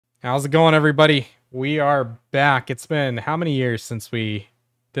How's it going, everybody? We are back. It's been how many years since we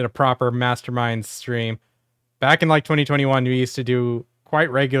did a proper Masterminds stream? Back in like 2021, we used to do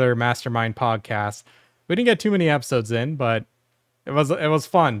quite regular Mastermind podcasts. We didn't get too many episodes in, but it was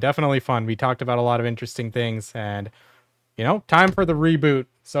fun. Definitely fun. We talked about a lot of interesting things, and time for the reboot.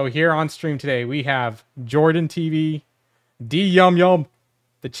 So here on stream today, we have Jordan TV, D Yum Yum,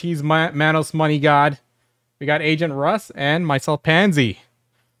 the Cheese Manos Money God. We got Agent Russ and myself, Pansy.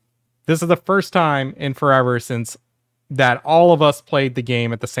 This is the first time in forever since that all of us played the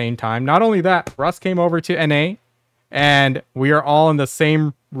game at the same time. Not only that, Russ came over to NA, and we are all in the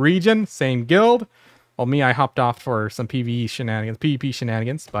same region, same guild. Well, me, I hopped off for some PvP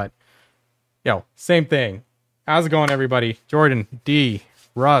shenanigans, but same thing. How's it going, everybody? Jordan, D,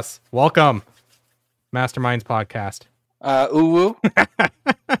 Russ, welcome. Masterminds Podcast. Ooh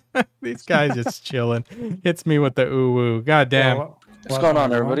woo. These guys just chilling. Hits me with the ooh woo. God damn. What's going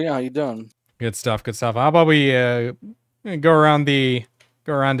on, everybody? How you doing? Good stuff. Good stuff. How about we go around the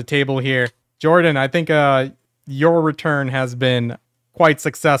table here? Jordan, I think your return has been quite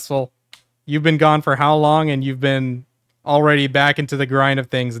successful. You've been gone for how long, and you've been already back into the grind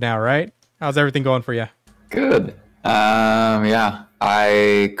of things now, right? How's everything going for you? Good. Yeah.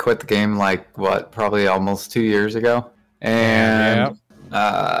 I quit the game probably almost 2 years ago. And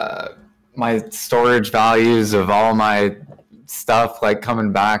my storage values of all my stuff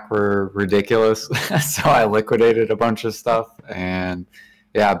coming back were ridiculous. So I liquidated a bunch of stuff and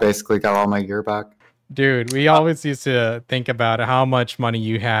basically got all my gear back. Dude, we always used to think about how much money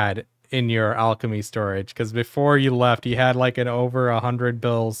you had in your alchemy storage, because before you left you had an over 100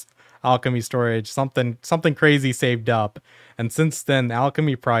 bills alchemy storage, something crazy saved up. And since then, the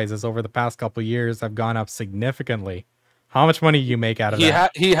alchemy prices over the past couple of years have gone up significantly. How much money do you make out of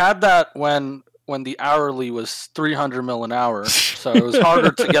that? He had that when the hourly was 300 mil an hour, so it was harder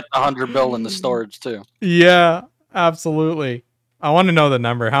to get the 100 bill in the storage too. Yeah, absolutely. I want to know the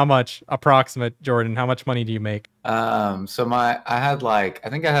number. How much approximate, Jordan? How much money do you make? So I had I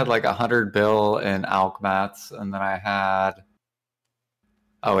think I had 100 bill in alch mats, and then I had.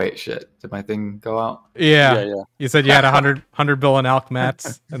 Oh wait, shit! Did my thing go out? Yeah. You said you had 100 bill in alch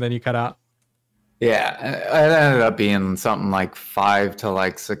mats, and then you cut out. Yeah, it ended up being something like 5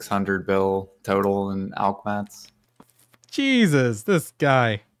 to 600 bill total in alch mats. Jesus, this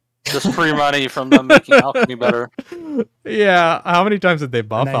guy. Just free money from them making alchemy better. Yeah, how many times did they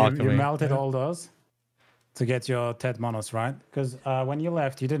buff alchemy? You melted all those to get your Tet Monos, right? Because when you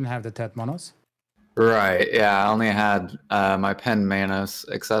left, you didn't have the Tet Monos. Right, yeah, I only had my Pen Manos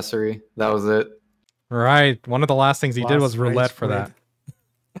accessory. That was it. Right, one of the last things he did was roulette for that.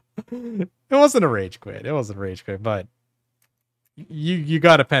 It wasn't a rage quit. But you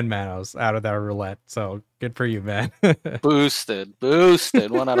got a Pen Manos out of that roulette, so good for you, man. Boosted.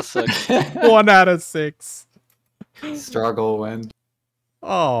 1 out of 6. 1 out of 6. Struggle win.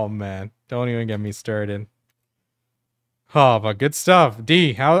 Oh man, don't even get me started. Oh, but good stuff.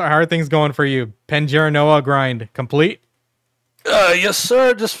 D, how are things going for you? Pangeranoa grind complete? Yes,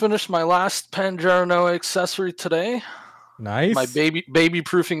 sir. Just finished my last Pangeranoa accessory today. Nice. My baby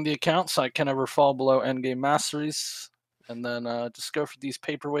proofing the account so I can never fall below endgame masteries, and then just go for these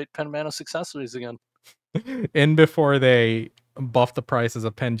paperweight Pen Manos accessories again. In before they buff the prices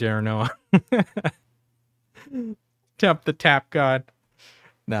of Pangeranoa. Tap the tap god.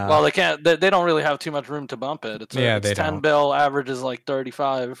 No. Well, they can't. They don't really have too much room to bump it. It's 10 don't. bill, average is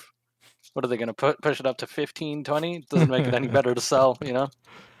 35. What are they going to push it up to 15, 20? It doesn't make it any better to sell,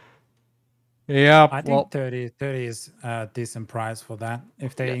 Yeah, I think 30 is a decent price for that.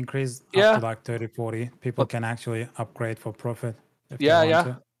 If they increase up to 30, 40, people can actually upgrade for profit. Yeah,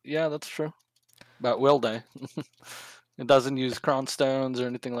 that's true. But will they? It doesn't use crown stones or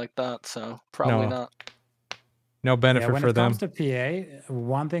anything like that, so probably not. No benefit for them. When it comes to PA,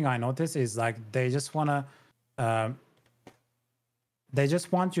 one thing I noticed is they just want to. They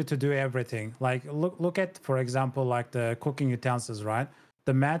just want you to do everything. Look at, for example, the cooking utensils, right?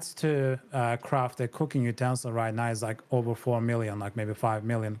 The mats to craft a cooking utensil right now is over 4 million, maybe 5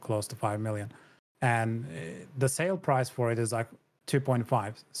 million, close to 5 million. And the sale price for it is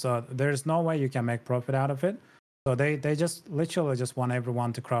 2.5. So there's no way you can make profit out of it. So they just literally just want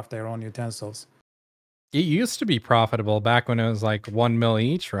everyone to craft their own utensils. It used to be profitable back when it was 1 mil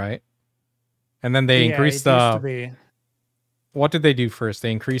each, right? And then they increased the... What did they do first?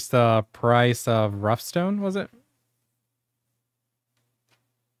 They increased the price of rough stone, was it?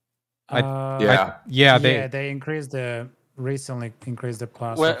 They recently increased the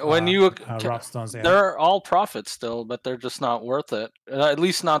price of rough stones. Yeah. They're all profit still, but they're just not worth it. At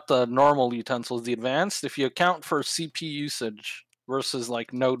least not the normal utensils. The advanced, if you account for CP usage, versus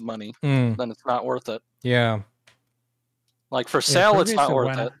like node money, Mm, then it's not worth it. yeah. Like for sale, it's not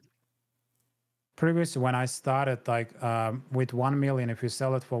worth it. Previously, when I started, like with 1 million, if you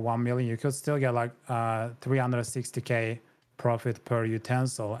sell it for 1 million, you could still get like 360k profit per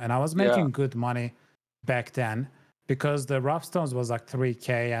utensil, and I was making good money back then because the rough stones was like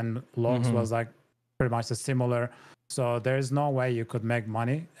 3k and logs was like pretty much the similar. So there's no way you could make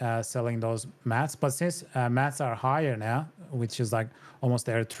money selling those mats. But since mats are higher now, which is like almost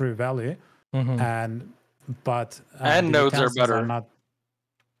their true value, and nodes are better. not.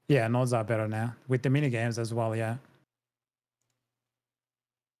 Yeah, nodes are better now with the mini games as well. Yeah.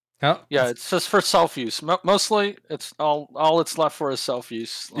 Oh, yeah, it's just for self-use. Mostly, it's all it's left for is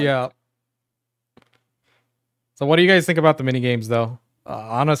self-use. Like, yeah. So, what do you guys think about the mini games, though?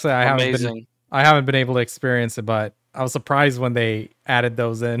 Honestly, I haven't been able to experience it, but I was surprised when they added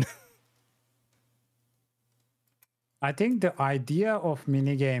those in. I think the idea of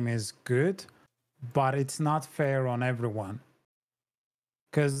mini game is good, but it's not fair on everyone.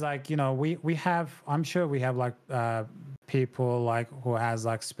 Because like, you know, we have, I'm sure we have like people like who has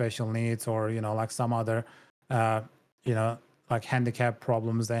like special needs or, you know, like some other you know, like handicap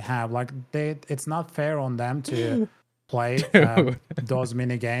problems they have. Like it's not fair on them to play those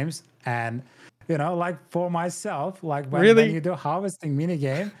mini games. And you know, like for myself, like when you do harvesting mini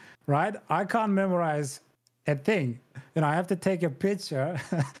game, right, I can't memorize a thing. You know, I have to take a picture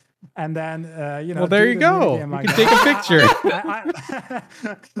and then you know, well, there you go. You can take a picture.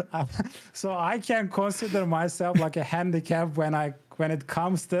 So I can consider myself like a handicap when it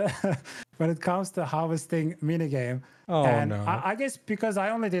comes to harvesting minigame. Oh, and no. I guess because I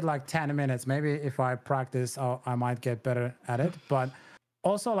only did like 10 minutes, maybe if I practice, I might get better at it. But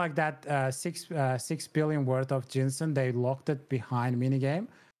also like that 6 billion worth of ginseng, they locked it behind minigame,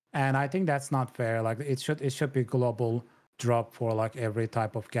 and I think that's not fair. Like it should be global drop for like every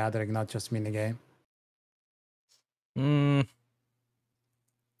type of gathering, not just minigame.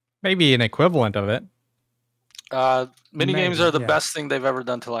 Maybe an equivalent of it. Minigames are the best thing they've ever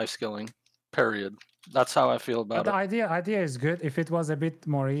done to life skilling. Period. That's how I feel about it. The idea is good. If it was a bit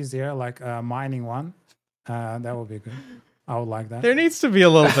more easier, like mining one, that would be good. I would like that. There needs to be a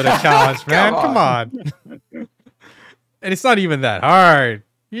little bit of challenge, man. Come on. And it's not even that hard.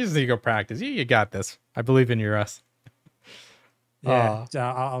 You just need to go practice. You got this. I believe in you, Russ. Yeah,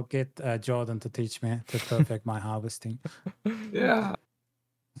 I'll get Jordan to teach me to perfect my harvesting. Yeah.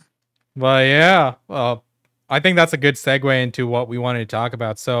 Well, yeah. Well, I think that's a good segue into what we wanted to talk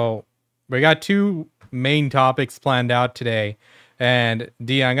about. So we got two main topics planned out today. And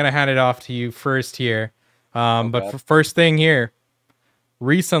D, I'm going to hand it off to you first here. But for first thing here,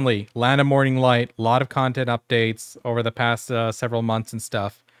 recently, Land of Morning Light, a lot of content updates over the past several months and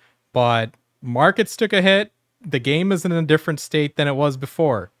stuff. But markets took a hit. The game is in a different state than it was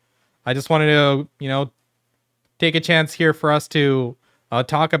before. I just wanted to, you know, take a chance here for us to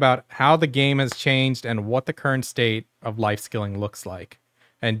talk about how the game has changed and what the current state of life skilling looks like.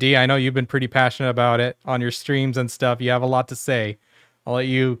 And D, I know you've been pretty passionate about it on your streams and stuff. You have a lot to say. I'll let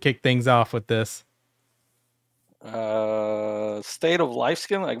you kick things off with this. State of life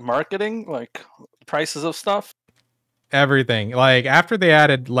skilling, like marketing, like prices of stuff. Everything. Like after they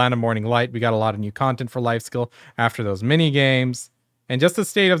added Land of Morning Light, we got a lot of new content for life skill after those mini games, and just the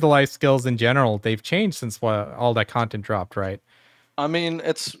state of the life skills in general. They've changed since all that content dropped, right? I mean,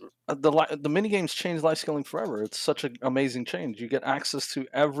 it's the mini games changed life skilling forever. It's such an amazing change. You get access to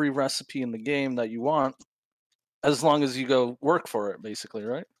every recipe in the game that you want, as long as you go work for it, basically,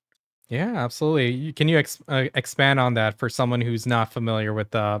 right? Yeah, absolutely. Can you expand on that for someone who's not familiar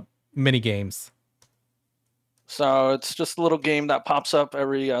with mini games? So it's just a little game that pops up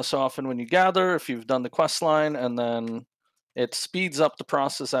every so often when you gather, if you've done the quest line, and then it speeds up the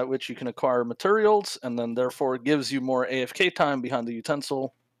process at which you can acquire materials, and then therefore gives you more AFK time behind the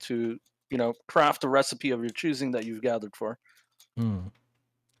utensil to, you know, craft a recipe of your choosing that you've gathered for.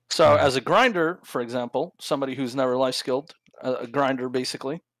 So as a grinder, for example, somebody who's never life skilled, a grinder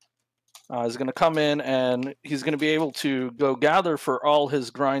basically, is going to come in and he's going to be able to go gather for all his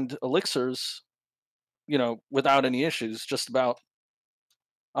grind elixirs, you know, without any issues, just about,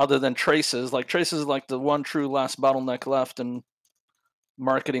 other than traces. Like traces is like the one true last bottleneck left in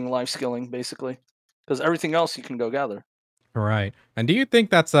marketing life skilling, basically, because everything else you can go gather. Right. And do you think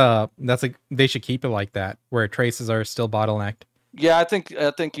that's they should keep it like that, where traces are still bottlenecked? Yeah, I think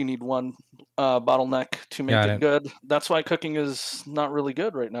you need one bottleneck to make it good. That's why cooking is not really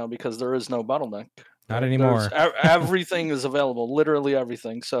good right now, because there is no bottleneck. Not anymore. Everything is available, literally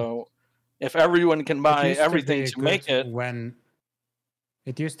everything. So if everyone can buy everything to make it,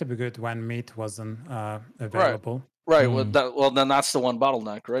 it used to be good when meat wasn't available. Right. Well, then that's the one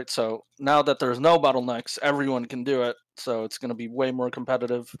bottleneck, right? So now that there's no bottlenecks, everyone can do it. So it's going to be way more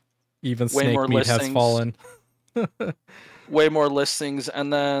competitive. Even way snake more meat listings, has fallen. way more listings,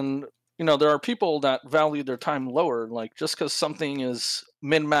 and then there are people that value their time lower. Like just because something is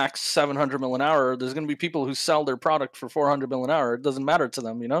min max 700 mil an hour, there's going to be people who sell their product for 400 mil an hour. It doesn't matter to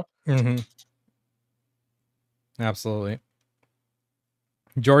them, Mm-hmm. Absolutely.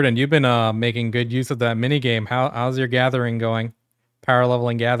 Jordan, you've been making good use of that mini game. How's your gathering going? Power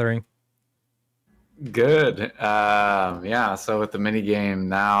leveling gathering. Good. Yeah. So with the mini game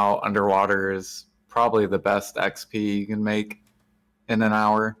now, underwater is probably the best XP you can make in an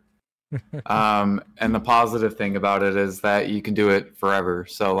hour. And the positive thing about it is that you can do it forever.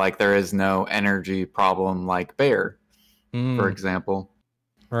 So like there is no energy problem like bear, for example.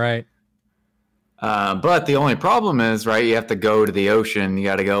 Right. But the only problem is, right, you have to go to the ocean. You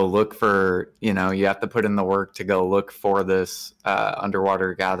got to go look for, you have to put in the work to go look for this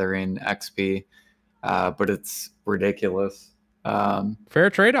underwater gathering XP. But it's ridiculous. Fair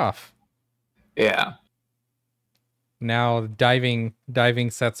trade-off. Yeah. Now diving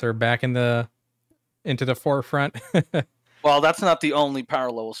sets are back into the forefront. Well, that's not the only power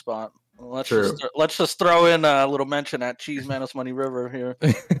level spot. Let's just throw in a little mention at Cheese Manos Money River here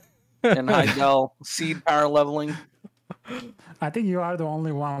in Heidel seed power leveling. I think you are the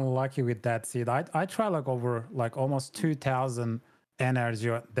only one lucky with that seed. I tried over almost 2,000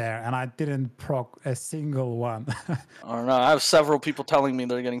 energy there, and I didn't proc a single one. I don't know. I have several people telling me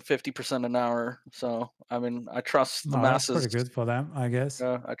they're getting 50% an hour. So I mean, I trust the masses. That's pretty good for them, I guess.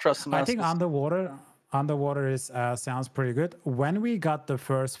 Yeah, I trust the masses. I think underwater is sounds pretty good. When we got the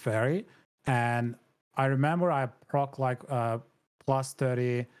first ferry, and I remember I proc plus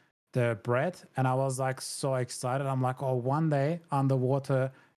 30 the bread, and I was so excited. I'm like, oh, one day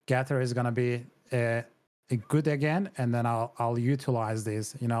underwater gather is gonna be good again, and then I'll utilize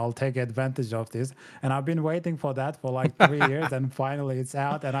this. I'll take advantage of this, and I've been waiting for that for 3 years, and finally it's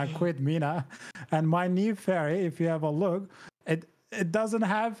out. And I quit Mina, and my new ferry, if you have a look, it doesn't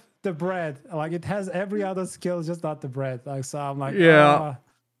have the bread. It has every other skill, just not the bread. So I'm like, yeah,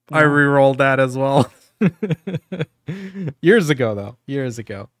 I re-rolled that as well. Years ago.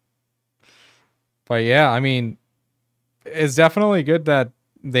 But yeah, I mean, it's definitely good that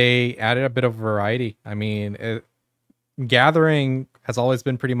they added a bit of variety. I mean, gathering has always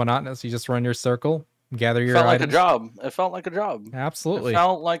been pretty monotonous. You just run your circle, gather your items. It felt like a job. Absolutely. It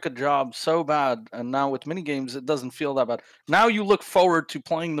felt like a job so bad. And now with minigames, it doesn't feel that bad. Now you look forward to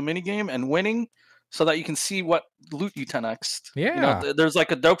playing the minigame and winning so that you can see what loot you 10x'd. Yeah. There's a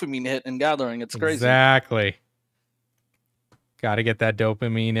dopamine hit in gathering. It's crazy. Exactly. Got to get that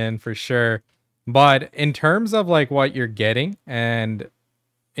dopamine in for sure. But in terms of what you're getting and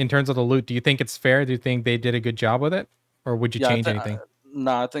in terms of the loot, do you think it's fair? Do you think they did a good job with it? Or would you change anything?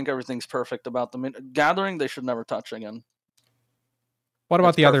 No, I think everything's perfect about the gathering. They should never touch again. What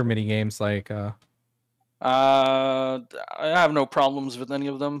about the other mini games? I have no problems with any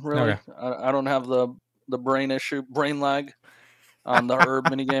of them, really. Okay. I don't have the brain lag on the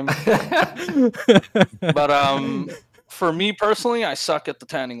herb mini game. But for me personally, I suck at the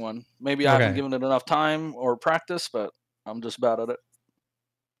tanning one. Maybe I haven't given it enough time or practice, but I'm just bad at it.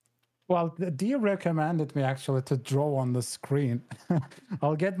 Well, Dia recommended me actually to draw on the screen.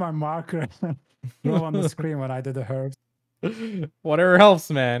 I'll get my marker and draw on the screen when I do the herbs. Whatever helps,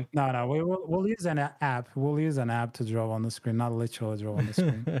 man. No, we'll use an app. We'll use an app to draw on the screen, not literally draw on the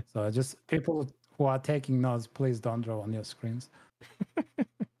screen. So just people who are taking notes, please don't draw on your screens.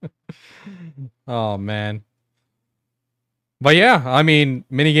 Oh, man. But yeah, I mean,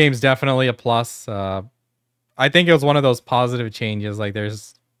 minigames definitely a plus. I think it was one of those positive changes.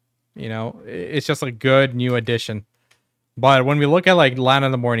 There's, it's just a good new addition. But when we look at Land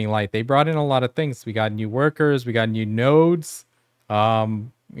of the Morning Light, they brought in a lot of things. We got new workers, we got new nodes,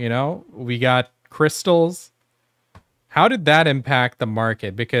 we got crystals. How did that impact the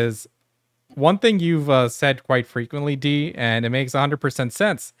market? Because one thing you've said quite frequently, D, and it makes 100%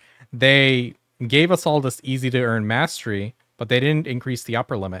 sense. They gave us all this easy to earn mastery, but they didn't increase the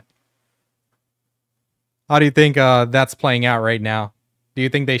upper limit. How do you think that's playing out right now? Do you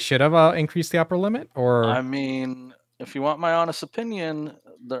think they should have increased the upper limit? Or I mean, if you want my honest opinion,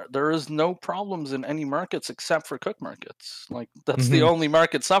 there is no problems in any markets except for cook markets. That's the only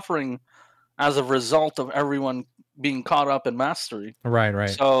market suffering as a result of everyone being caught up in mastery. Right.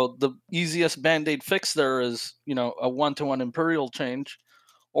 So the easiest band-aid fix there is, a 1-to-1 imperial change,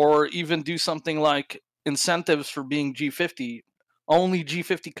 or even do something like incentives for being G50. Only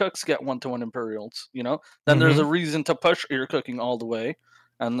G50 cooks get 1-to-1 imperials, then there's a reason to push your cooking all the way.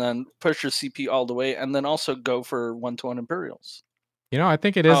 and then push your CP all the way, and then also go for 1-to-1 Imperials. I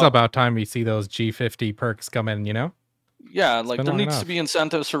think it is about time we see those G50 perks come in, Yeah, It's like been there long needs to enough. be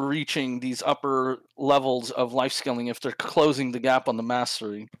incentives for reaching these upper levels of life scaling if they're closing the gap on the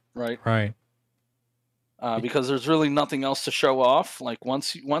mastery, right? Right. Because there's really nothing else to show off. Like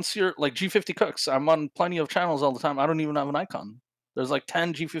once you're like G50 cooks, I'm on plenty of channels all the time. I don't even have an icon. There's like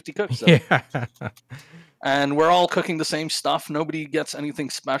 10 G50 cooks there. Yeah. And we're all cooking the same stuff. Nobody gets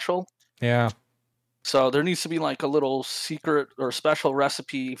anything special. Yeah. So there needs to be like a little secret or special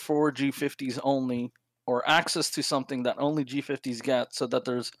recipe for G50s only, or access to something that only G50s get, so that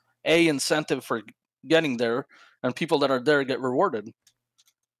there's a incentive for getting there, and people that are there get rewarded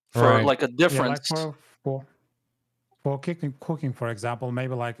for Right. like a difference. Yeah, like for cooking, for example,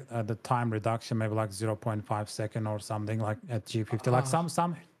 maybe like the time reduction, maybe like 0.5 second or something like at G50, like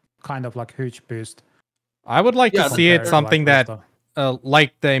some kind of like huge boost. I would like to see it something like that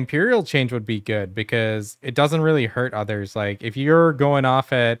like the Imperial change would be good, because it doesn't really hurt others. Like if you're going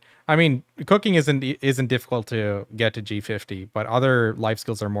off at, I mean, cooking isn't difficult to get to G50, but other life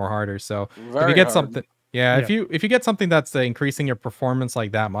skills are more harder. So if you get something, if you get something that's increasing your performance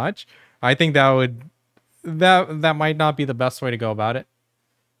like that much, I think that might not be the best way to go about it.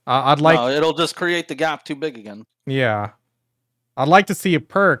 No, it'll just create the gap too big again. Yeah, I'd like to see a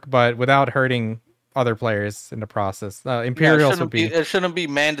perk, but without hurting other players in the process. Imperials would be. It shouldn't be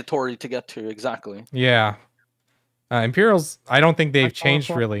mandatory to get to, exactly. Yeah. Imperials, I don't think they've changed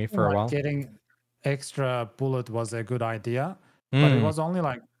really for a while. Getting extra bullet was a good idea, but it was only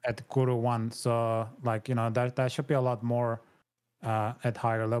like at Guru 1. So like, there should be a lot more at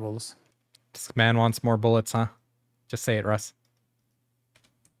higher levels. This man wants more bullets, huh? Just say it, Russ.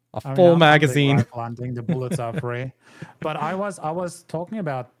 Full magazine. I think the bullets are free. But I was talking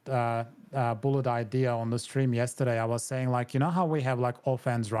about bullet idea on the stream yesterday. I was saying, like, how we have like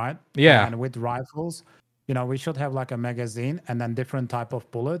offense, right? Yeah. And with rifles, we should have like a magazine and then different type of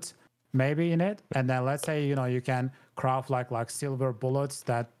bullets maybe in it. And then let's say, you can craft like silver bullets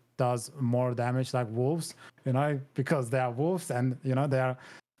that does more damage like wolves, because they are wolves and,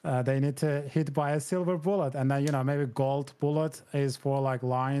 they need to hit by a silver bullet, and then maybe gold bullet is for like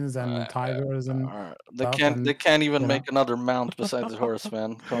lions and tigers and they can't even make another mount besides the horse,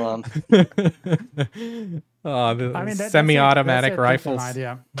 man. Come on. Semi-automatic rifles.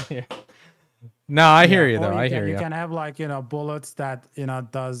 Idea. Yeah. No, I hear you though. I hear you. You can have like bullets that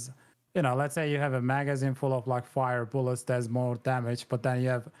does let's say you have a magazine full of like fire bullets that's more damage, but then you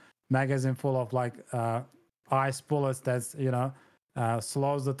have magazine full of like ice bullets that's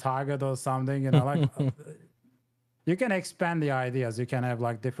slows the target or something, like you can expand the ideas. You can have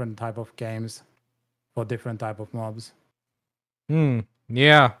like different type of games for different type of mobs.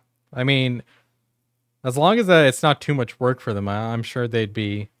 Yeah, I mean, as long as it's not too much work for them, I'm sure they'd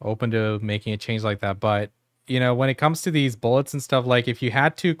be open to making a change like that. But when it comes to these bullets and stuff, like if you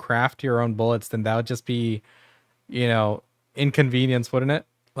had to craft your own bullets, then that would just be inconvenience, wouldn't it?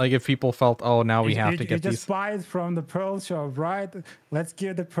 Like if people felt, oh, now we have to get these. You just buy it from the Pearl Shop, right? Let's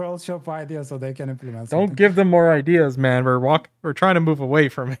give the Pearl Shop ideas so they can implement something. Don't give them more ideas, man. We're trying to move away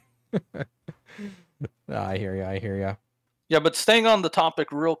from it. I hear you. Yeah, but staying on the topic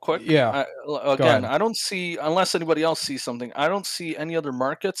real quick. Yeah. Again, I don't see, unless anybody else sees something, I don't see any other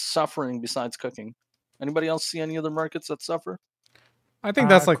markets suffering besides cooking. Anybody else see any other markets that suffer? I think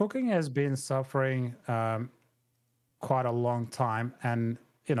that's like cooking has been suffering quite a long time, and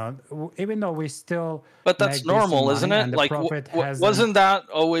even though we still, but that's normal, isn't it? Like, wasn't that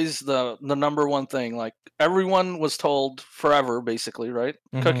always the number one thing? Like everyone was told forever, basically, right?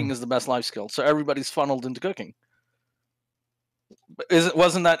 Mm-hmm. Cooking is the best life skill, so everybody's funneled into cooking.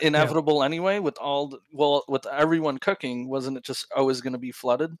 Wasn't that inevitable anyway? With with everyone cooking, wasn't it just always going to be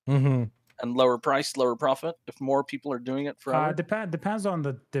flooded and lower price, lower profit if more people are doing it forever? Depends on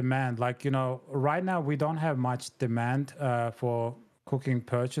the demand. Like right now we don't have much demand for cooking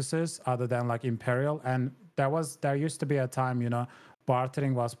purchases other than like Imperial, and there used to be a time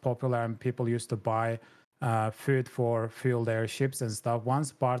bartering was popular and people used to buy food for fuel their ships and stuff.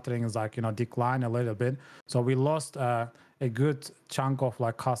 Once bartering is like decline a little bit, so we lost a good chunk of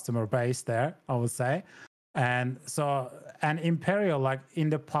like customer base there, I would say. And Imperial, like in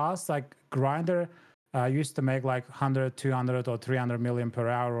the past, like Grinder used to make like 100, 200 or 300 million per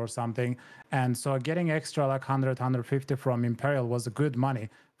hour or something. And so getting extra like 100, 150 from Imperial was good money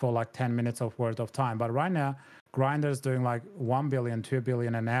for like 10 minutes of worth of time. But right now, Grinder's doing like 1 billion, 2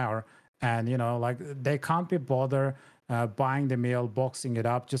 billion an hour. And, like they can't be bothered buying the meal, boxing it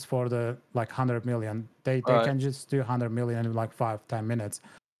up just for the like 100 million. They can just do 100 million in like 5-10 minutes.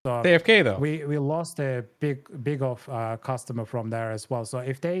 So AFK though. We lost a big of customer from there as well. So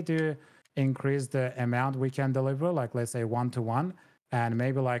if they do increase the amount we can deliver, like let's say 1-to-1, and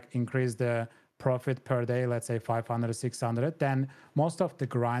maybe like increase the profit per day, let's say 500, 600, then most of the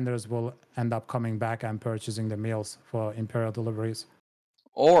grinders will end up coming back and purchasing the meals for Imperial deliveries.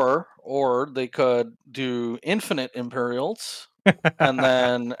 Or they could do infinite Imperials, and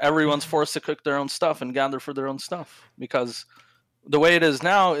then everyone's forced to cook their own stuff and gather for their own stuff. Because the way it is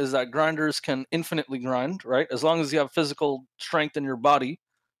now is that grinders can infinitely grind, right? As long as you have physical strength in your body,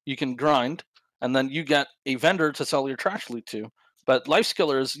 you can grind, and then you get a vendor to sell your trash loot to. But life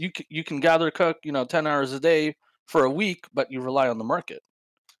skillers, you can gather, cook, 10 hours a day for a week, but you rely on the market.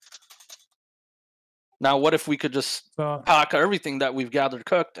 Now, what if we could just pack everything that we've gathered,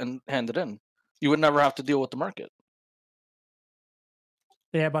 cooked, and hand it in? You would never have to deal with the market.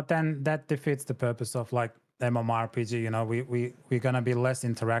 Yeah, but then that defeats the purpose of like MMORPG. We're gonna be less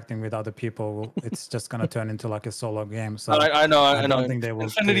interacting with other people. It's just gonna turn into like a solo game. So I know. I don't think they will.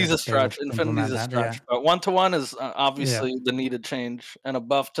 Infinity's a stretch. Infinity's a stretch. Yeah. But 1-to-1 is obviously the needed change and a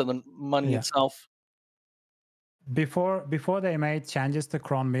buff to the money itself. Before they made changes to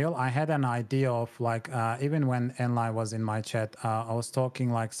Cron Meal, I had an idea of like even when Enline was in my chat, I was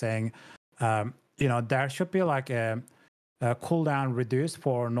talking like saying, there should be like a cooldown reduced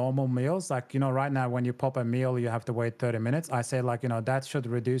for normal meals. Like, right now when you pop a meal, you have to wait 30 minutes. I say like, that should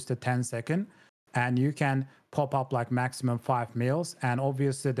reduce to 10 seconds, and you can pop up like maximum 5 meals. And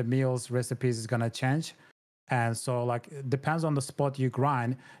obviously the meals recipes is going to change. And so like, it depends on the spot you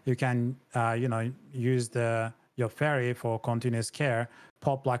grind. You can, use your ferry for continuous care,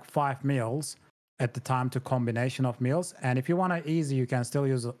 pop like 5 meals at the time to combination of meals. And if you want it easy, you can still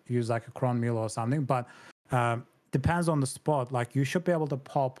use like a cron meal or something. But depends on the spot. Like you should be able to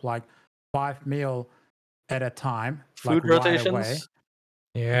pop like 5 meal at a time. Food like, rotations. Right away.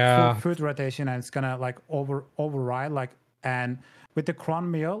 Yeah. Food rotation, and it's gonna like override like, and with the cron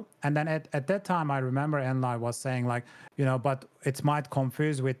meal. And then at that time, I remember Enli was saying like, but it might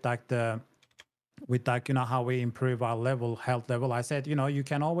confuse with like how we improve our health level. I said, you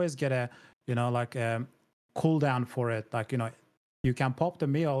can always get a, like a cooldown for it. Like, you can pop the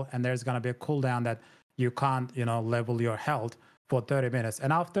meal and there's going to be a cooldown that you can't, level your health for 30 minutes.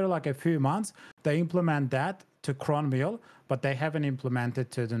 And after like a few months, they implement that to cron meal, but they haven't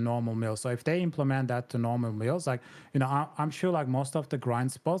implemented to the normal meal. So if they implement that to normal meals, like, I'm sure like most of the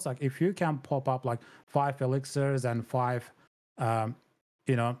grind spots, like if you can pop up like 5 elixirs and 5,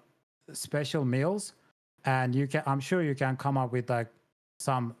 special meals, and I'm sure you can come up with like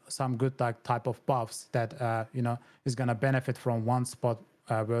some good like type of buffs that is going to benefit from one spot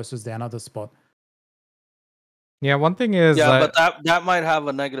versus the another spot. Yeah, one thing is but that might have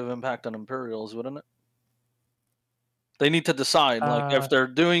a negative impact on Imperials, wouldn't it? They need to decide, like if they're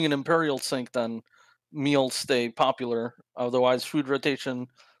doing an Imperial sync, then meals stay popular. Otherwise, food rotation,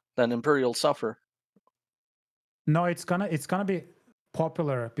 then Imperials suffer. No, it's gonna be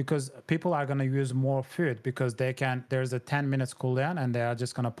popular because people are gonna use more food because there's a 10 minutes cooldown and they are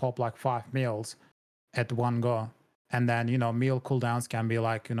just gonna pop like 5 meals at one go. And then meal cooldowns can be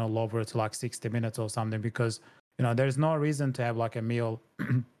like lower to like 60 minutes or something, because there's no reason to have like a meal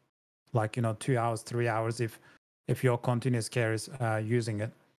like 2 hours, 3 hours if your continuous care is using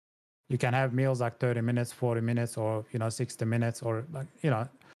it. You can have meals like 30 minutes, 40 minutes, or 60 minutes, or like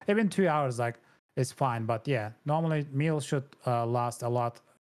even 2 hours, like it's fine. But yeah, normally meals should last a lot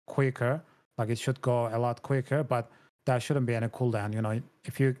quicker. Like it should go a lot quicker, but there shouldn't be any cooldown.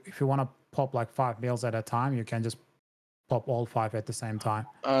 If you want to pop like 5 meals at a time, you can just pop all 5 at the same time.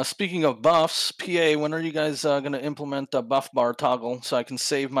 Speaking of buffs, PA, when are you guys going to implement a buff bar toggle so I can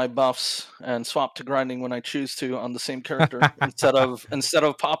save my buffs and swap to grinding when I choose to on the same character instead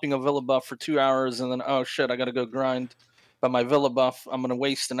of popping a Villa buff for 2 hours and then, oh shit, I got to go grind. But my Villa buff, I'm going to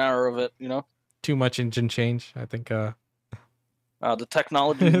waste an hour of it, Too much engine change, I think. The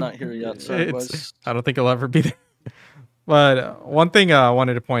technology is not here yet, so I don't think it'll ever be there. But one thing I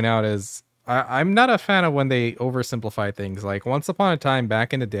wanted to point out is I'm not a fan of when they oversimplify things. Like once upon a time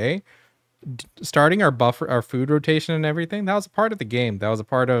back in the day, starting our food rotation and everything, that was a part of the game. That was a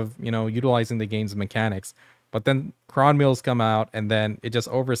part of, utilizing the game's mechanics. But then cron meals come out and then it just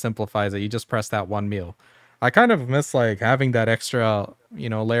oversimplifies it. You just press that one meal. I kind of miss like having that extra,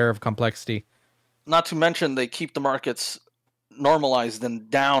 layer of complexity. Not to mention they keep the markets normalized and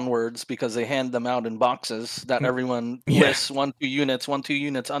downwards because they hand them out in boxes that everyone lists 1-2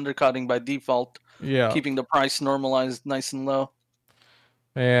 units, undercutting by default, keeping the price normalized nice and low.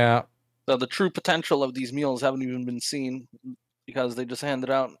 Yeah. So the true potential of these meals haven't even been seen because they just hand it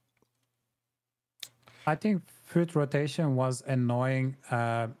out. I think food rotation was annoying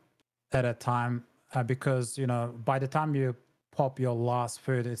at a time because by the time you pop your last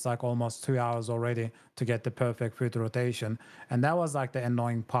food, it's like almost 2 hours already to get the perfect food rotation, and that was like the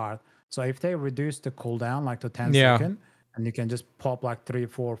annoying part. So if they reduce the cooldown like to 10 seconds, and you can just pop like 3,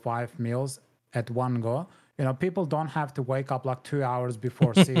 4, 5 meals at one go, people don't have to wake up like 2 hours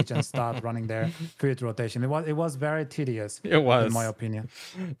before siege and start running their food rotation. It was very tedious. It was, in my opinion.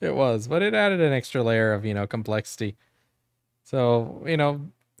 It was, but it added an extra layer of complexity. So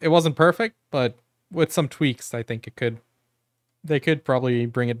it wasn't perfect, but with some tweaks, I think they could probably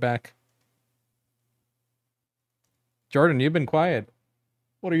bring it back. Jordan, you've been quiet.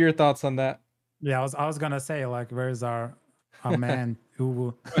 What are your thoughts on that? Yeah, I was gonna say, like, where's our man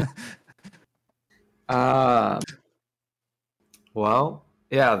Uwu? Well,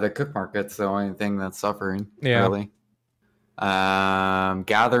 yeah, the cook market's the only thing that's suffering. Yeah. Really.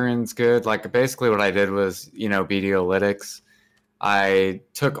 Gathering's good. Like basically what I did was, Videolytics. I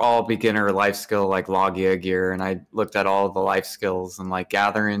took all beginner life skill like Logia gear and I looked at all the life skills and like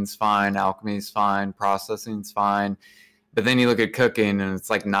gathering's fine, alchemy's fine, processing's fine. But then you look at cooking and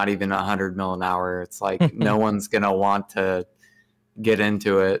it's like not even 100 mil an hour. It's like no one's going to want to get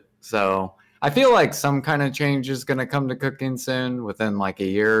into it. So I feel like some kind of change is going to come to cooking soon within like a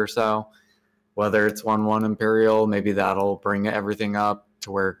year or so. Whether it's 1-1 Imperial, maybe that'll bring everything up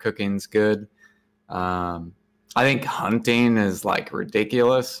to where cooking's good. I think hunting is like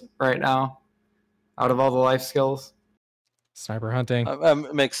ridiculous right now out of all the life skills. Sniper hunting.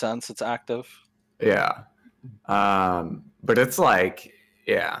 Makes sense. It's active. Yeah. But it's like,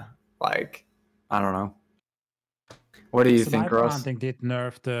 yeah, like, I don't know. What do you think, Russ? Sniper hunting did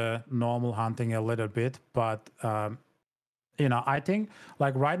nerf the normal hunting a little bit, but, I think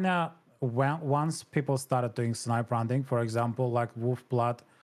like right now, once people started doing sniper hunting, for example, like Wolf Blood,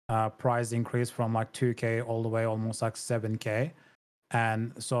 price increase from like 2K all the way almost like 7K,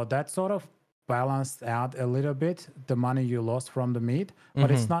 and so that sort of balanced out a little bit the money you lost from the meat,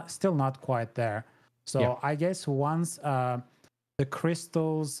 but it's still not quite there. So I guess once the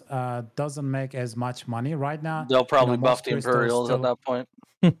crystals doesn't make as much money right now, they'll probably buff the Imperials at that point.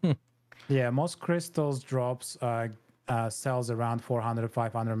 Yeah, most crystals drops sells around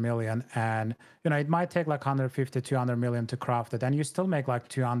 400-500 million, and it might take like 150-200 million to craft it, and you still make like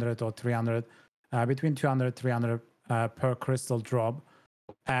 200 or 300, between 200-300 per crystal drop.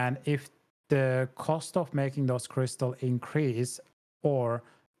 And if the cost of making those crystal increase or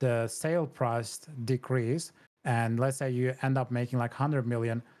the sale price decrease, and let's say you end up making like 100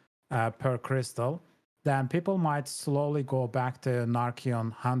 million per crystal, then people might slowly go back to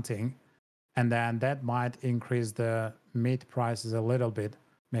Narkion hunting, and then that might increase the meat prices a little bit,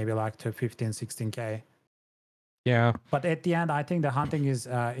 maybe like to 15-16K. Yeah. But at the end, I think the hunting is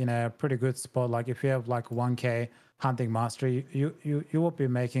in a pretty good spot. Like if you have like 1K hunting mastery, you will be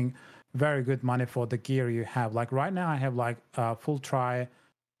making very good money for the gear you have. Like right now I have like full try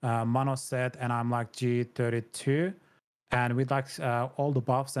mono set and I'm like G32, and with like all the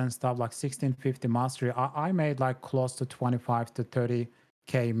buffs and stuff, like 1650 mastery, I made like close to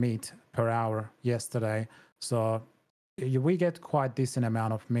 25-30K meat per hour yesterday. So we get quite decent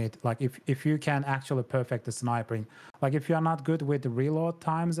amount of meat. Like if you can actually perfect the sniping, like if you're not good with the reload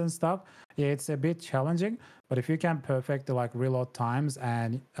times and stuff, yeah, it's a bit challenging. But if you can perfect the like reload times,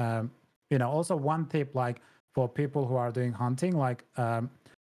 and also one tip, like for people who are doing hunting, like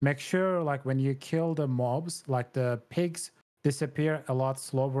make sure like when you kill the mobs, like the pigs disappear a lot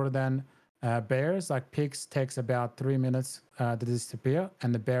slower than bears. Like pigs takes about 3 minutes to disappear,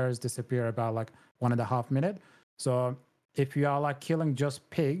 and the bears disappear about like 1.5 minutes. So if you are like killing just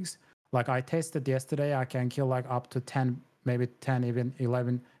pigs, like I tested yesterday, I can kill like up to 10, maybe 10, even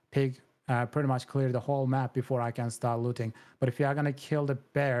 11 pig, pretty much clear the whole map before I can start looting. But if you are gonna kill the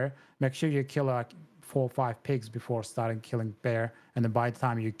bear, make sure you kill like 4 or 5 pigs before starting killing bear, and then by the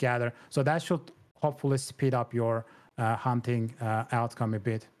time you gather, so that should hopefully speed up your hunting outcome a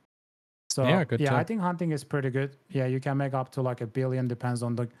bit. So yeah, I think hunting is pretty good. Yeah, you can make up to like 1 billion, depends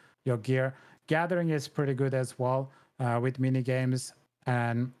on your gear. Gathering is pretty good as well with mini games,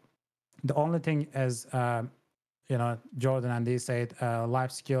 and the only thing is, Jordan and Dee said,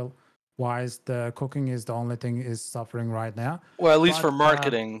 life skill wise, the cooking is the only thing is suffering right now. Well, at least for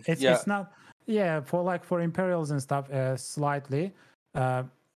marketing, it's not. Yeah, for Imperials and stuff, slightly,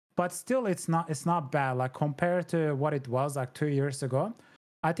 but still, it's not bad. Like compared to what it was like 2 years ago,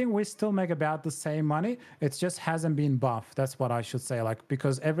 I think we still make about the same money. It just hasn't been buffed. That's what I should say. Like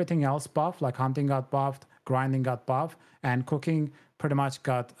because everything else buffed, like hunting got buffed, grinding got buffed, and cooking pretty much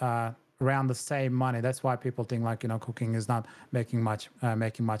got around the same money. That's why people think like, cooking is not making much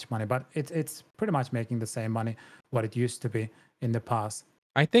money, but it's pretty much making the same money what it used to be in the past.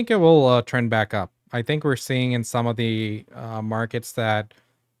 I think it will trend back up. I think we're seeing in some of the markets that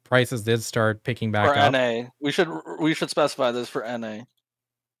prices did start picking back for up. NA. We should specify this for NA.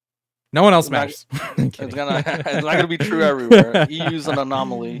 No one else matters. It's not gonna be true everywhere. EU's an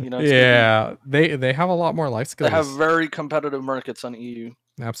anomaly, Yeah, they have a lot more life skills. They have very competitive markets on EU.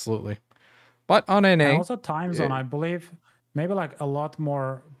 Absolutely, but on NA, and also time zone. I believe maybe like a lot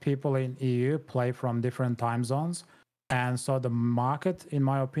more people in EU play from different time zones, and so the market, in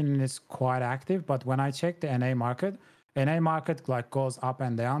my opinion, is quite active. But when I check the NA market like goes up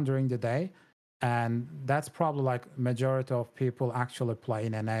and down during the day. And that's probably like majority of people actually play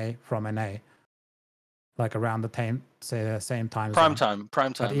in NA from NA, like around the same time. Prime time.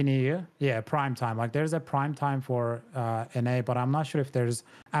 But in EU, yeah, prime time. Like there's a prime time for NA, but I'm not sure if there's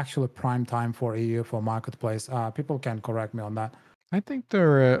actually prime time for EU for marketplace. People can correct me on that. I think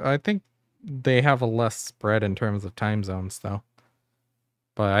they have a less spread in terms of time zones, though.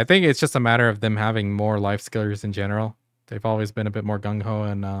 But I think it's just a matter of them having more life skillers in general. They've always been a bit more gung-ho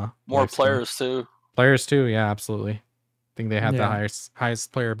and more players too. Players too, yeah, absolutely. I think they have the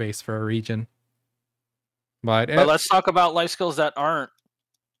highest player base for a region. But let's talk about life skills that aren't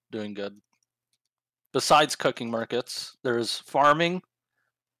doing good. Besides cooking markets, there's farming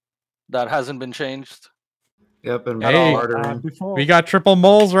that hasn't been changed. Yep, and we got triple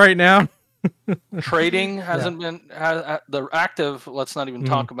moles right now. Trading hasn't been the active. Let's not even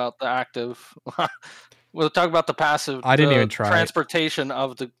talk about the active. We'll talk about the passive. I didn't even try transportation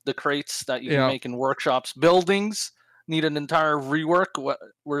of the crates that you can make in workshops. Buildings need an entire rework.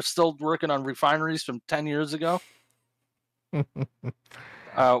 We're still working on refineries from 10 years ago.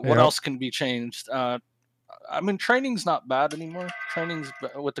 What else can be changed? I mean, training's not bad anymore. Training's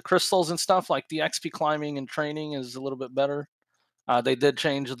with the crystals and stuff, like the XP climbing and training is a little bit better. They did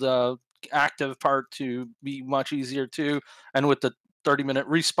change the active part to be much easier too, and with the 30-minute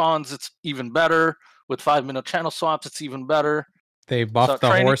respawns, it's even better. With 5-minute channel swaps, it's even better. They buffed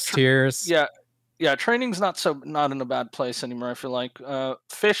the horse tiers. Yeah. Training's not in a bad place anymore. I feel like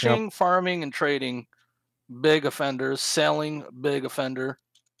fishing, farming, and trading, big offenders. Sailing, big offender.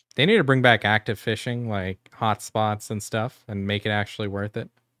 They need to bring back active fishing, like hotspots and stuff, and make it actually worth it.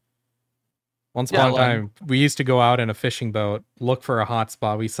 Once upon a time, we used to go out in a fishing boat, look for a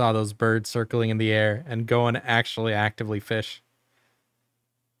hotspot. We saw those birds circling in the air, and go and actually actively fish.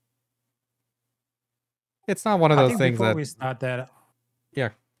 It's not one of those things before we start that, yeah,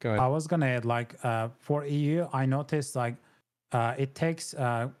 go ahead. I was gonna add like for EU, I noticed like it takes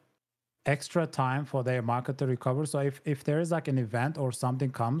extra time for their market to recover. So if there is like an event or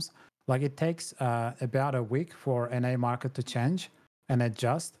something comes, like it takes about a week for NA market to change and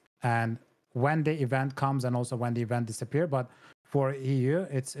adjust. And when the event comes and also when the event disappears, but for EU,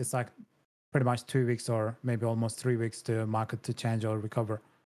 it's like pretty much 2 weeks or maybe almost 3 weeks to market to change or recover.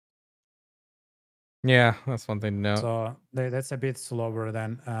 Yeah, that's one thing to note. So that's a bit slower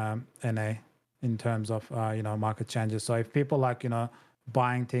than NA in terms of market changes. So if people like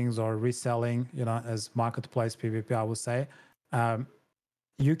buying things or reselling as marketplace PvP, I would say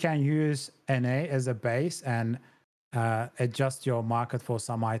you can use NA as a base and adjust your market for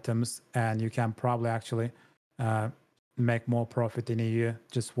some items, and you can probably actually make more profit in EU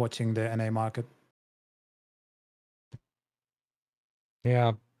just watching the NA market.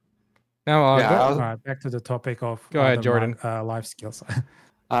 Yeah. Now, back to the topic of go ahead, Jordan. Life skills.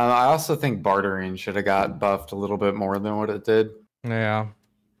 I also think bartering should have got buffed a little bit more than what it did. Yeah.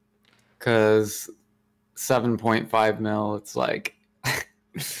 Because 7.5 mil, it's like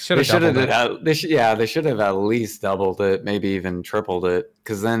they should have at least doubled it, maybe even tripled it,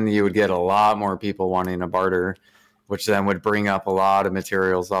 because then you would get a lot more people wanting to barter, which then would bring up a lot of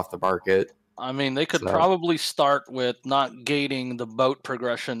materials off the market. I mean, they could probably start with not gating the boat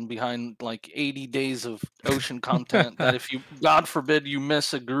progression behind like 80 days of ocean content. That if you, God forbid, you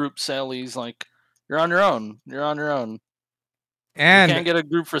miss a group sailes, like you're on your own. You're on your own. And you can't get a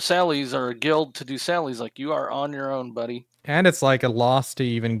group for sailes or a guild to do sailes. Like you are on your own, buddy. And it's like a loss to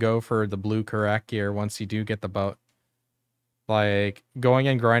even go for the blue Karak gear once you do get the boat. Like going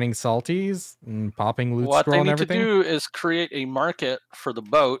and grinding salties and popping loot scroll and everything. What they need to do is create a market for the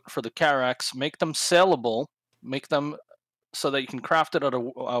boat, for the Karaks, make them saleable, make them so that you can craft it at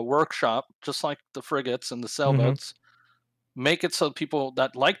a workshop, just like the frigates and the sailboats. Make it so people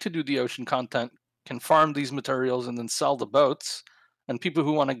that like to do the ocean content can farm these materials and then sell the boats, and people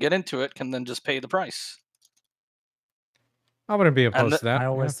who want to get into it can then just pay the price. I wouldn't be opposed to that. I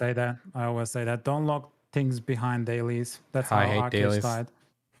always say that. Don't lock things behind dailies. That's how I hate dailies. Died.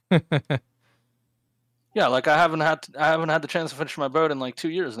 Yeah, like I haven't had the chance to finish my boat in like 2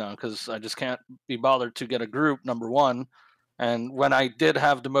 years now because I just can't be bothered to get a group. Number one, and when I did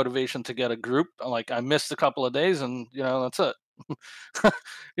have the motivation to get a group, like I missed a couple of days, and that's it.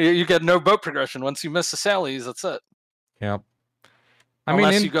 You get no boat progression once you miss the sailies. That's it. Yep.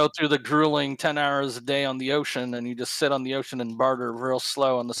 Unless you go through the grueling 10 hours a day on the ocean and you just sit on the ocean and barter real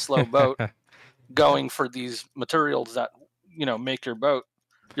slow on the slow boat, going for these materials that make your boat.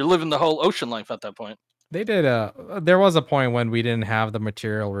 You're living the whole ocean life at that point. They did there was a point when we didn't have the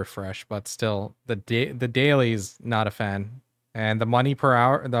material refresh, but still the daily's not a fan. And the money per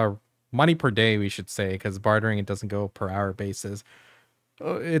hour, the money per day, we should say, because bartering, it doesn't go per hour basis.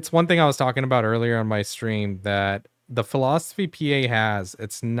 It's one thing I was talking about earlier on my stream, that the philosophy PA has,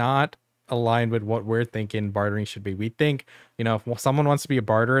 it's not aligned with what we're thinking bartering should be. We think, if someone wants to be a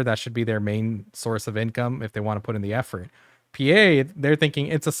barterer, that should be their main source of income if they want to put in the effort. PA, they're thinking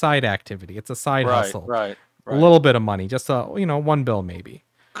it's a side activity, it's a side hustle, right, a little bit of money, just a one bill maybe.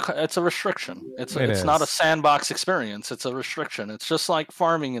 It's a restriction. It's not a sandbox experience. It's a restriction. It's just like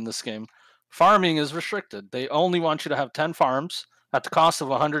farming in this game. Farming is restricted. They only want you to have 10 farms at the cost of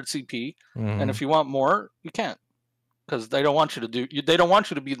 100 CP, and if you want more, you can't, because they don't want you to They don't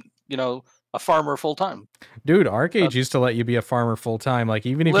want you to be a farmer full time. Dude, Arcade used to let you be a farmer full time. Like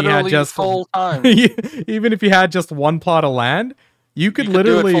even if you had just full time, even if you had just one plot of land, you could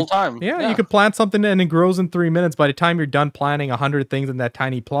literally do it full time. Yeah, you could plant something and it grows in 3 minutes. By the time you're done planting 100 things in that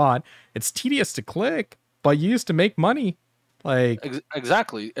tiny plot, it's tedious to click, but you used to make money. Like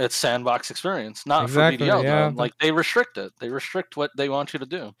exactly, it's sandbox experience, not for BDL. Yeah. Like they restrict it. They restrict what they want you to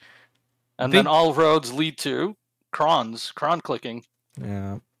do, and then all roads lead to cron clicking.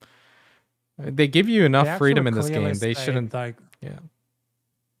 Yeah. They give you enough freedom in this game. They shouldn't. Yeah.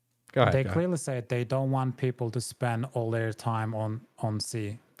 Go ahead. They clearly say they don't want people to spend all their time on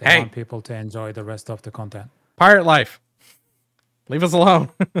sea. They want people to enjoy the rest of the content. Pirate life. Leave us alone.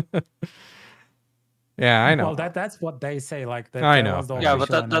 Yeah, I know. Well, that's what they say. Like that. I know. Yeah, but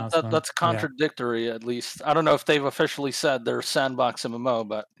that's contradictory. At least I don't know if they've officially said they're sandbox MMO,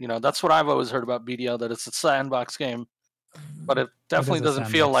 but that's what I've always heard about BDL, that it's a sandbox game. But it definitely doesn't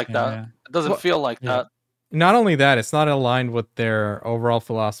feel like that. Yeah. It doesn't feel like that. Not only that, it's not aligned with their overall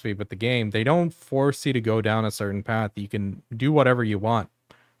philosophy with the game. They don't force you to go down a certain path. You can do whatever you want.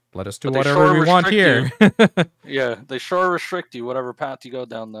 Let us do whatever we want here. Yeah, they sure restrict you whatever path you go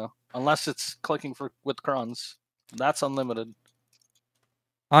down, though. Unless it's clicking with crons. That's unlimited.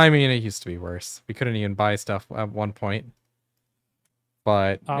 I mean, it used to be worse. We couldn't even buy stuff at one point.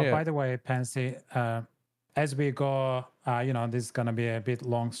 But by the way, Pansy, as we go, this is gonna be a bit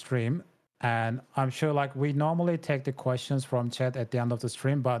long stream, and I'm sure like we normally take the questions from chat at the end of the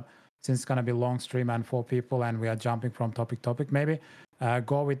stream, but since it's gonna be long stream and 4 people, and we are jumping from topic, maybe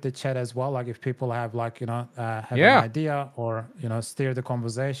go with the chat as well. Like if people have like have an idea or steer the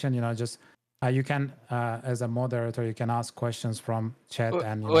conversation, just you can as a moderator you can ask questions from chat.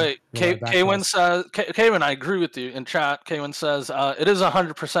 And wait, Kwin says, Kwin, I agree with you in chat. Kwin says it is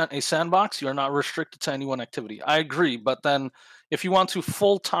 100% a sandbox. You're not restricted to any one activity. I agree, but then if you want to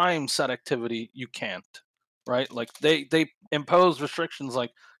full-time set activity, you can't, right? Like they impose restrictions.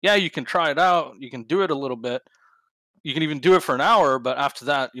 Like you can try it out, you can do it a little bit. You can even do it for an hour, but after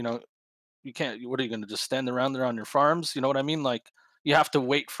that, you can't. What are you going to just stand around there on your farms? You know what I mean? Like you have to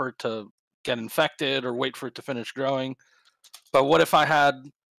wait for it to get infected or wait for it to finish growing. But what if I had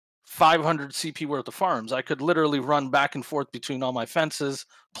 500 CP worth of farms? I could literally run back and forth between all my fences,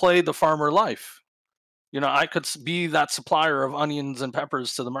 play the farmer life. I could be that supplier of onions and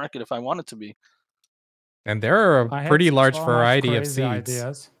peppers to the market if I wanted to be. And there are a pretty large variety of seeds.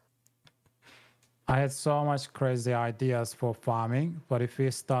 Ideas. I had so much crazy ideas for farming, but if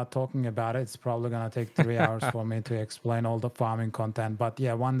we start talking about it, it's probably going to take 3 hours for me to explain all the farming content. But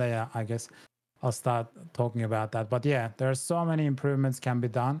yeah, one day I guess I'll start talking about that. But yeah, there are so many improvements can be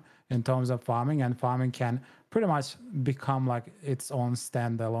done in terms of farming, and farming can pretty much become like its own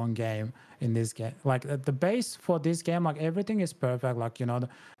standalone game in this game. Like the base for this game, like everything is perfect. Like,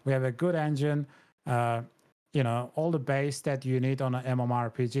 we have a good engine, all the base that you need on an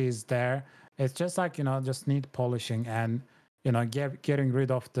MMORPG is there. It's just like, just need polishing and, getting rid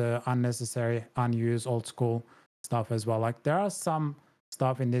of the unnecessary, unused, old school stuff as well. Like there are some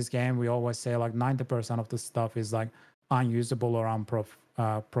stuff in this game, we always say like 90% of the stuff is like unusable or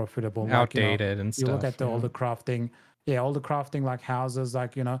unprofitable. Outdated and stuff. You look at all the crafting. Yeah, all the crafting like houses,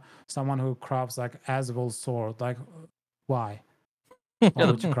 like, someone who crafts like Aswell sword. Like, why? Yeah,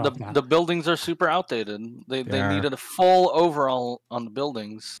 the buildings are super outdated. They needed a full overhaul on the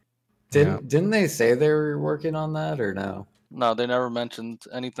buildings. Didn't they say they were working on that or no? No, they never mentioned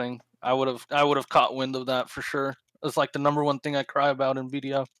anything. I would have caught wind of that for sure. It's like the number one thing I cry about in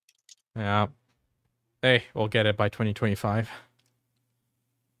BDO. Yeah. Hey, we'll get it by 2025.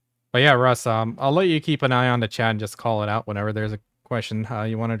 But yeah, Russ, I'll let you keep an eye on the chat and just call it out whenever there's a question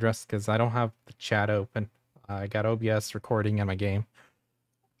you want to address, because I don't have the chat open. I got OBS recording in my game.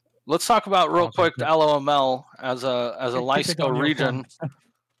 Let's talk about real quick the LOML as a Keep it Lysco on your region. phone.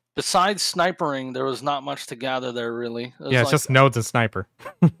 Besides snipering, there was not much to gather there really. Yeah, it's just nodes and sniper.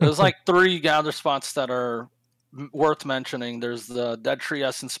 There's like 3 gather spots that are worth mentioning. There's the Dead Tree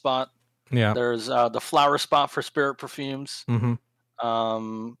Essence spot. Yeah. There's the flower spot for spirit perfumes.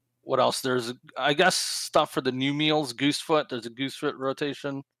 Mm-hmm. What else? There's, I guess, stuff for the new meals. Goosefoot. There's a Goosefoot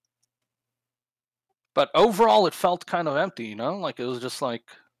rotation. But overall, it felt kind of empty, you know? Like, it was just like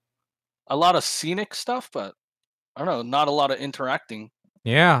a lot of scenic stuff, but I don't know, not a lot of interacting.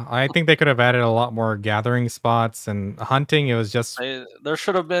 Yeah, I think they could have added a lot more gathering spots and hunting. It was just... There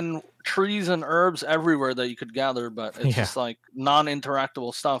should have been trees and herbs everywhere that you could gather, but it's just like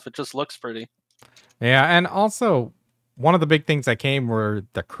non-interactable stuff. It just looks pretty. Yeah, and also one of the big things that came were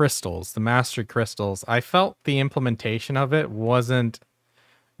the crystals, the mastery crystals. I felt the implementation of it wasn't,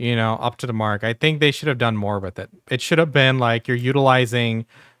 you know, up to the mark. I think they should have done more with it. It should have been like you're utilizing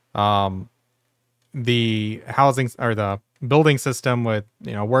the housing or the building system with,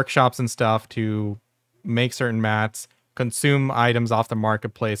 you know, workshops and stuff to make certain mats, consume items off the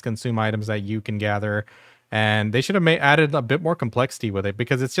marketplace, consume items that you can gather. And they should have added a bit more complexity with it,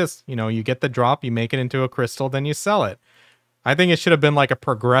 because it's just, you know, you get the drop, you make it into a crystal, then you sell it. I think it should have been like a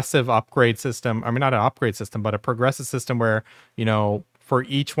progressive upgrade system. I mean, not an upgrade system, but a progressive system where, you know, for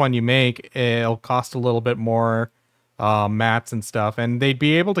each one you make, it'll cost a little bit more mats and stuff. And they'd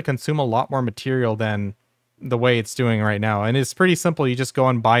be able to consume a lot more material than the way it's doing right now. And it's pretty simple. You just go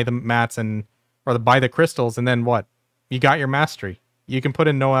and buy the mats or buy the crystals, and then what? You got your mastery. You can put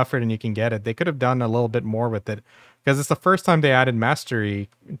in no effort and you can get it. They could have done a little bit more with it, because it's the first time they added mastery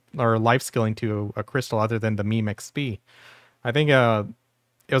or life skilling to a crystal other than the meme XP. I think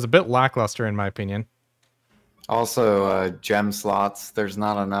it was a bit lackluster in my opinion. Also, gem slots. There's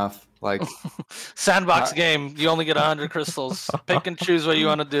not enough. Like sandbox game. You only get 100 crystals. Pick and choose what you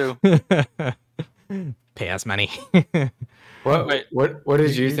want to do. Pay us money. What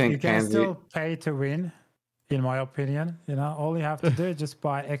did you think, You can Pansy? still pay to win, in my opinion. You know, all you have to do is just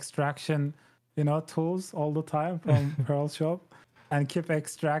buy extraction, you know, tools all the time from Pearl Shop, and keep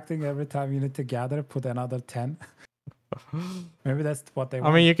extracting every time you need to gather. Put another 10. Maybe that's what they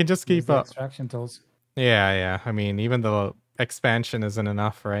want. I mean, you can just keep extraction tools. Yeah. I mean, even the expansion isn't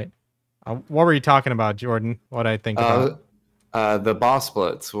enough, right? What were you talking about, Jordan? What I think about the boss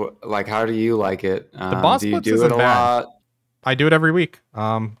splits. Like, how do you like it? The boss splits do you do it a bad. lot? I do it every week.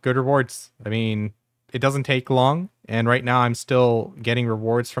 Good rewards. I mean, it doesn't take long, and right now I'm still getting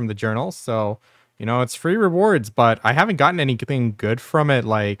rewards from the journals, so you know, it's free rewards, but I haven't gotten anything good from it,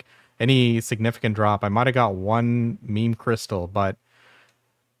 like any significant drop. I might have got one meme crystal, but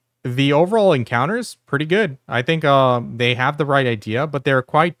the overall encounter's pretty good. I think they have the right idea, but they're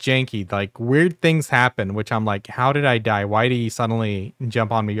quite janky. Like, weird things happen, which I'm like, how did I die? Why did he suddenly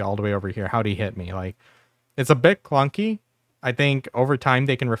jump on me all the way over here? How did he hit me? Like, it's a bit clunky. I think over time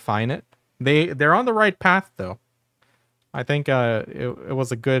they can refine it. They're on the right path, though. I think it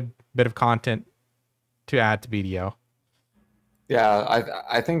was a good bit of content to add to BDO. Yeah,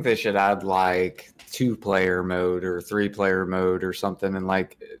 I think they should add like 2-player mode or 3-player mode or something, and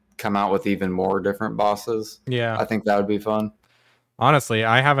like come out with even more different bosses. Yeah, I think that would be fun. Honestly,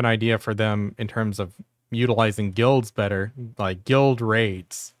 I have an idea for them in terms of utilizing guilds better, like guild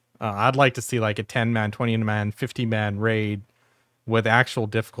raids. I'd like to see like a 10-man, 20-man, 50-man raid with actual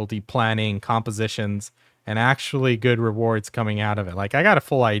difficulty planning, compositions, and actually good rewards coming out of it. Like, I got a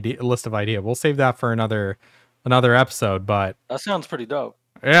full list of ideas. We'll save that for another episode, but that sounds pretty dope.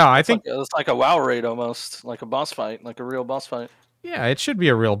 Yeah, I think it's like a WoW raid almost, like a boss fight, like a real boss fight. Yeah, it should be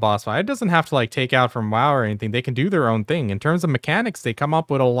a real boss fight. It doesn't have to like take out from WoW or anything. They can do their own thing. In terms of mechanics, they come up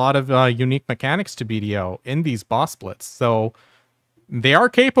with a lot of unique mechanics to BDO in these boss splits. So they are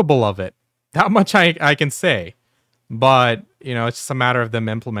capable of it. That much I can say. But, you know, it's just a matter of them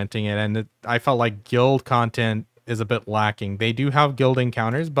implementing it. And I felt like guild content is a bit lacking. They do have guild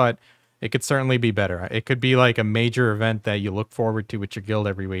encounters, but it could certainly be better. It could be like a major event that you look forward to with your guild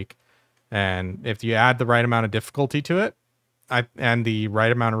every week. And if you add the right amount of difficulty to it, and the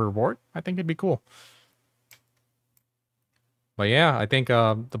right amount of reward, I think it'd be cool. But yeah, I think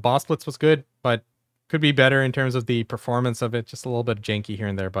the boss blitz was good, but could be better in terms of the performance of it. Just a little bit janky here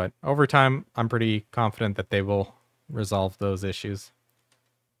and there, but over time, I'm pretty confident that they will resolve those issues.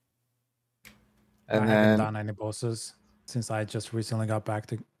 And I haven't done any bosses since I just recently got back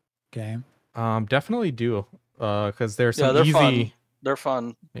to game. Definitely do. Because there's some they're easy. fun. They're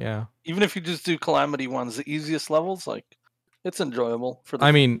fun. Yeah. Even if you just do calamity ones, the easiest levels, like it's enjoyable for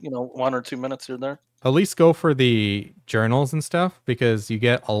the 1 or 2 minutes you're there. At least go for the journals and stuff because you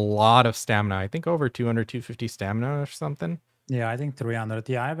get a lot of stamina. I think over 200, 250 stamina or something. Yeah, I think 300.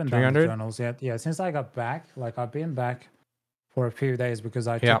 Yeah, I haven't done the journals yet. Yeah, since I got back, like I've been back for a few days because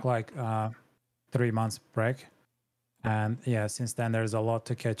I took like 3 months break. And yeah, since then there's a lot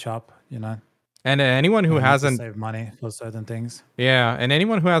to catch up, you know. And anyone who hasn't save money for certain things. Yeah, and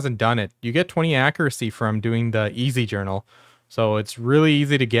anyone who hasn't done it, you get 20 accuracy from doing the easy journal. So it's really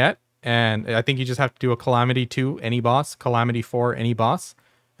easy to get. And I think you just have to do a Calamity 2 any boss, Calamity 4 any boss.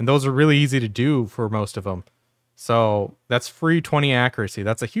 And those are really easy to do for most of them. So that's free 20 accuracy.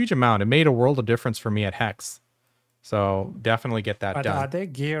 That's a huge amount. It made a world of difference for me at Hex. So definitely get that done. Are they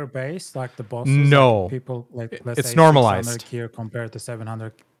gear based like the bosses? No. Like people like let's it's say normalized 600 gear compared to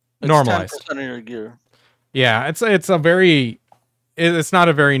 700. It's normalized. 10% of your gear. Yeah, it's a very it's not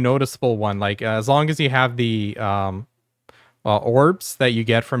a very noticeable one. Like as long as you have the orbs that you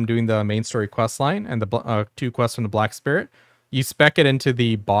get from doing the main story quest line and the 2 quests from the Black Spirit, you spec it into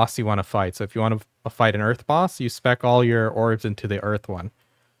the boss you want to fight. So if you want to fight an Earth boss, you spec all your orbs into the Earth one,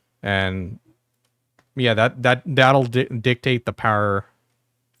 and yeah, that'll dictate the power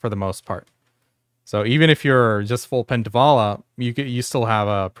for the most part. So even if you're just full Pentavala, you still have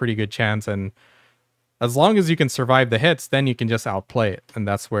a pretty good chance, and as long as you can survive the hits, then you can just outplay it, and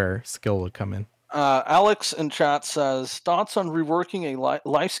that's where skill would come in. Alex in chat says, thoughts on reworking a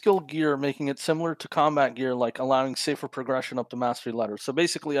life skill gear, making it similar to combat gear, like allowing safer progression up the mastery ladder. So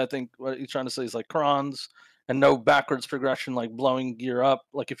basically, I think what he's trying to say is like crons and no backwards progression, like blowing gear up.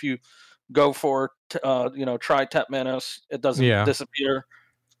 Like if you go for, try Tep Manos, it doesn't disappear.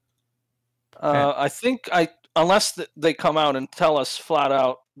 I think unless they come out and tell us flat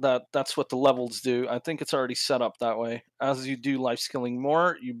out that that's what the levels do, I think it's already set up that way. As you do life skilling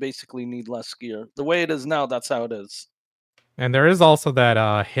more, you basically need less gear. The way it is now, that's how it is. And there is also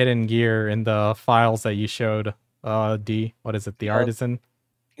that hidden gear in the files that you showed, D. What is it? The Artisan?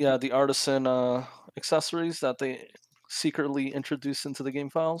 Yeah, the Artisan accessories that they secretly introduce into the game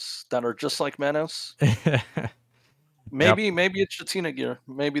files that are just like Manos. Maybe it's Chatina gear.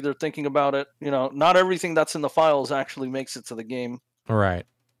 Maybe they're thinking about it. Not everything that's in the files actually makes it to the game. Right.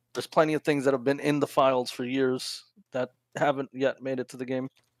 There's plenty of things that have been in the files for years that haven't yet made it to the game.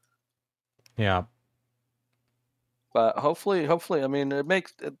 Yeah. But hopefully, I mean,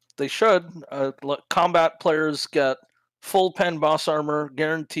 they should. Combat players get full pen boss armor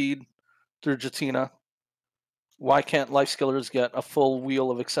guaranteed through Jatina. Why can't life skillers get a full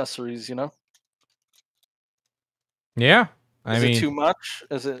wheel of accessories, Yeah. Is it too much?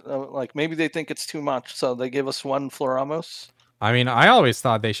 Is it like maybe they think it's too much, so they give us one Floramos? I mean, I always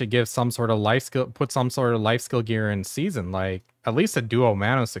thought they should give some sort of life skill, put some sort of life skill gear in season, like at least a duo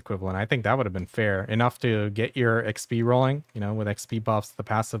Manos equivalent. I think that would have been fair enough to get your XP rolling, with XP buffs, the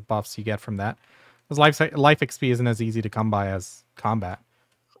passive buffs you get from that. Because life XP isn't as easy to come by as combat.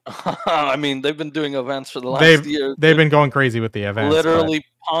 I mean, they've been doing events for the last year. They've been going crazy with the events. Literally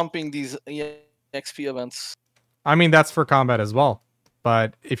pumping these XP events. I mean, that's for combat as well.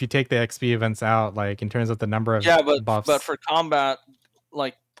 But if you take the XP events out, like in terms of the number of buffs, but for combat,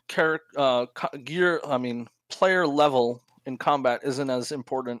 like gear, I mean, player level in combat isn't as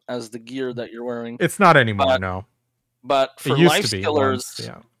important as the gear that you're wearing. It's not anymore, no. But for life skillers,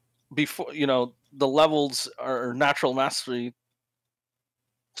 before the levels are natural mastery,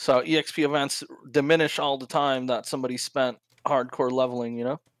 so EXP events diminish all the time that somebody spent hardcore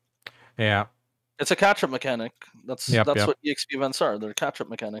leveling. Yeah. It's a catch-up mechanic. That's what EXP events are. They're catch-up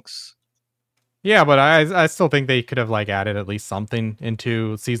mechanics. Yeah, but I still think they could have added at least something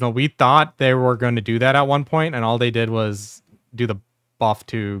into seasonal. We thought they were going to do that at one point, and all they did was do the buff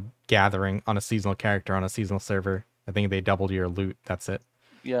to gathering on a seasonal character on a seasonal server. I think they doubled your loot. That's it.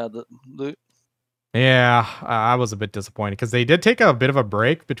 Yeah, the loot. Yeah, I was a bit disappointed because they did take a bit of a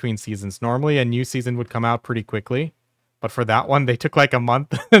break between seasons. Normally, a new season would come out pretty quickly. But for that one, they took a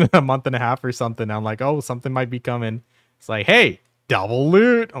month, a month and a half or something. I'm like, oh, something might be coming. It's like, hey, double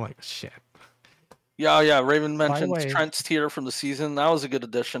loot. I'm like, shit. Yeah. Raven mentioned Trent's tier from the season. That was a good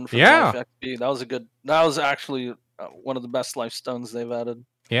addition for Life XP. That was actually one of the best life stones they've added.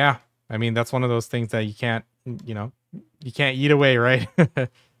 Yeah. I mean, that's one of those things that you can't eat away, right?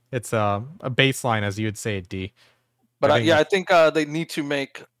 It's a baseline, as you would say, D. But I think they need to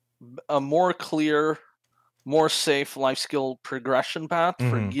make a more clear, more safe life skill progression path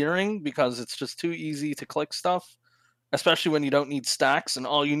for gearing, because it's just too easy to click stuff especially when you don't need stacks and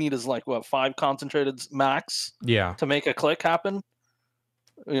all you need is like 5 concentrated max to make a click happen.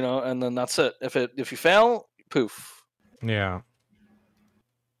 And then that's it. If you fail, poof. Yeah.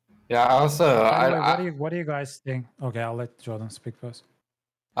 Yeah. Also, what do you guys think? Okay, I'll let Jordan speak first.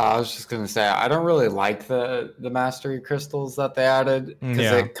 I was just gonna say I don't really like the mastery crystals that they added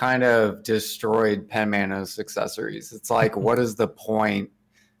because it kind of destroyed Penmanos accessories. It's like, what is the point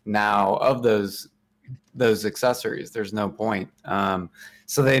now of those accessories? There's no point.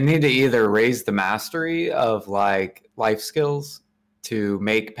 So they need to either raise the mastery of like life skills to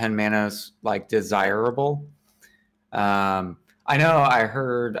make Penmanos like desirable. I know I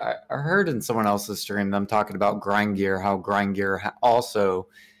heard in someone else's stream them talking about grind gear, how grind gear also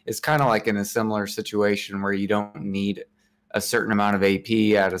is kind of like in a similar situation where you don't need a certain amount of AP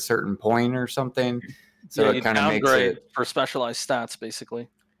at a certain point or something. So it kind of makes it for specialized stats, basically.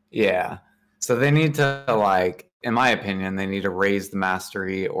 Yeah. So they need to, like, in my opinion, they need to raise the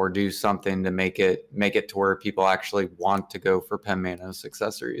mastery or do something to make it to where people actually want to go for Penmanos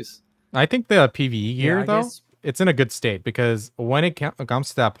accessories. I think the PvE gear, though, it's in a good state because when it comes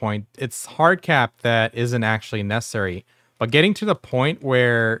to that point, it's hard cap that isn't actually necessary. But getting to the point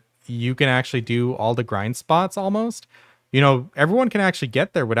where you can actually do all the grind spots almost, everyone can actually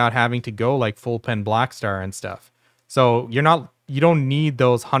get there without having to go like full pen black star and stuff. So you don't need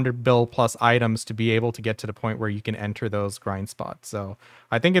those 100 bill plus items to be able to get to the point where you can enter those grind spots. So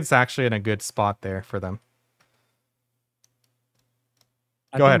I think it's actually in a good spot there for them.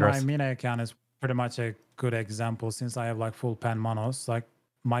 Go ahead, Russ. My Mina account is pretty much a good example since I have like full pen monos. Like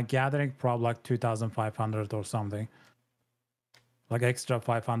my gathering prob like 2,500 or something. Like extra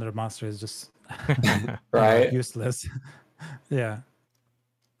 500 master is just right useless. Yeah,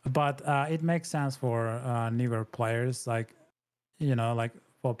 but it makes sense for newer players, like like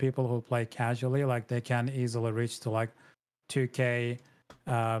for people who play casually, like they can easily reach to like 2K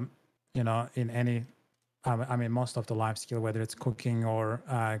in any I mean most of the life skill, whether it's cooking or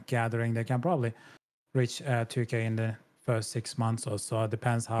gathering, they can probably reach 2K in the first 6 months or so. It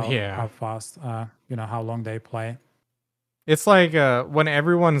depends how fast how long they play. It's like when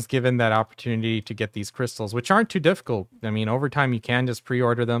everyone's given that opportunity to get these crystals, which aren't too difficult. I mean, over time, you can just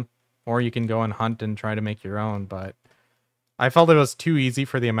pre-order them, or you can go and hunt and try to make your own. But I felt it was too easy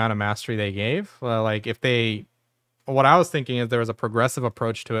for the amount of mastery they gave. Like what I was thinking is there was a progressive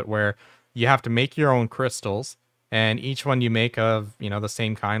approach to it where you have to make your own crystals, and each one you make of, the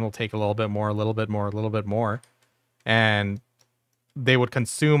same kind will take a little bit more, a little bit more, a little bit more. And they would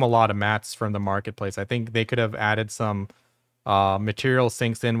consume a lot of mats from the marketplace. I think they could have added some material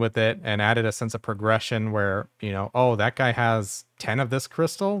sinks in with it and added a sense of progression where that guy has 10 of this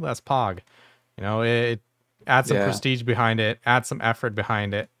crystal, that's pog. It adds some prestige behind it, add some effort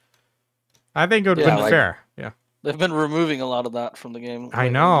behind it. I think it would have been fair. They've been removing a lot of that from the game. I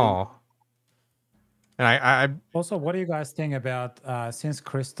know. And I also, what do you guys think about since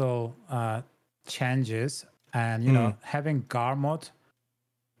crystal changes and having Garmot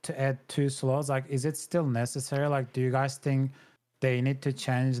to add 2 slots, like is it still necessary? Like do you guys think they need to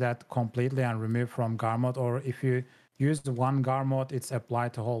change that completely and remove from Garmot, or if you use one Garmot it's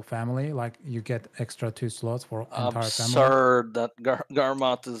applied to whole family, like you get extra 2 slots for entire family? Absurd that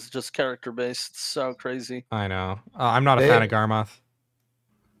Garmot is just character based. It's so crazy. I know. I'm not a fan of Garmoth.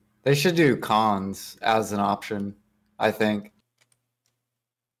 They should do cons as an option, I think.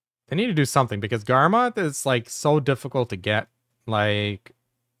 They need to do something because Garmoth is like so difficult to get. Like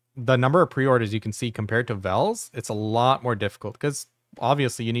the number of pre-orders you can see compared to Vels, it's a lot more difficult because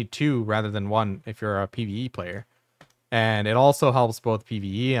obviously you need 2 rather than 1 if you're a PvE player. And it also helps both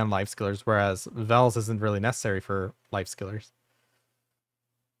PvE and life skillers, whereas Vels isn't really necessary for life skillers.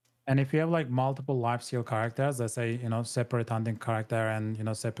 And if you have like multiple life skill characters, let's say, separate hunting character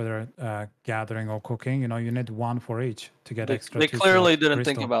and, separate gathering or cooking, you need 1 for each to get extra. They clearly didn't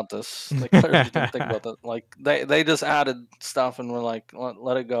think about this. They clearly didn't think about that. Like they just added stuff and were like,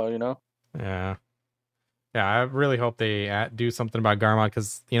 let it go, Yeah. Yeah, I really hope they do something about Garmot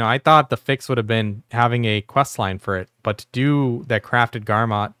because, I thought the fix would have been having a quest line for it. But to do that crafted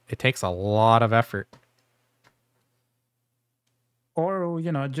Garmot, it takes a lot of effort. Or,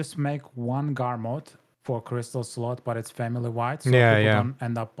 just make 1 Garmot for crystal slot, but it's family-wide. So people don't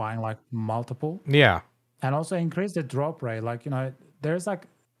end up buying like multiple. Yeah. And also increase the drop rate. Like, there's like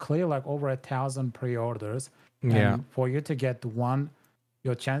clear like over 1,000 pre-orders. Yeah. And for you to get 1,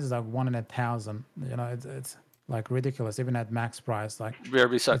 your chances are 1 in 1,000. It's like ridiculous, even at max price. Like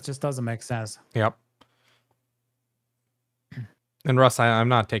it just doesn't make sense. Yep. And Russ, I'm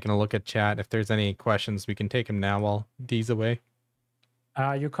not taking a look at chat. If there's any questions, we can take them now while D's away.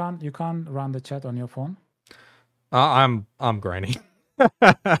 You can't run the chat on your phone. I'm grinding.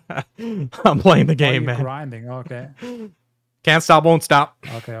 I'm playing the game, man. Grinding, okay. Can't stop, won't stop.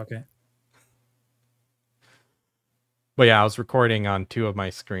 Okay. But yeah, I was recording on 2 of my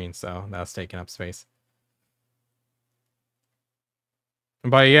screens, so that's taking up space.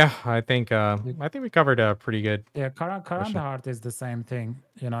 But yeah, I think we covered a pretty good. Yeah, current heart is the same thing.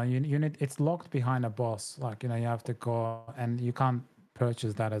 You know, you need, it's locked behind a boss. Like, you know, you have to go and you can't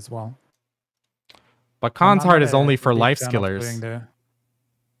purchase that as well. But Khan's heart is only for life skillers.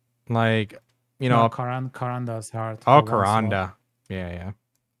 Like, you know, Karanda's heart. Oh, Karanda.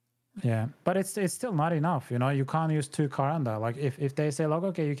 Yeah. But it's still not enough. You know, you can't use 2 Karanda. Like if they say like,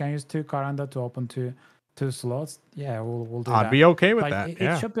 okay, you can use 2 Karanda to open two slots, yeah, we'll do that. I'd be okay with like, that.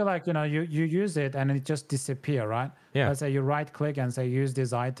 It should be like, you know, you use it and it just disappear, right? Yeah. Let's say you right click and say use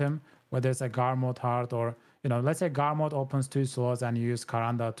this item, whether it's a Garmod heart or, you know, let's say Garmod opens 2 slots and you use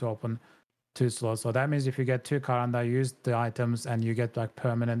Karanda to open 2 slots. So that means if you get 2 Karanda, use the items and you get like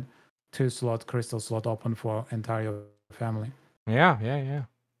permanent 2 slot crystal slot open for entire family. Yeah.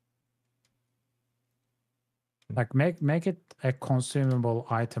 Like make it a consumable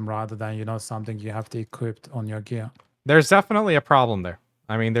item rather than, you know, something you have to equip on your gear. There's definitely a problem there.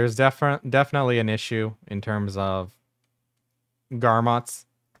 I mean, there's definitely an issue in terms of Garmots.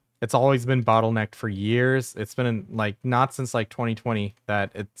 It's always been bottlenecked for years. It's been like not since like 2020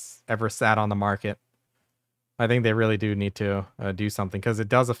 that it's ever sat on the market. I think they really do need to do something because it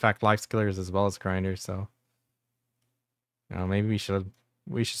does affect life skillers as well as grinders. So, you know, maybe we should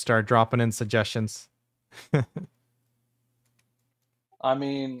start dropping in suggestions. I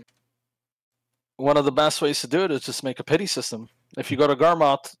mean, one of the best ways to do it is just make a pity system. If you go to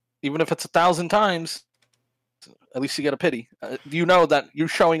Garmoth, even if it's 1,000 times, at least you get a pity. You know that you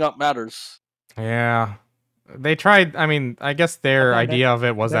showing up matters. Yeah. They tried, I mean, I guess their idea of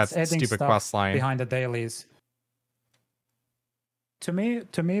it was that stupid quest line. Behind the dailies. To me,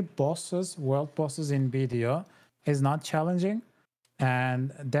 world bosses in BDO is not challenging.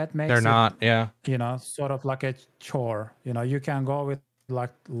 And that makes they're not, you know, sort of like a chore. You know, you can go with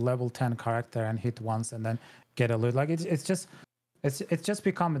like level 10 character and hit once and then get a loot. Like it's just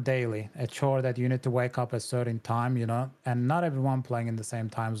become a daily, a chore that you need to wake up a certain time, you know, and not everyone playing in the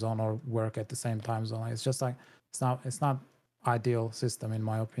same time zone or work at the same time zone. It's just like it's not ideal system in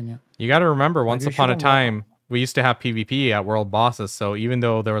my opinion. You got to remember, once upon a time, we used to have PvP at world bosses. So even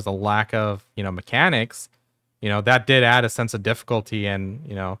though there was a lack of, you know, mechanics, you know, that did add a sense of difficulty and,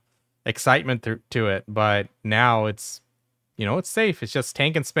 you know, excitement to it. But now it's, you know, it's safe. It's just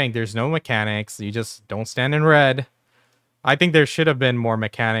tank and spank. There's no mechanics. You just don't stand in red. I think there should have been more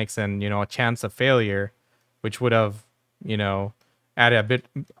mechanics and, you know, a chance of failure, which would have, you know, added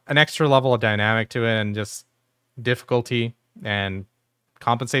an extra level of dynamic to it and just difficulty and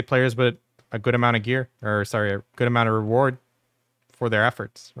compensate players with a good amount of gear, or sorry, a good amount of reward for their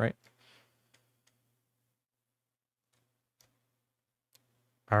efforts, right?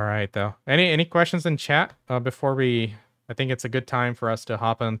 All right, though. Any questions in chat before we? I think it's a good time for us to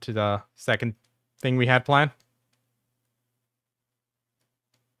hop into the second thing we had planned.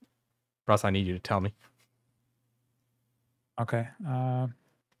 Russ, I need you to tell me. Okay.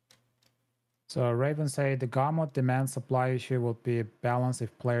 So Raven said the Garmod demand supply issue would be balanced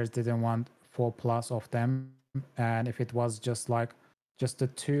if players didn't want 4+ of them, and if it was just the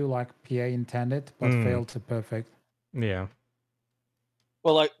 2 like PA intended but failed to perfect. Yeah.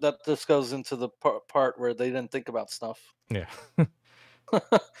 Well, like that, this goes into the part where they didn't think about stuff. Yeah.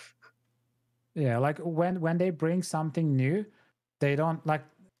 Yeah, like when they bring something new, they don't like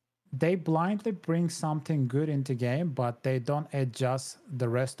they blindly bring something good into game, but they don't adjust the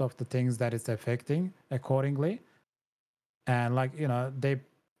rest of the things that it's affecting accordingly. And like, you know, they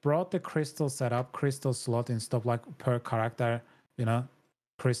brought the crystal setup, crystal slot and stuff like per character, you know,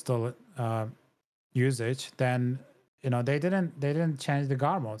 crystal usage. Then, you know, they didn't change the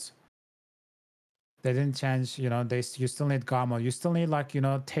Garmods. They didn't change, you know, you still need Garmod. You still need like, you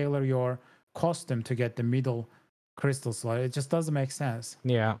know, tailor your costume to get the middle crystal slot. It just doesn't make sense.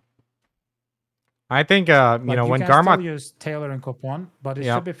 Yeah. I think you know, when Garmod still use tailor and coupon, but it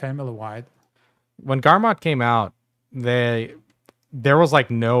should be family wide. When Garmod came out, there was like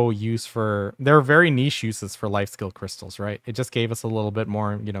no use for, there were very niche uses for life skill crystals, right? It just gave us a little bit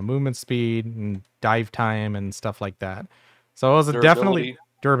more, you know, movement speed and dive time and stuff like that. So it was definitely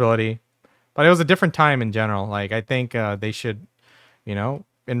durability, but it was a different time in general. Like I think they should, you know,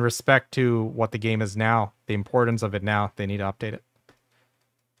 in respect to what the game is now, the importance of it now, they need to update it.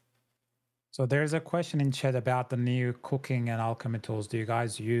 So there's a question in chat about the new cooking and alchemy tools. Do you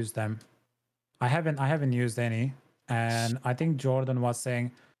guys use them? I haven't used any, and I think Jordan was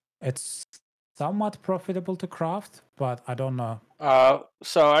saying it's somewhat profitable to craft, but I don't know.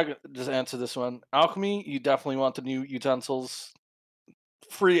 So I just answer this one. Alchemy, you definitely want the new utensils.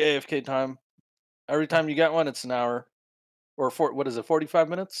 Free AFK time. Every time you get one, it's an hour, or what is it? 45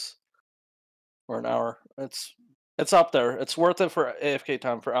 minutes, or an hour? It's up there. It's worth it for AFK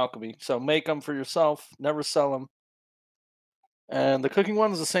time for alchemy. So make them for yourself. Never sell them. And the cooking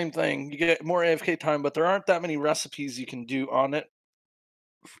one is the same thing. You get more AFK time, but there aren't that many recipes you can do on it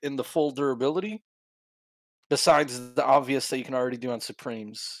in the full durability. Besides the obvious that you can already do on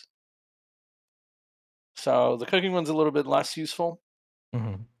Supremes. So the cooking one's a little bit less useful.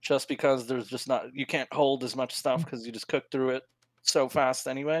 Just because there's just not, you can't hold as much stuff because you just cook through it so fast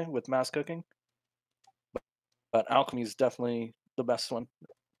anyway with mass cooking. But alchemy is definitely the best one.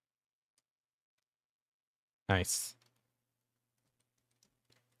 Nice.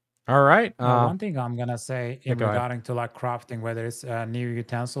 All right. One thing I'm gonna say in go ahead. regarding to like crafting, whether it's a new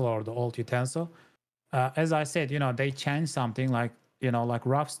utensil or the old utensil, as I said, they changed something like like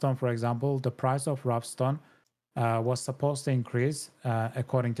rough stone, for example. The price of rough stone was supposed to increase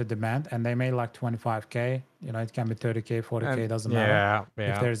according to demand, and they made like 25k. It can be 30k, 40k, doesn't matter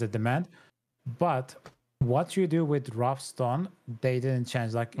if there's a demand. But what you do with rough stone, they didn't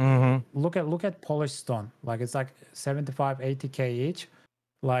change. Like look at polished stone, like it's like 75, 80k each.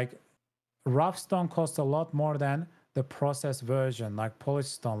 Like rough stone costs a lot more than the processed version, like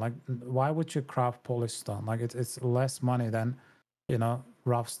polished stone. Like why would you craft polished stone? Like it's less money than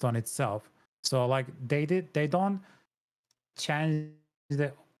rough stone itself. So like they don't change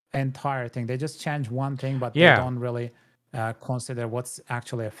the entire thing. They just change one thing, but they don't really consider what's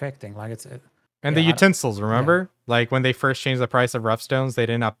actually affecting. Like it's and the utensils, remember? Like when they first changed the price of rough stones, they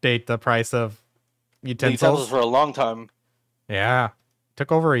didn't update the price of utensils. The utensils for a long time. Yeah.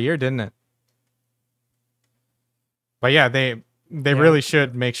 Took over a year, didn't it? But yeah, they really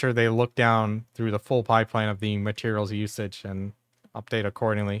should make sure they look down through the full pipeline of the materials usage and update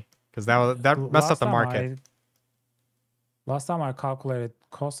accordingly, because that messed up the market. Last time I calculated, it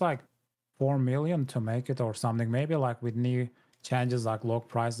cost like 4 million to make it or something. Maybe like with new changes like log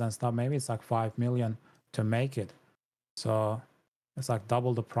price and stuff, maybe it's like 5 million to make it. So it's like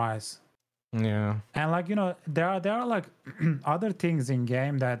double the price. Yeah. And like there are like other things in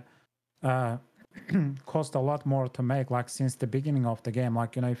game that cost a lot more to make, like since the beginning of the game.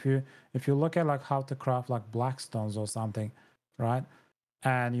 Like if you look at like how to craft like black stones or something, right?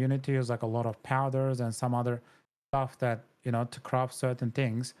 And you need to use like a lot of powders and some other stuff that to craft certain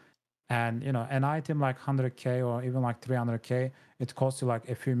things. And an item like 100k or even like 300k, it costs you like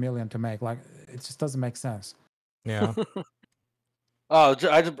a few million to make. Like it just doesn't make sense. Yeah. I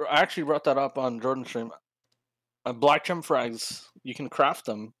actually brought that up on Jordan's stream. Black gem frags, you can craft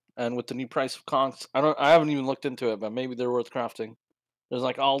them, and with the new price of conchs, I haven't even looked into it, but maybe they're worth crafting. There's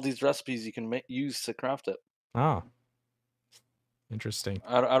like all these recipes you can use to craft it. Oh, interesting.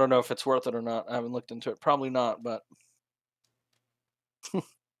 I don't know if it's worth it or not. I haven't looked into it. Probably not, but.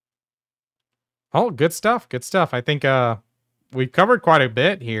 Oh, good stuff. Good stuff. I think we've covered quite a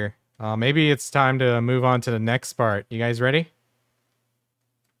bit here. Maybe it's time to move on to the next part. You guys ready?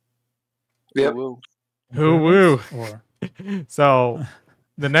 Yep. Woo. So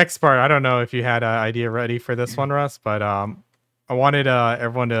the next part, I don't know if you had an idea ready for this one, Russ, but I wanted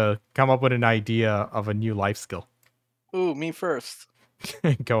everyone to come up with an idea of a new life skill. Ooh, me first.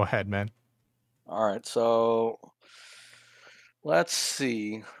 Go ahead, man. All right, so let's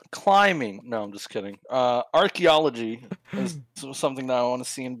see. Climbing. No, I'm just kidding. Archaeology is something that I want to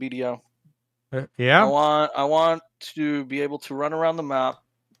see in BDO. Yeah. I want to be able to run around the map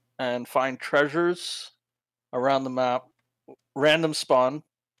and find treasures around the map. Random spawn.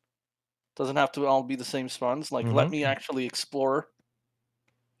 Doesn't have to all be the same spawns. Like, let me actually explore.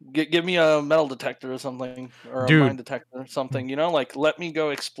 Give me a metal detector or something, or a mine detector or something. Like let me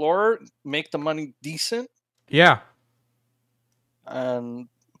go explore, make the money decent. Yeah. And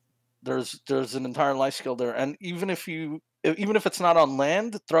there's an entire life skill there. And even if it's not on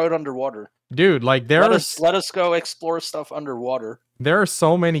land, throw it underwater. Dude, like let us go explore stuff underwater. There are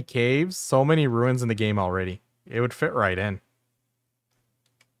so many caves, so many ruins in the game already. It would fit right in.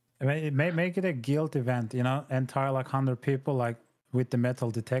 Make it a guild event, entire like 100 people like with the metal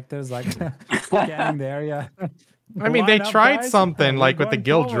detectors, like scanning the area. I mean, they tried something like with the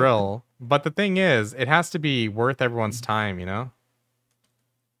guild drill, but the thing is, it has to be worth everyone's time,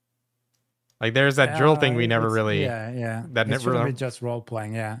 Like there's that drill thing we never really, that never shouldn't be just role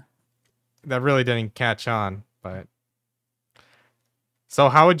playing, that really didn't catch on. But so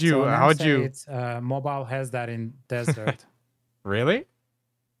how would you? It's mobile has that in desert. Really?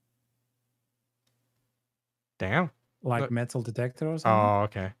 Damn. Like metal detector or something? Oh,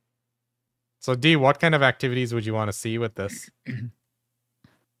 okay. So D, what kind of activities would you want to see with this?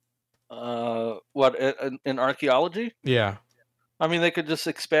 What in archaeology? Yeah. I mean, they could just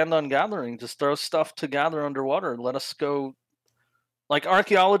expand on gathering. Just throw stuff to gather underwater. Let us go. Like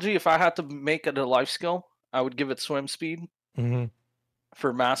archaeology, if I had to make it a life skill, I would give it swim speed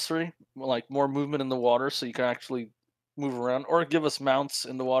for mastery, like more movement in the water, so you can actually move around, or give us mounts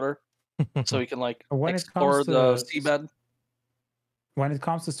in the water, so we can like When it explore comes the to seabed. when it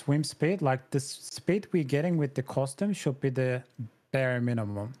comes to swim speed, like the speed we're getting with the costume should be the bare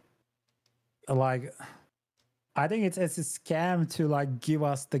minimum. Like, I think it's a scam to like give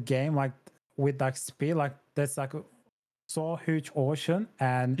us the game like with like speed, like that's like so huge ocean,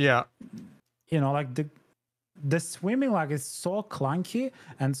 and Yeah. you know, like the swimming like is so clunky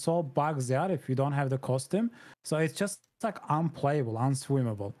and so bugs out if you don't have the costume. So it's just like unplayable,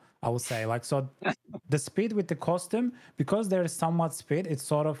 unswimmable, I would say. Like, so the speed with the costume, because there is somewhat speed, it's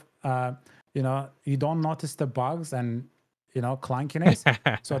sort of you know, you don't notice the bugs and you know, clunkiness.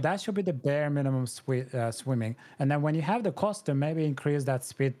 So that should be the bare minimum swimming. And then when you have the costume, maybe increase that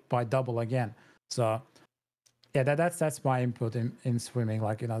speed by double again. So yeah, that's my input in swimming.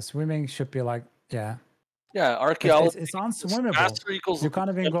 Like, you know, swimming should be like, yeah, Yeah, archaeology. it's unswimmable. Master equals You can't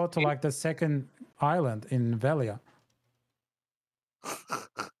even swim go to speed. like the second island in Velia.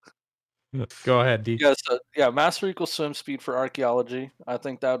 Go ahead, D. Yeah, so yeah, master equals swim speed for archaeology. I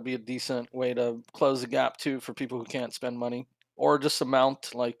think that would be a decent way to close the gap too for people who can't spend money, or just a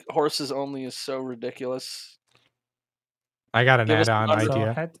mount. Like horses only is so ridiculous. I got an Give us add-on some So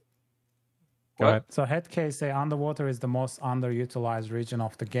idea. head Go ahead. so Headcase say underwater is the most underutilized region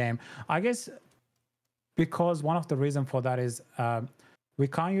of the game. I guess because one of the reasons for that is we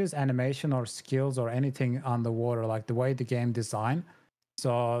can't use animation or skills or anything underwater like the way the game designed.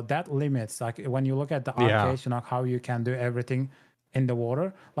 So that limits, like when you look at the Yeah. arcade, of how you can do everything in the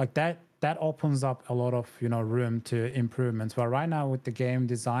water, like that opens up a lot of, you know, room to improvements. But right now with the game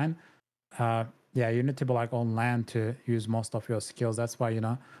design, yeah, you need to be like on land to use most of your skills. That's why, you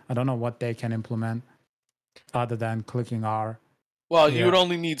know, I don't know what they can implement other than clicking R. Well, you would Yeah.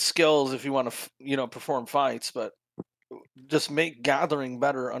 only need skills if you want to, you know, perform fights, but just make gathering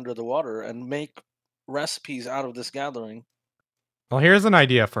better under the water and make recipes out of this gathering. Well, here's an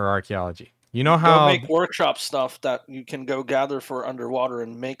idea for archaeology. You know Go how make workshop stuff that you can go gather for underwater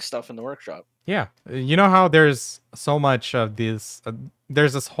and make stuff in the workshop. Yeah, you know how there's so much of this.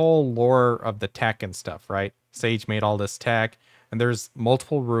 There's this whole lore of the tech and stuff, right? Sage made all this tech, and there's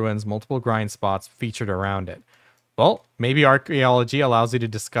multiple ruins, multiple grind spots featured around it. Well, maybe archaeology allows you to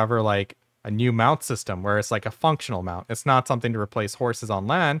discover like a new mount system where it's like a functional mount. It's not something to replace horses on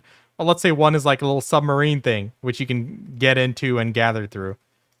land. Well, let's say one is like a little submarine thing, which you can get into and gather through,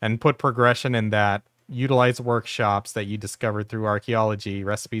 and put progression in that. Utilize workshops that you discovered through archaeology,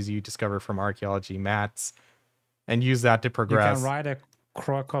 recipes you discover from archaeology, mats, and use that to progress. You can ride a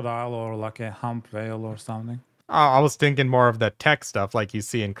crocodile or like a hump whale or something. I was thinking more of the tech stuff like you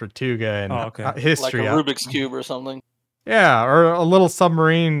see in Krutuga and history. Like a Rubik's Cube or something. Yeah, or a little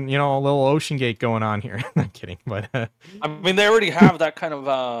submarine, you know, a little ocean gate going on here. I'm kidding, but I mean, they already have that kind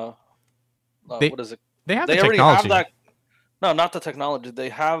of what is it? They have They the already technology. have that. No, not the technology. They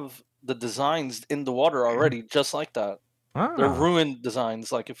have the designs in the water already, just like that. They're ruined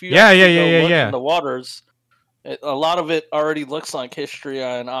designs. Like if you look in the waters, a lot of it already looks like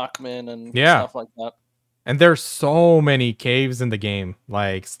Histria and Ackman and stuff like that. And there's so many caves in the game,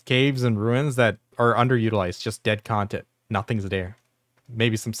 like caves and ruins that are underutilized, just dead content. Nothing's there.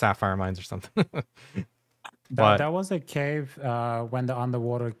 Maybe some sapphire mines or something. But that was a cave when the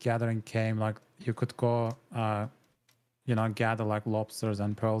underwater gathering came. Like you could go, you know, gather like lobsters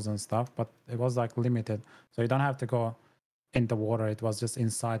and pearls and stuff, but it was like limited. So you don't have to go in the water. It was just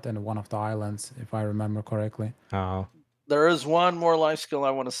inside in one of the islands, if I remember correctly. Oh. There is one more life skill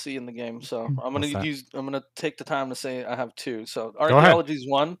I want to see in the game, so I'm gonna take the time to say I have two. So archaeology is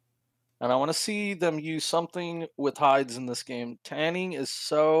one, and I want to see them use something with hides in this game. Tanning is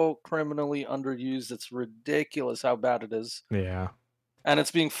so criminally underused; it's ridiculous how bad it is. Yeah, and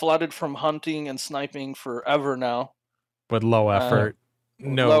it's being flooded from hunting and sniping forever now. With low effort.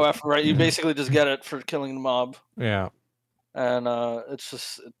 Low effort, right? You basically just get it for killing the mob. Yeah. And it's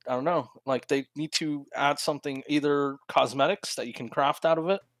just, I don't know, like they need to add something, either cosmetics that you can craft out of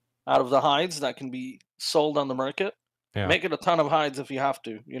it, out of the hides that can be sold on the market. Yeah. Make it a ton of hides if you have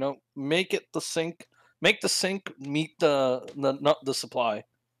to, you know, make the sink meet the supply.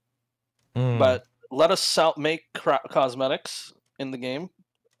 But let us make cosmetics in the game,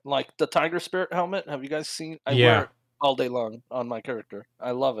 like the Tiger Spirit helmet. Have you guys seen? I wear it all day long on my character.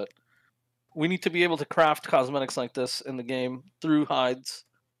 I love it. We need to be able to craft cosmetics like this in the game through hides,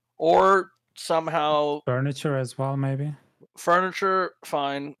 or somehow Furniture as well, maybe. furniture,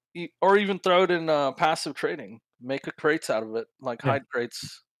 fine, or even throw it in passive trading. Make a crates out of it, like Yeah. hide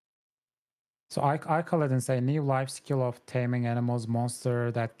crates. So I call it and say new life skill of taming animals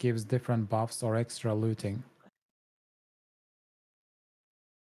monster that gives different buffs or extra looting.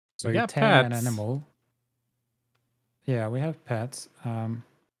 So We you got tame an pets. animal. Yeah, we have pets.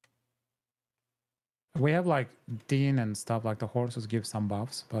 We have like Dean and stuff, like the horses give some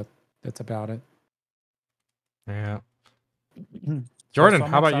buffs, but that's about it. Yeah. So Jordan,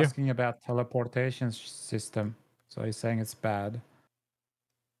 how about you? asking about teleportation system. So he's saying it's bad.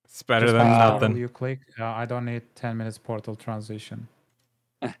 It's better Just than which portal nothing. you click. I don't need 10 minutes portal transition.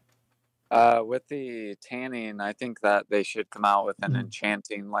 With the tanning, I think that they should come out with an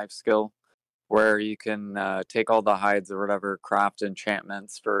enchanting life skill where you can take all the hides or whatever, craft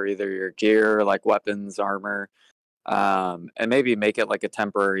enchantments for either your gear, like weapons, armor, and maybe make it like a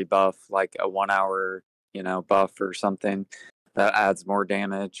temporary buff, like a 1 hour, buff or something that adds more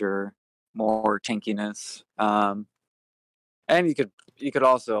damage or more tankiness. And you could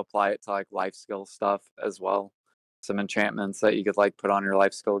also apply it to like life skill stuff as well. Some enchantments that you could like put on your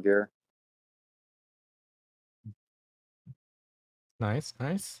life skill gear. Nice.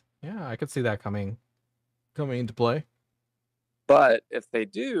 Yeah, I could see that coming into play. But if they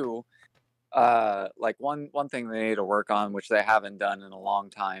do, like one thing they need to work on, which they haven't done in a long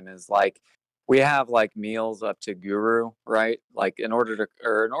time, is like we have like meals up to guru, right? Like in order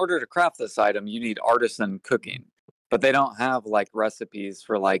to craft this item, you need artisan cooking. But they don't have like recipes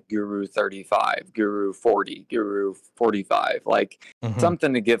for like Guru 35, Guru 40, Guru 45, like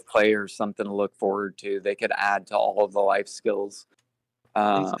something to give players something to look forward to. They could add to all of the life skills.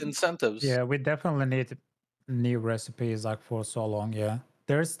 Incentives. Yeah, we definitely need new recipes like for so long. Yeah,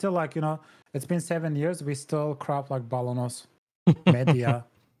 there's still like it's been 7 years. We still craft like Balanos, Media,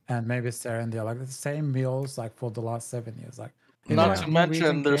 and maybe Serendia, like the same meals like for the last 7 years. Like not to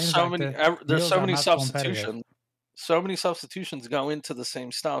mention, there's so many substitutions. So many substitutions go into the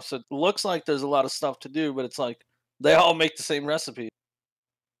same stuff. So it looks like there's a lot of stuff to do, but it's like they all make the same recipe.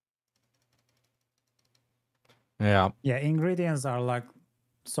 Yeah. Yeah, ingredients are like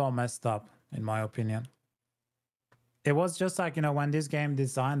so messed up, in my opinion. It was just like, when this game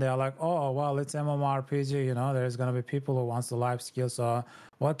designed, they're like, oh, well, it's MMORPG, there's going to be people who wants the life skill. So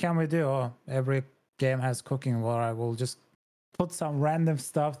what can we do? Oh, every game has cooking. Well, I will just put some random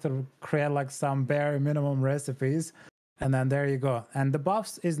stuff to create like some bare minimum recipes. And then there you go. And the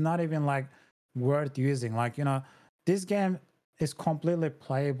buffs is not even like worth using. Like, this game is completely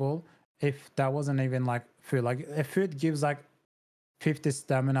playable if that wasn't even like food. Like if food gives like 50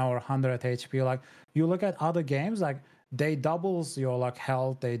 stamina or 100 HP, like you look at other games, like they doubles your like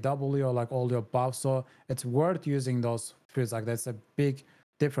health, they double your like all your buffs, so it's worth using those foods. Like that's a big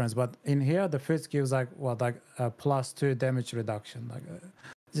difference. But in here the foods gives like what, like a +2 damage reduction. Like it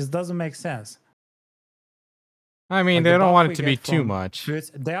just doesn't make sense. I mean, like they don't want it to be too much.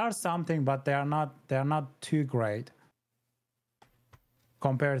 Foods, they are something, but they're not too great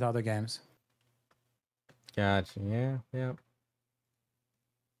compared to other games. Gotcha. Yeah.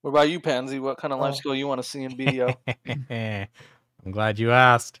 What about you, Pansy? What kind of life skill you want to see in BDO? I'm glad you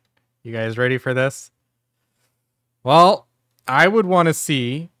asked. You guys ready for this? Well, I would want to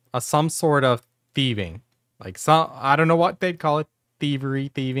see some sort of thieving. Like I don't know what they'd call it.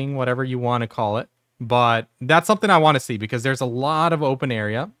 Thieving, whatever you want to call it. But that's something I want to see because there's a lot of open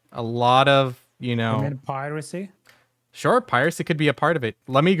area. A lot of, You mean piracy? Sure, piracy could be a part of it.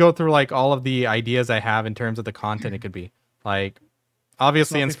 Let me go through like all of the ideas I have in terms of the content it could be. Like,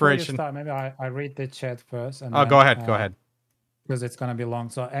 obviously, so inspiration. Start, maybe I read the chat first. And then, go ahead. Because it's gonna be long.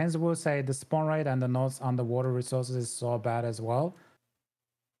 So Enzo will say the spawn rate and the nodes underwater resources is so bad as well.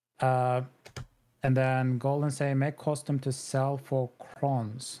 And then Golden say make custom to sell for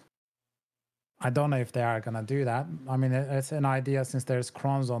crons. I don't know if they are gonna do that. I mean, it's an idea since there's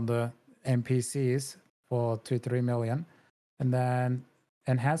crons on the NPCs for 2-3 million, and then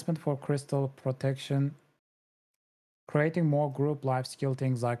enhancement for crystal protection. Creating more group life skill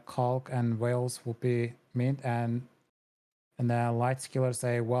things like Calc and Whales will be mint, and then light skillers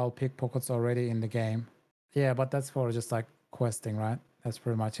say, well, pickpockets already in the game. Yeah, but that's for just like questing, right? That's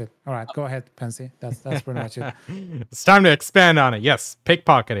pretty much it. All right, go ahead, Pansy. That's pretty much it. It's time to expand on it. Yes,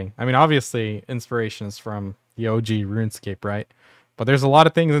 pickpocketing. I mean, obviously, inspiration is from the OG RuneScape, right? But there's a lot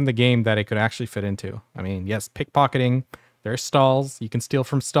of things in the game that it could actually fit into. I mean, yes, pickpocketing. There's stalls. You can steal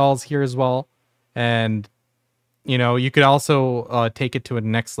from stalls here as well. And you could also take it to a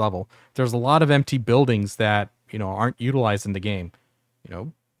next level. There's a lot of empty buildings that, aren't utilized in the game.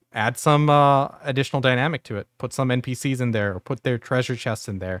 Add some additional dynamic to it. Put some NPCs in there or put their treasure chests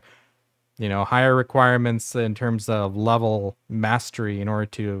in there. higher requirements in terms of level mastery in order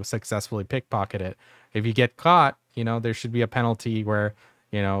to successfully pickpocket it. If you get caught, there should be a penalty where,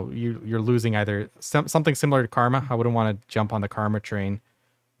 you're losing either something similar to karma. I wouldn't want to jump on the karma train,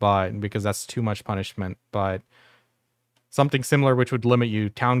 but because that's too much punishment. But something similar, which would limit you.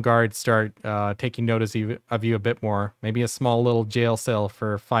 Town guards start taking notice of you a bit more. Maybe a small little jail cell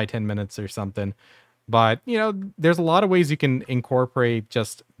for 5-10 minutes or something. But, there's a lot of ways you can incorporate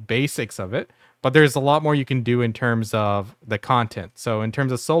just basics of it. But there's a lot more you can do in terms of the content. So in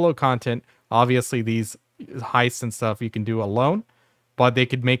terms of solo content, obviously these heists and stuff you can do alone. But they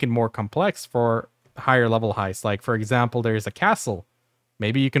could make it more complex for higher level heists. Like, for example, there's a castle.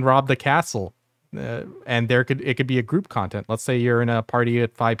 Maybe you can rob the castle. And it could be a group content. Let's say you're in a party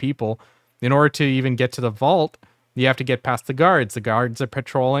at 5 people. In order to even get to the vault, you have to get past the guards. The guards are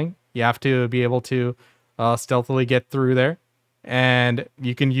patrolling. You have to be able to stealthily get through there. And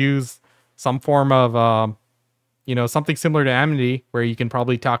you can use some form of, something similar to Amity, where you can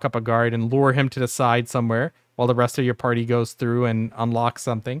probably talk up a guard and lure him to the side somewhere while the rest of your party goes through and unlocks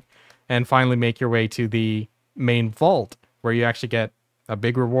something. And finally make your way to the main vault, where you actually get a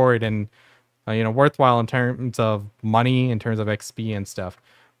big reward and worthwhile in terms of money, in terms of XP and stuff.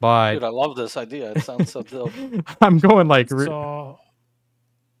 But dude, I love this idea. It sounds so dope. I'm going like so.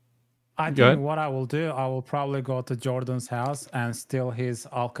 I think what I will do, I will probably go to Jordan's house and steal his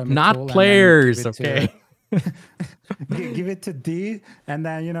alchemy not tool players, and okay? give it to D, and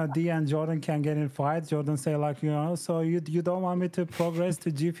then D and Jordan can get in fight. Jordan say like, so you don't want me to progress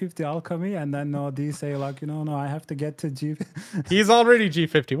to G50 alchemy, and then no, D say like, no, I have to get to G. He's already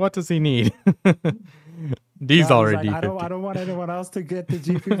G50. What does he need? D's already like, G50. I don't want anyone else to get to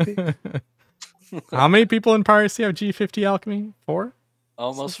G50. How many people in Piracy have G50 alchemy? 4?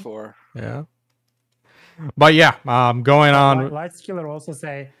 Almost 4. Yeah. But yeah, going on. Light Skiller also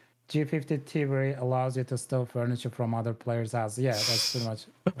say G50 thievery allows you to steal furniture from other players' house. Yeah, that's pretty much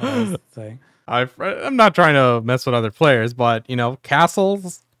what I was saying. I'm not trying to mess with other players, but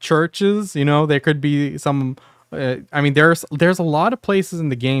castles, churches, there could be some. There's a lot of places in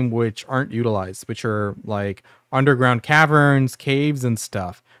the game which aren't utilized, which are like underground caverns, caves, and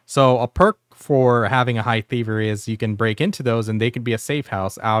stuff. So a perk for having a high thievery is you can break into those, and they could be a safe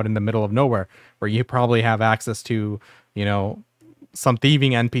house out in the middle of nowhere, where you probably have access to, some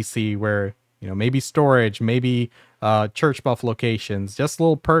thieving NPC where, maybe storage, maybe church buff locations, just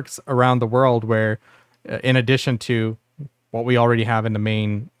little perks around the world where, in addition to what we already have in the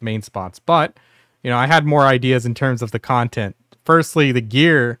main spots. But, I had more ideas in terms of the content. Firstly, the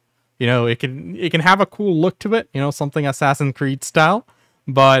gear, it can have a cool look to it, something Assassin's Creed style,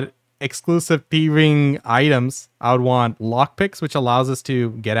 but exclusive thieving items, I would want lockpicks, which allows us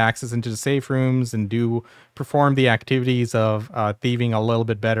to get access into the safe rooms and perform the activities of thieving a little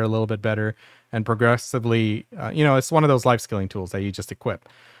bit better, and progressively, it's one of those life skilling tools that you just equip.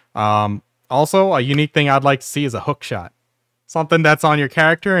 Also, a unique thing I'd like to see is a hook shot. Something that's on your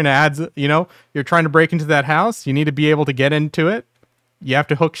character and adds, you're trying to break into that house, you need to be able to get into it. You have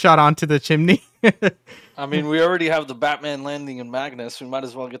to hook shot onto the chimney. We already have the Batman landing in Magnus. We might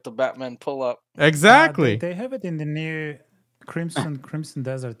as well get the Batman pull up. Exactly. They have it in the new Crimson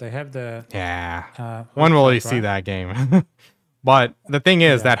Desert. They have the when will you see that game? But the thing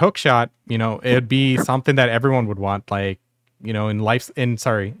is that hook shot, it'd be something that everyone would want. Like, in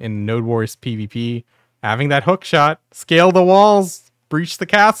Node Wars PvP, having that hook shot, scale the walls, breach the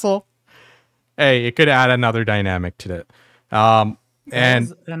castle. Hey, it could add another dynamic to it.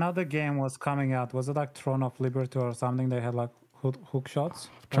 And another game was coming out. Was it like Throne of Liberty or something? They had like hook shots.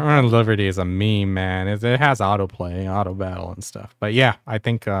 Throne of Liberty is a meme, man. It has autoplay, auto battle, and stuff. But yeah, I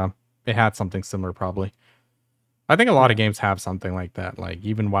think it had something similar probably. I think a lot of games have something like that. Like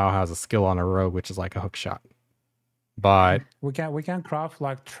even WoW has a skill on a rogue, which is like a hook shot. But we can craft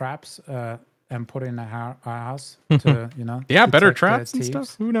like traps and put in a house to better traps and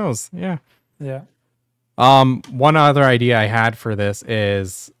stuff. Who knows? Yeah. One other idea I had for this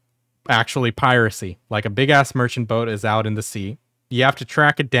is actually piracy. Like a big ass merchant boat is out in the sea. You have to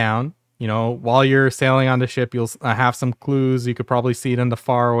track it down. While you're sailing on the ship, you'll have some clues. You could probably see it in the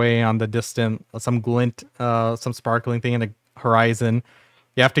far away, on the distant, some glint, some sparkling thing in the horizon.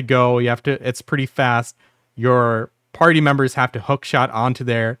 You have to go. It's pretty fast. Your party members have to hook shot onto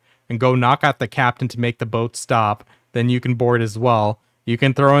there and go knock out the captain to make the boat stop. Then you can board as well. You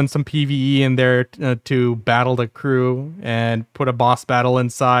can throw in some PvE in there to battle the crew and put a boss battle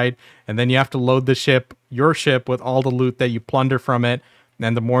inside. And then you have to load your ship with all the loot that you plunder from it.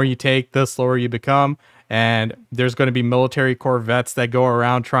 And the more you take, the slower you become. And there's going to be military corvettes that go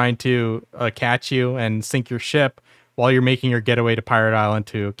around trying to catch you and sink your ship while you're making your getaway to Pirate Island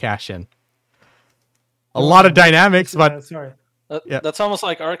to cash in. a lot of dynamics, but sorry. Yeah. That's almost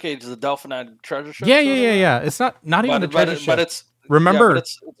like Arcade's the Delphinide treasure ship. Yeah. It's not even the treasure ship. But it's remember, but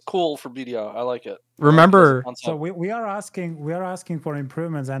it's cool for BDO. I like it. Remember, so we are asking for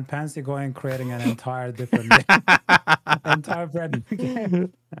improvements, and Pansy going creating an entire different entire brand new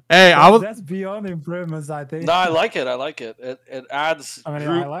game. Hey, that's beyond improvements, I think. No, I like it. It adds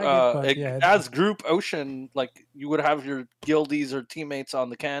group. It adds group ocean. Like you would have your guildies or teammates on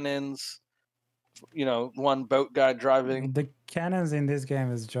the cannons. You know, one boat guy driving. The cannons in this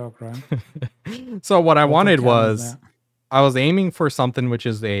game is a joke, right? So what I wanted was, I was aiming for something which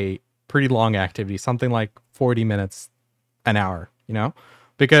is a pretty long activity, something like 40 minutes, an hour, you know,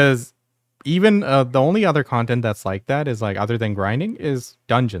 because even the only other content that's like that is like, other than grinding, is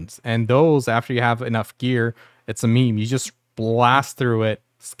dungeons. And those, after you have enough gear, it's a meme. You just blast through it,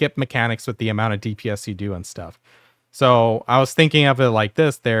 skip mechanics with the amount of DPS you do and stuff. So I was thinking of it like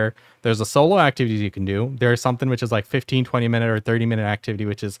this. There's a solo activity you can do. There's something which is like 15, 20 minute or 30 minute activity,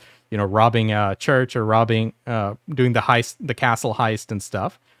 which is, you know, robbing a church or doing the heist, the castle heist and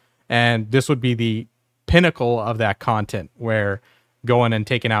stuff. And this would be the pinnacle of that content, where going and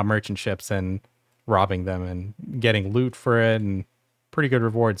taking out merchant ships and robbing them and getting loot for it and pretty good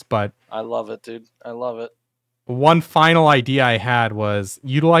rewards. But I love it, dude. I love it. One final idea I had was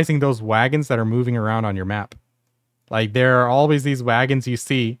utilizing those wagons that are moving around on your map. Like, there are always these wagons you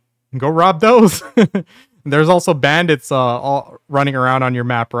see. Go rob those. There's also bandits all running around on your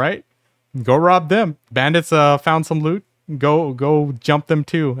map, right? Go rob them. Bandits found some loot. Go jump them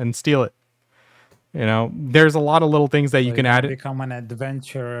too and steal it. You know, there's a lot of little things that you can add. Become an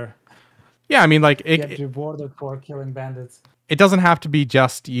adventurer. Yeah, I mean, like, get rewarded for killing bandits. It doesn't have to be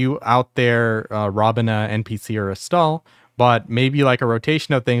just you out there robbing an NPC or a stall, but maybe like a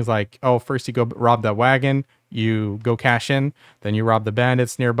rotation of things. Like, oh, first you go rob that wagon, you go cash in, then you rob the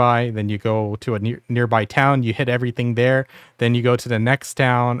bandits nearby, then you go to a nearby town, you hit everything there, then you go to the next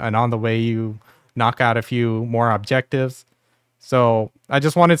town, and on the way you knock out a few more objectives. So I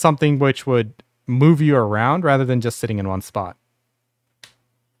just wanted something which would move you around rather than just sitting in one spot.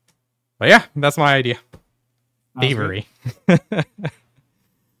 But yeah, that's my idea. Thievery. It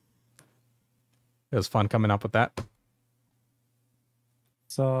was fun coming up with that.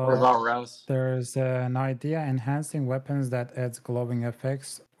 So what about Russ? There's an idea enhancing weapons that adds glowing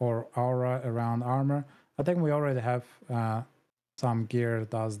effects or aura around armor. I think we already have some gear that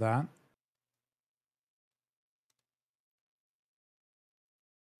does that.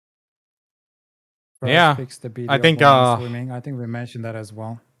 Yeah, I think swimming. I think we mentioned that as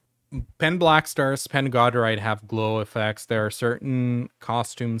well. Pen Blackstars, Pen Godrite have glow effects. There are certain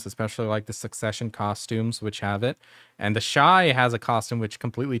costumes, especially like the Succession costumes, which have it. And the Shy has a costume which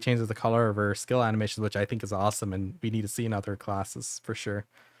completely changes the color of her skill animations, which I think is awesome, and we need to see in other classes for sure.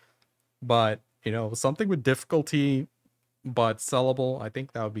 But, you know, something with difficulty but sellable, I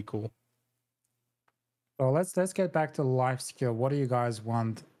think that would be cool. So let's get back to life skill. What do you guys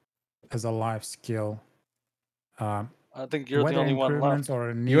want as a life skill? I think you're the only one left.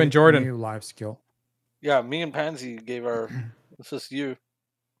 Or you and Jordan. New life skill. Yeah, me and Pansy gave our. It's just you.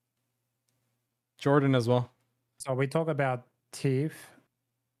 Jordan as well. So we talk about thief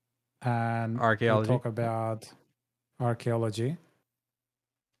and archaeology. We talk about archaeology.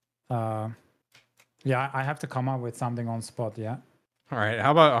 Yeah, I have to come up with something on spot. Yeah. All right.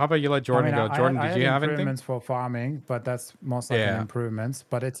 How about you let Jordan go? Jordan, did you have anything? Improvements for farming, but that's most likely improvements.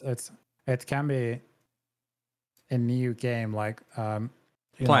 But it can be a new game, like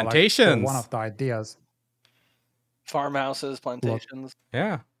plantations. Know, like one of the ideas. Farmhouses, plantations.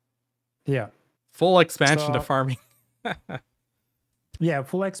 Yeah. Full expansion to farming. Yeah,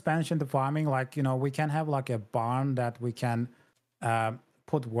 full expansion to farming. Like, you know, we can have like a barn that we can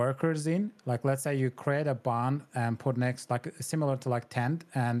put workers in. Like, let's say you create a barn and put next, like similar to like tent,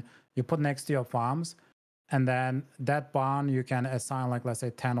 and you put next to your farms. And then that barn, you can assign like, let's say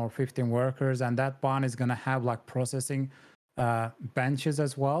 10 or 15 workers. And that barn is going to have like processing benches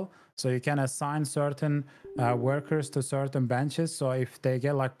as well. So you can assign certain workers to certain benches. So if they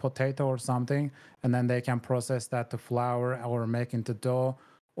get like potato or something, and then they can process that to flour or make into dough.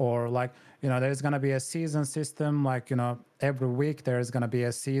 Or like, you know, there's going to be a season system. Like, you know, every week there is going to be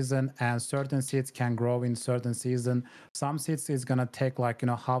a season, and certain seeds can grow in certain season. Some seeds is going to take like, you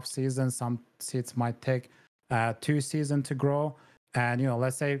know, half season. Some seeds might take 2 seasons to grow. And, you know,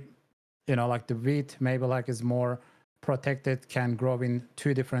 let's say, you know, like the wheat maybe like is more protected, can grow in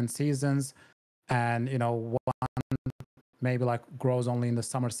 2 different seasons. And, you know, one maybe like grows only in the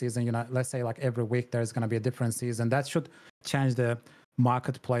summer season. You know, let's say like every week there's going to be a different season. That should change the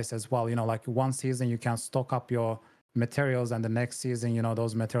marketplace as well. You know, like one season you can stock up your materials, and the next season, you know,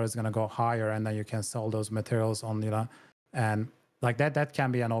 those materials are going to go higher, and then you can sell those materials on, you know, and like that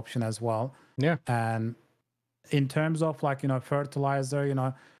can be an option as well. Yeah. And in terms of like, you know, fertilizer, you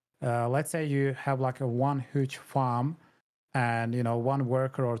know, let's say you have like a one huge farm, and, you know, one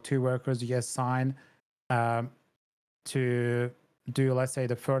worker or two workers you assign to do, let's say,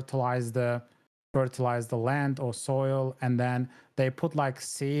 the fertilize the land or soil, and then they put like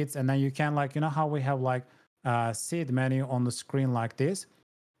seeds, and then you can, like, you know how we have like seed menu on the screen like this,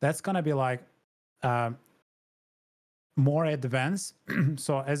 that's gonna be like more advanced.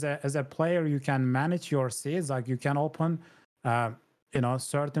 So as a player, you can manage your seeds, like you can open you know,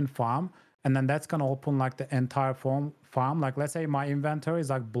 certain farm, and then that's gonna open like the entire farm. Like let's say my inventory is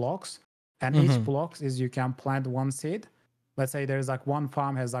like blocks, and each blocks is you can plant one seed. Let's say there's like one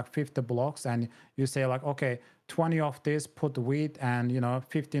farm has like 50 blocks, and you say like, okay, 20 of this put wheat, and, you know,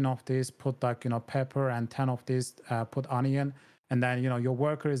 15 of this put like, you know, pepper, and 10 of this put onion. And then, you know, your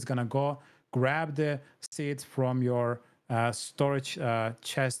worker is gonna go grab the seeds from your storage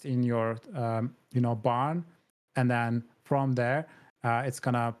chest in your you know, barn, and then from there it's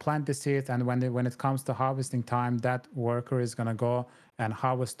gonna plant the seeds, and when it comes to harvesting time, that worker is gonna go and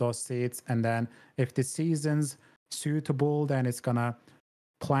harvest those seeds. And then if the season's suitable, then it's gonna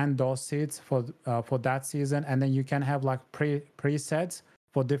plant those seeds for that season. And then you can have like presets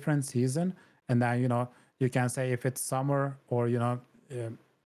for different season, and then, you know, you can say if it's summer, or, you know,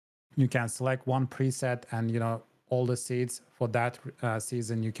 you can select one preset, and, you know, all the seeds for that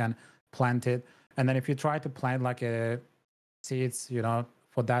season you can plant it. And then if you try to plant like a seeds, you know,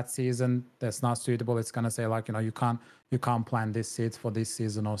 for that season that's not suitable, it's gonna say like, you know, you can't plant these seeds for this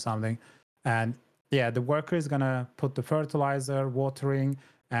season or something. And yeah, the worker is gonna put the fertilizer, watering,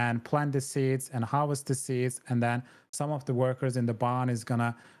 and plant the seeds and harvest the seeds. And then some of the workers in the barn is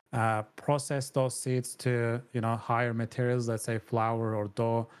gonna process those seeds to, you know, higher materials, let's say flour or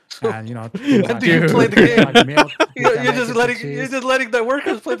dough, and, you know, when do you play the game? Like milk, you're just letting the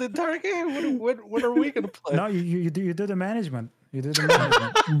workers play the entire game. What are we gonna play? No, you do the management. You do the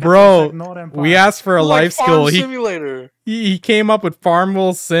management. Bro, like we asked for a life skill. Simulator. He came up with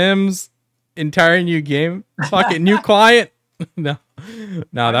Farmville Sims, entire new game. Fuck it, new client. No,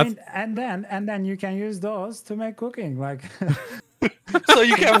 that's. mean, and then you can use those to make cooking, like. So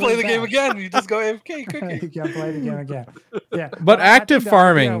you can't play the game again. You just go AFK cooking. You can't play the game again. Yeah, but active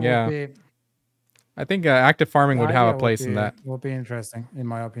farming, yeah. I think active farming would have a place in that. Would be interesting, in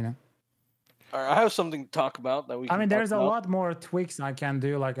my opinion. All right, I have something to talk about that we. I mean, there's a lot more tweaks I can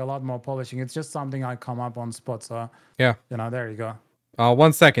do, like a lot more polishing. It's just something I come up on spot. So yeah, you know, there you go.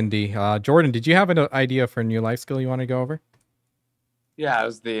 1 second, D. Jordan, did you have an idea for a new life skill you want to go over? Yeah, it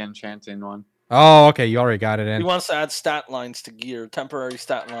was the enchanting one. Oh, okay. You already got it in. He wants to add stat lines to gear, temporary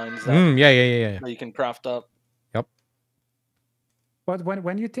stat lines. That, yeah. That you can craft up. Yep. But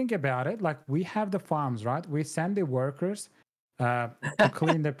when you think about it, like we have the farms, right? We send the workers to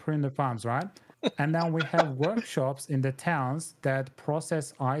clean the farms, right? And then we have workshops in the towns that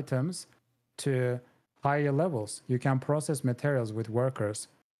process items to higher levels. You can process materials with workers.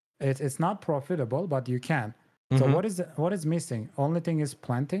 It's not profitable, but you can. So what is missing? Only thing is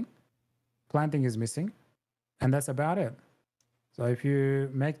planting. Planting is missing, and that's about it. So if you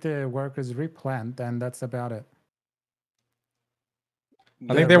make the workers replant, then that's about it.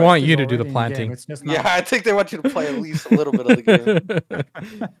 I think they want you to do the planting. It's just I think they want you to play at least a little bit of the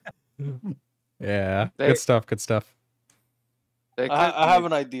game. Yeah, good stuff. I have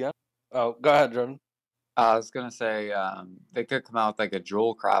an idea. Oh, go ahead, Jordan. I was gonna say they could come out with like a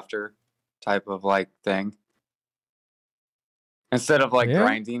jewel crafter type of like thing. Instead of like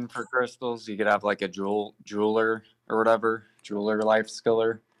grinding for crystals, you could have like a jeweler or whatever, jeweler life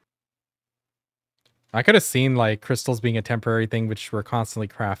skiller. I could have seen like crystals being a temporary thing, which we're constantly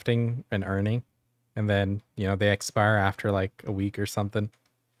crafting and earning, and then, you know, they expire after like a week or something.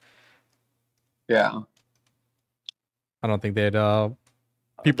 Yeah, I don't think they'd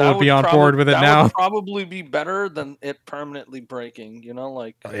people would be on board with it now. That would probably be better than it permanently breaking. You know,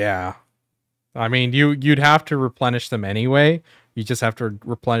 like yeah. I mean, you'd have to replenish them anyway. You just have to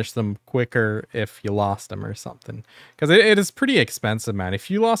replenish them quicker if you lost them or something. Because it is pretty expensive, man. If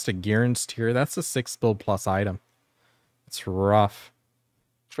you lost a Gearns tier, that's a 6 build plus item. It's rough.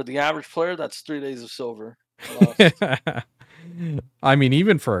 For the average player, that's 3 days of silver. I mean,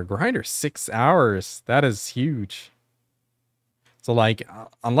 even for a grinder, 6 hours. That is huge. So, like,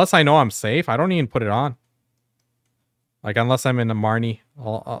 unless I know I'm safe, I don't even put it on. Like, unless I'm in a Marnie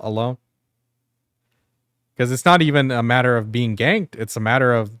alone. Because it's not even a matter of being ganked. It's a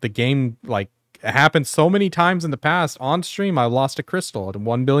matter of the game, like, it happened so many times in the past. On stream, I lost a crystal, a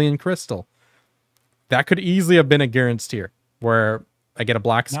 1 billion crystal. that could easily have been a guarantee where I get a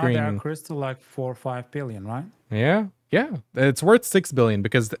black screen. Now they're crystal like 4 or 5 billion, right? Yeah. It's worth 6 billion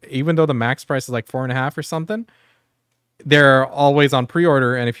because even though the max price is like 4.5 or something, they're always on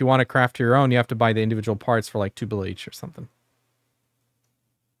pre-order, and if you want to craft your own, you have to buy the individual parts for like 2 billion each or something.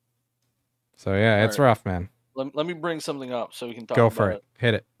 So yeah, it's rough, man. Let me bring something up so we can talk Go about for it.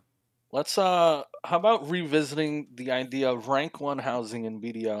 Hit it. Let's how about revisiting the idea of rank 1 housing in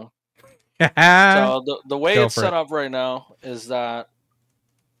BDO? So the way it's set up right now is that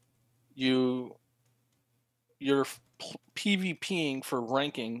you're PvPing for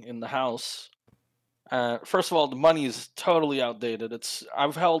ranking in the house. First of all, the money is totally outdated.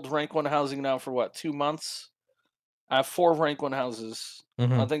 I've held rank 1 housing now for what, 2 months? I have 4 rank 1 houses.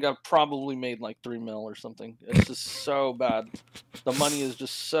 I think I've probably made like 3 mil or something. It's just so bad. The money is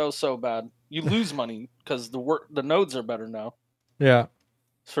just so bad. You lose money because the nodes are better now. Yeah.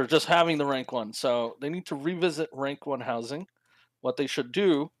 For just having the rank 1. So they need to revisit rank 1 housing. What they should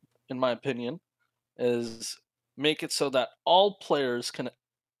do, in my opinion, is make it so that all players can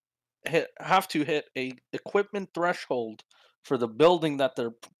have to hit a equipment threshold for the building that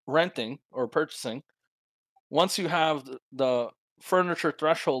they're renting or purchasing. Once you have the furniture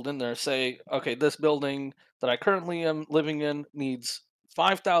threshold in there, say, okay, this building that I currently am living in needs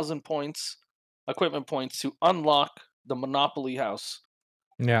 5,000 points, equipment points, to unlock the Monopoly house.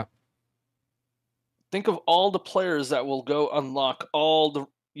 Yeah. Think of all the players that will go unlock all the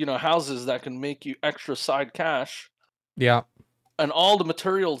houses that can make you extra side cash. Yeah. And all the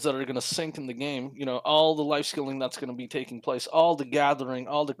materials that are going to sink in the game, all the life skilling that's going to be taking place, all the gathering,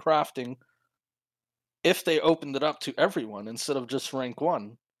 all the crafting, if they opened it up to everyone instead of just rank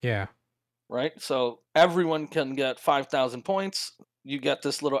 1. Yeah. Right? So everyone can get 5,000 points. You get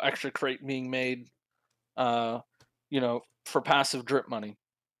this little extra crate being made, for passive drip money.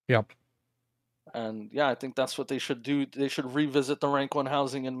 Yep. And yeah, I think that's what they should do. They should revisit the rank 1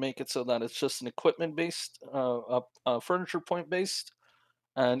 housing and make it so that it's just an equipment based, furniture point based.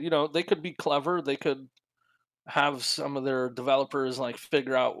 And they could be clever. They could have some of their developers like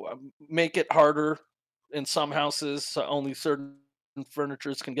figure out, make it harder in some houses, so only certain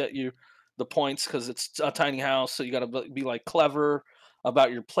furnitures can get you the points because it's a tiny house. So you got to be like clever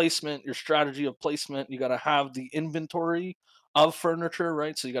about your placement, your strategy of placement. You got to have the inventory of furniture,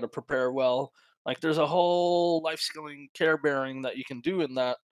 right? So you got to prepare well. Like there's a whole life skilling care bearing that you can do in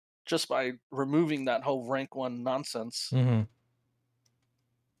that just by removing that whole rank 1 nonsense.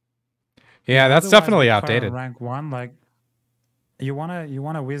 Yeah, that's definitely outdated. Rank 1, like you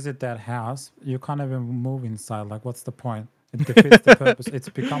wanna visit that house, you can't even move inside. Like, what's the point? It defeats the purpose. It's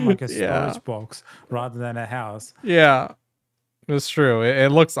become like a storage box rather than a house. Yeah, it's true.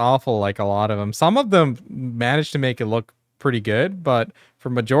 It looks awful, like a lot of them. Some of them manage to make it look pretty good, but for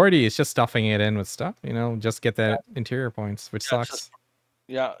majority, it's just stuffing it in with stuff. Just get that interior points, which sucks.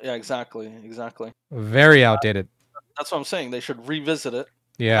 Yeah, exactly. Very outdated. That's what I'm saying. They should revisit it.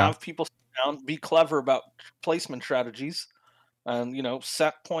 Yeah. Have people sit down, be clever about placement strategies, and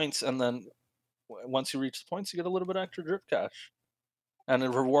set points. And then once you reach the points, you get a little bit extra drip cash, and it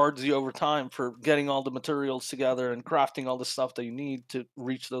rewards you over time for getting all the materials together and crafting all the stuff that you need to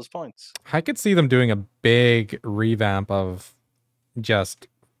reach those points. I could see them doing a big revamp of just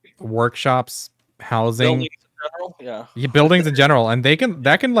workshops, housing. Buildings in general, and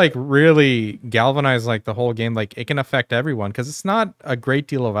that can like really galvanize like the whole game. Like it can affect everyone because it's not a great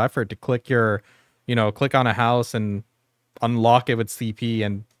deal of effort to click on a house and unlock it with CP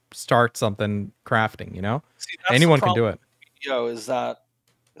and start something crafting. See, anyone can do it. Is that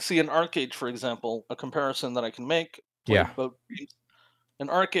in Arcade, for example, a comparison that I can make? Yeah. In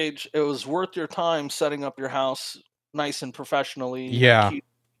Arcade, it was worth your time setting up your house nice and professionally. Yeah.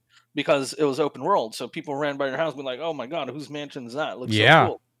 Because it was open world, so people ran by your house and be like, "Oh my god, whose mansion is that? It looks so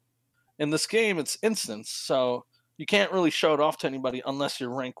cool." In this game, it's instance, so you can't really show it off to anybody unless you're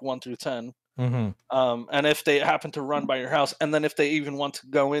rank 1 through 10. And if they happen to run by your house, and then if they even want to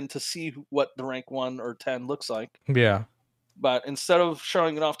go in to see what the rank 1 or 10 looks like. Yeah. But instead of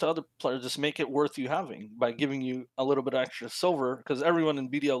showing it off to other players, just make it worth you having by giving you a little bit extra silver, because everyone in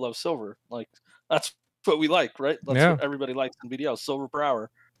BDO loves silver. Like that's what we like, right? That's what everybody likes in BDO, silver per hour.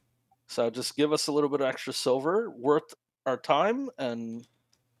 So just give us a little bit of extra silver, worth our time, and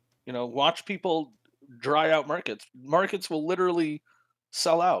watch people dry out markets. Markets will literally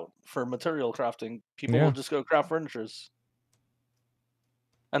sell out for material crafting. People will just go craft furnitures,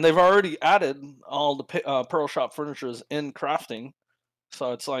 and they've already added all the Pearl Shop furnitures in crafting.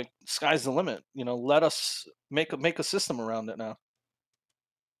 So it's like sky's the limit. Let us make a system around it now.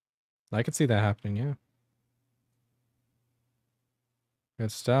 I could see that happening. Yeah.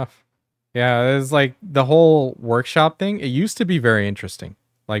 Good stuff. Yeah, it's like the whole workshop thing. It used to be very interesting.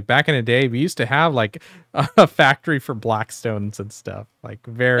 Like back in the day, we used to have like a factory for blackstones and stuff. Like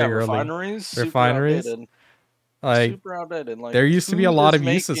very early refineries, super refineries. outdated. Like Super outdated. Like there used to be a who lot is of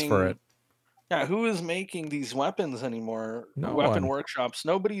uses for making- it. Yeah, who is making these weapons anymore? No Weapon one. workshops.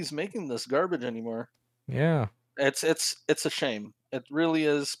 Nobody's making this garbage anymore. Yeah. It's a shame. It really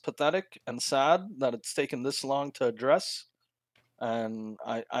is pathetic and sad that it's taken this long to address. And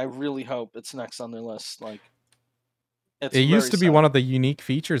I really hope it's next on their list. Like it's It used to be sad. one of the unique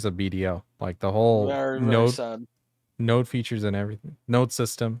features of BDO, like the whole very sad. node features and everything, node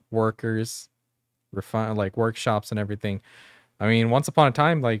system, workers, like workshops and everything. I mean, once upon a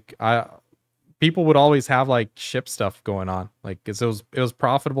time, like people would always have like ship stuff going on, like 'cause it was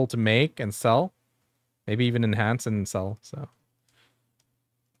profitable to make and sell, maybe even enhance and sell. So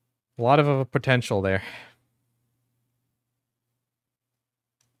a lot of potential there.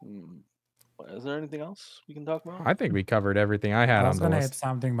 Is there anything else we can talk about? I think we covered everything I had I was on the gonna list. hit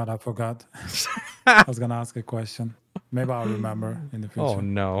something, but I forgot. I was gonna ask a question. Maybe I'll remember in the future. Oh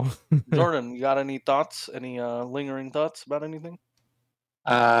no. Jordan, you got any thoughts? Any lingering thoughts about anything?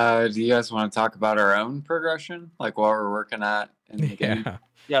 Do you guys want to talk about our own progression, like what we're working at in the game?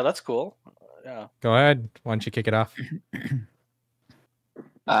 Yeah, that's cool. Yeah. Go ahead. Why don't you kick it off?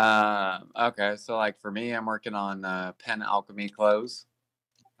 Okay, so like for me, I'm working on pen alchemy clothes.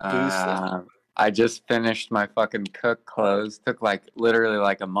 I just finished my fucking cook clothes. Took like literally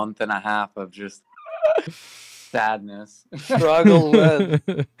like a month and a half of just sadness. Struggle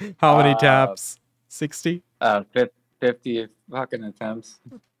with. How many taps? 60? 50 fucking attempts.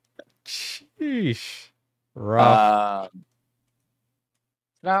 Sheesh. Rough.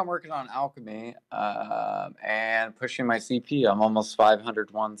 Now I'm working on alchemy and pushing my CP. I'm almost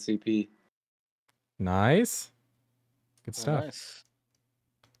 501 CP. Nice. Good stuff. Nice.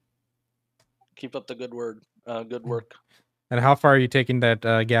 Keep up the good word. Good work. And how far are you taking that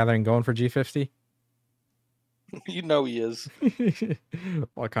gathering going for G50? You know he is.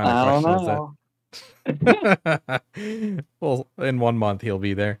 What kind of question is that? Well, in 1 month he'll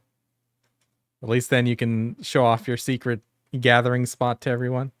be there. At least then you can show off your secret gathering spot to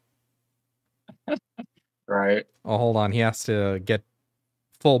everyone. Right. Oh, hold on. He has to get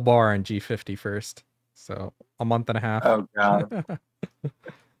full bar in G50 first. So a month and a half. Oh god.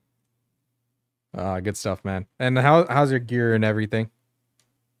 Good stuff, man. And how's your gear and everything?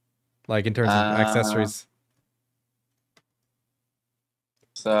 Like in terms of accessories?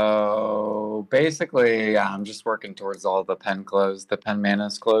 So basically, I'm just working towards all the pen clothes, the pen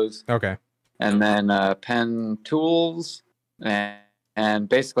manas clothes. Okay. And then pen tools. And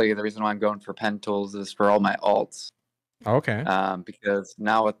basically, the reason why I'm going for pen tools is for all my alts. Okay. Because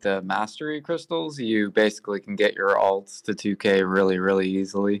now with the mastery crystals, you basically can get your alts to 2K really, really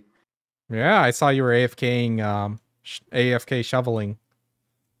easily. Yeah, I saw you were AFKing, AFK shoveling.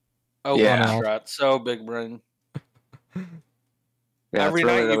 Oh, yeah. Strat. So big brain. Yeah,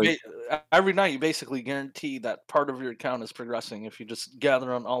 every night you basically guarantee that part of your account is progressing if you just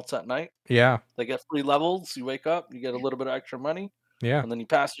gather on alts at night. Yeah. They get free levels. You wake up, you get a little bit of extra money. Yeah. And then you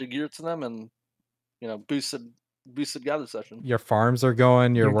pass your gear to them, and boosted gather session. Your farms are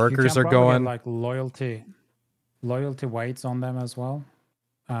going. Your workers are going. Get, like loyalty weights on them as well.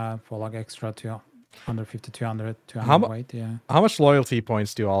 For like extra 150, 200 weight. Yeah. How much loyalty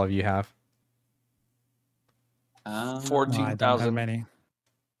points do all of you have? 14,000. Many.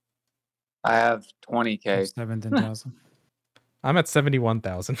 I have 20K. 17,000. I'm at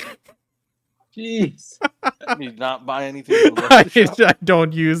 71,000. Jeez. You not buy anything. From the I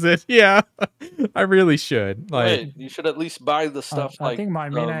don't use it. Yeah, I really should. Like, wait, you should at least buy the stuff. I think my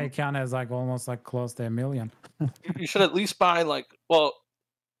Mina account is like almost like close to 1 million. You should at least buy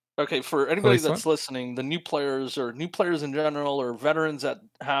okay, for anybody that's listening, the new players or new players in general or veterans that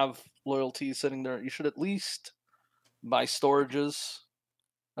have loyalty sitting there, you should at least buy storages.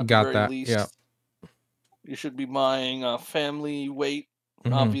 Got that. Least. Yeah. You should be buying family weight,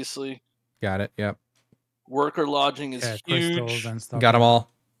 obviously. Got it. Yep. Worker lodging is huge. And stuff. Got them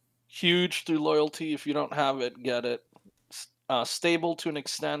all. Huge through loyalty. If you don't have it, get it. Stable to an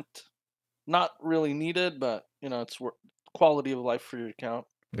extent. Not really needed, but it's quality of life for your account.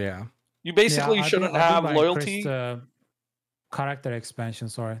 Yeah. You basically shouldn't have loyalty. Character expansion.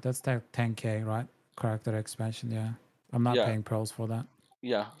 Sorry, that's 10K, right? Character expansion. Yeah, I'm not paying pros for that.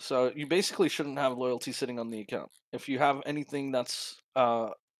 Yeah, so you basically shouldn't have loyalty sitting on the account. If you have anything that's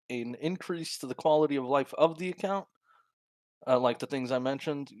an increase to the quality of life of the account, like the things I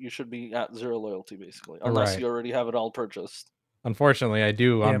mentioned, you should be at 0 loyalty basically, unless you already have it all purchased. Unfortunately, I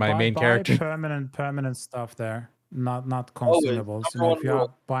do on my main character. Permanent stuff there. not Always. consumables. Number If one you are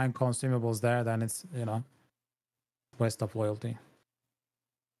rule. buying consumables there, then it's waste of loyalty.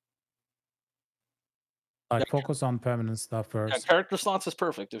 Like focus on permanent stuff first. Yeah, character slots is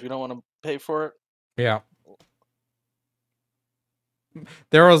perfect if you don't want to pay for it. Yeah.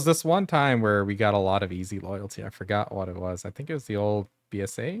 There was this one time where we got a lot of easy loyalty. I forgot what it was. I think it was the old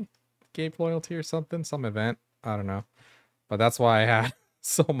BSA gave loyalty or something, some event. I don't know. But that's why I had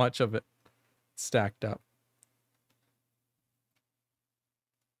so much of it stacked up.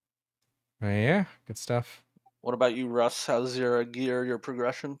 Yeah, good stuff. What about you, Russ? How's your gear, your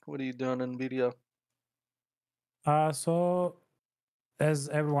progression? What are you doing in video? So as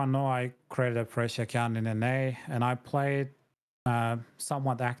everyone know, I created a fresh account in NA, and I played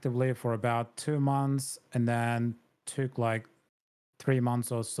somewhat actively for about 2 months, and then took like 3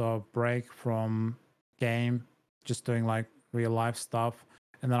 months or so break from game, just doing like real life stuff.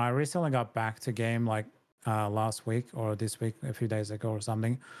 And then I recently got back to game like last week or this week, a few days ago or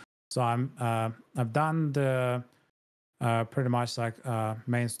something. So I've done the pretty much like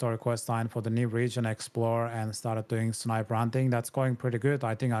main story quest line for the new region explore and started doing sniper hunting. That's going pretty good.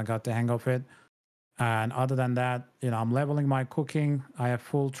 I think I got the hang of it. And other than that, I'm leveling my cooking. I have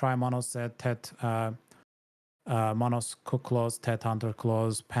full try mono set, Tet monos cook clothes, Tet hunter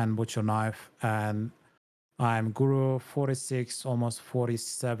clothes, pen butcher knife, and I'm guru 46, almost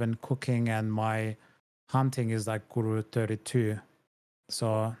 47 cooking, and my hunting is like guru 32.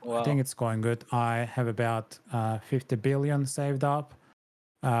 So Wow. I think it's going good. I have about 50 billion saved up.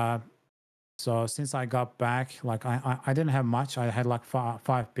 So since I got back, like I didn't have much. I had like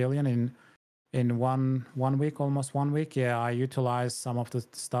 5 billion in one week, almost 1 week. Yeah, I utilized some of the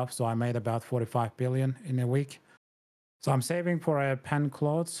stuff, so I made about 45 billion in a week. So I'm saving for a pen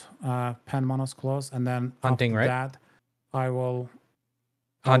clothes, pen monos clothes, and then Hunting, after right? that, I'll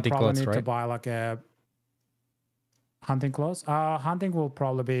Hunting probably clothes, need to right? buy like a hunting clothes. Hunting will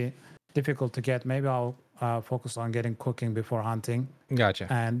probably be difficult to get. Maybe I'll focus on getting cooking before hunting. Gotcha.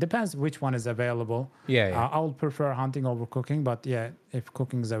 And depends which one is available. Yeah. I would prefer hunting over cooking, but yeah, if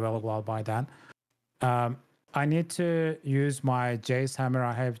cooking is available, I'll buy that. I need to use my Jace hammer.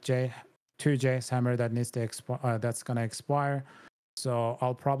 I have two Jace hammer that needs to that's gonna expire. So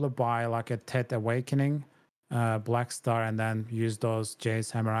I'll probably buy like a Tet Awakening, Black Star, and then use those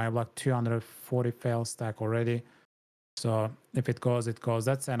Jace hammer. I have like 240 fail stack already. So if it goes, it goes.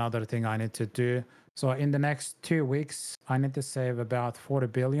 That's another thing I need to do. So in the next 2 weeks, I need to save about 40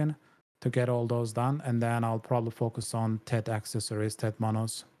 billion to get all those done. And then I'll probably focus on Tet accessories, Tet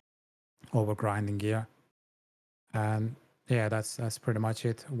monos over grinding gear. And yeah, that's pretty much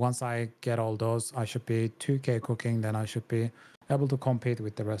it. Once I get all those, I should be 2K cooking. Then I should be able to compete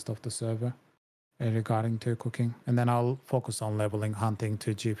with the rest of the server regarding to cooking. And then I'll focus on leveling hunting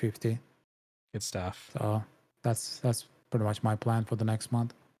to G50. Good stuff. So that's pretty much my plan for the next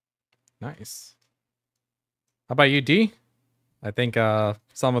month. Nice. How about you, D? I think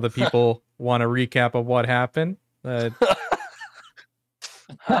some of the people want a recap of what happened.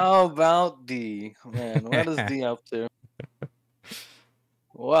 How about D? Man, what is D up to?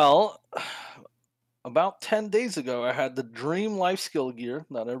 Well, about 10 days ago, I had the dream life skill gear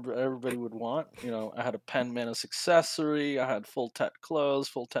that everybody would want. I had a pen menace accessory. I had full Tet clothes,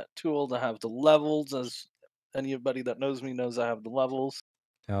 full Tet tools. I have the levels, as anybody that knows me knows I have the levels.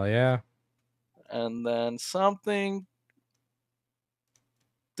 Hell yeah. And then something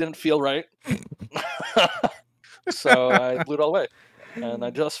didn't feel right. So I blew it all away. And I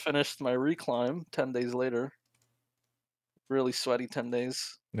just finished my reclimb 10 days later. Really sweaty 10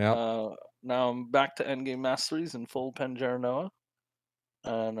 days. Yeah. Now I'm back to endgame masteries in full Pen Jaranoa.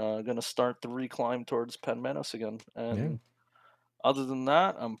 And gonna start the reclimb towards Pen Menace again. And other than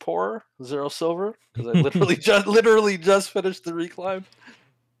that, I'm poor, 0 silver, because I literally just finished the reclimb.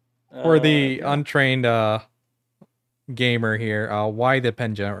 For the untrained gamer here, why the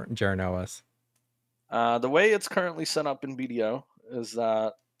Pen Jaranoas? The way it's currently set up in BDO is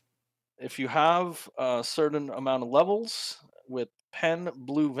that if you have a certain amount of levels with pen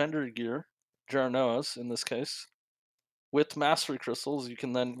blue vendor gear, Jaranoas in this case, with mastery crystals, you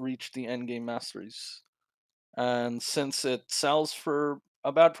can then reach the endgame masteries. And since it sells for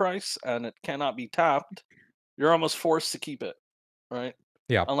a bad price and it cannot be tapped, you're almost forced to keep it, right?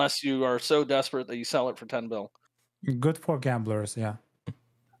 Yeah. Unless you are so desperate that you sell it for 10 bill. Good for gamblers, yeah.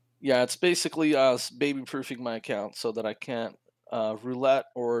 Yeah, it's basically baby proofing my account so that I can't roulette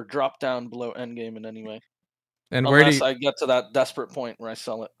or drop down below endgame in any way. And unless I get to that desperate point where I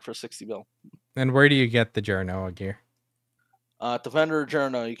sell it for 60 bill. And where do you get the Jaranoa gear? At the vendor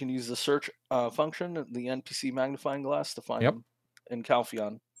Jaranoa, you can use the search function, the NPC magnifying glass, to find them in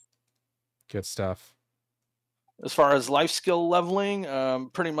Calpheon. Good stuff. As far as life skill leveling,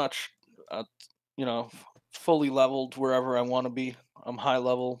 pretty much, you know, fully leveled wherever I want to be. I'm high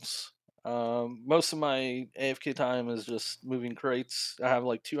levels. Most of my AFK time is just moving crates. I have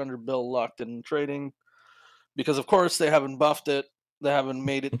like 200 bill locked in trading because, of course, they haven't buffed it. They haven't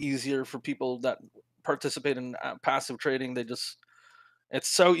made it easier for people that participate in passive trading. It's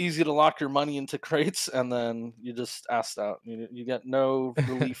so easy to lock your money into crates and then you just asked out. You get no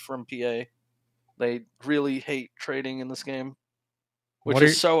relief from PA. They really hate trading in this game, which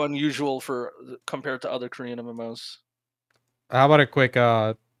is so unusual for compared to other Korean MMOs. How about a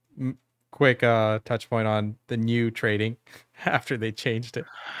quick touch point on the new trading after they changed it?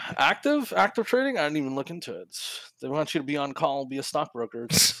 Active trading? I didn't even look into it. They want you to be on call, be a stockbroker.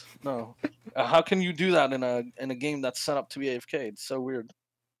 No. How can you do that in a game that's set up to be AFK? It's so weird.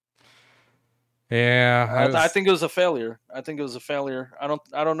 Yeah, I think it was a failure. I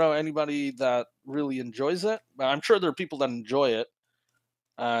don't know anybody that really enjoys it, but I'm sure there are people that enjoy it.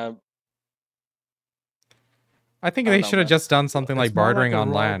 I think they should have just done something like bartering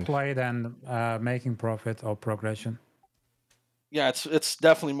on land. Play than making profit or progression. Yeah, it's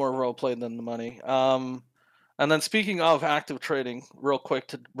definitely more role play than the money. And then speaking of active trading, real quick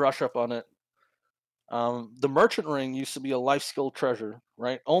to brush up on it. The merchant ring used to be a life skill treasure,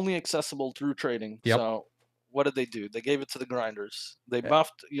 right? Only accessible through trading. Yep. So what did they do? They gave it to the grinders. They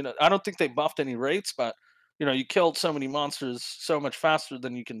buffed, I don't think they buffed any rates, but you killed so many monsters so much faster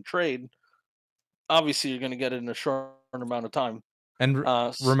than you can trade. Obviously, you're going to get it in a short amount of time. And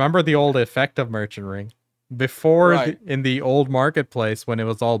remember the old effect of merchant ring? Before, in the old marketplace, when it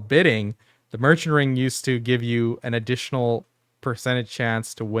was all bidding, the merchant ring used to give you an additional percentage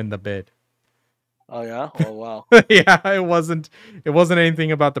chance to win the bid. Oh yeah? Oh wow. Yeah, it wasn't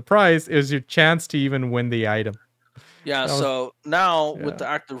anything about the price. It was your chance to even win the item. Yeah, so now with the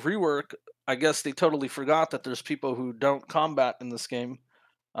active rework, I guess they totally forgot that there's people who don't combat in this game.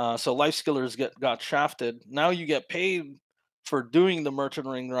 So life skillers got shafted. Now you get paid for doing the merchant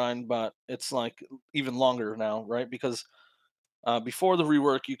ring grind, but it's like even longer now, right? Because before the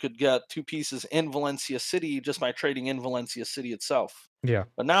rework, you could get 2 pieces in Valencia City just by trading in Valencia City itself. Yeah.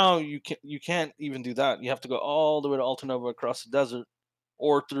 But now you can't even do that. You have to go all the way to Altanova across the desert,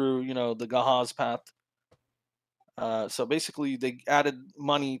 or through the Gahaz path. So basically, they added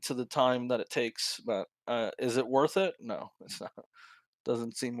money to the time that it takes. But is it worth it? No, it's not.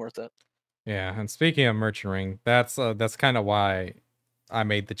 Doesn't seem worth it. Yeah, and speaking of merchant ring, that's kind of why I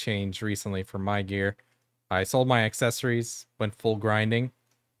made the change recently for my gear. I sold my accessories, went full grinding.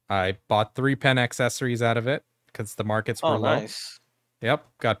 I bought 3 pen accessories out of it because the markets were low. Nice. Yep,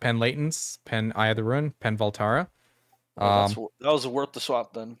 got pen Latents, pen Eye of the Rune, pen Voltara. That was worth the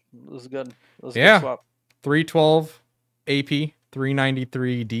swap then. It was good. It was a good swap. 312 AP,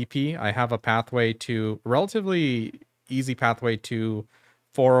 393 DP. I have a relatively easy pathway to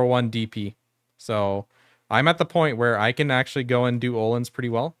 401 DP. So I'm at the point where I can actually go and do Olin's pretty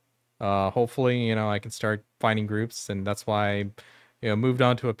well. Hopefully, I can start finding groups, and that's why I moved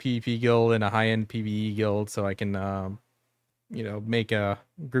on to a PvP guild and a high-end PvE guild, so I can make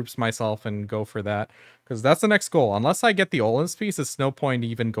groups myself and go for that, because that's the next goal. Unless I get the Olin's piece, it's no point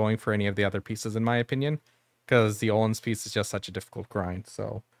even going for any of the other pieces, in my opinion, because the Olin's piece is just such a difficult grind.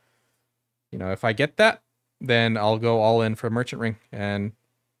 So if I get that, then I'll go all in for Merchant Ring, and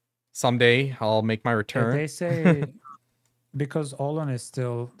someday I'll make my return. They say because Olin is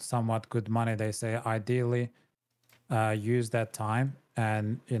still somewhat good money, they say ideally use that time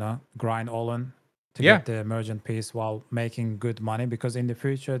and grind Olin to get the emergent piece while making good money, because in the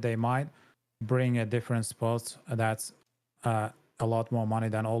future they might bring a different spot that's a lot more money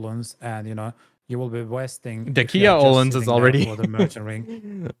than Olin's, and you will be wasting. Dakia Olin's is already for the merchant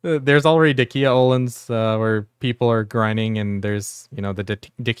ring. There's already Dakia Olin's where people are grinding, and there's the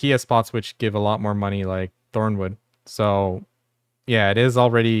Dakia spots which give a lot more money, like Thornwood. So yeah, it is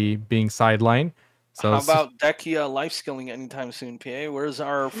already being sidelined. So how about Dakia life skilling anytime soon, PA? Where's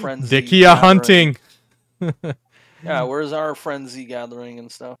our frenzy? Dakia hunting. Yeah, where's our frenzy gathering and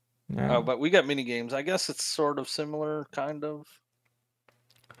stuff? Yeah. But we got mini games. I guess it's sort of similar, kind of.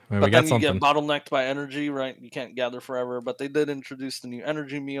 Well, but then you get bottlenecked by energy, right? You can't gather forever. But they did introduce the new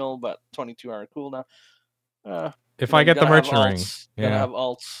energy meal, but 22-hour cooldown. If I get the merchant ring, gotta have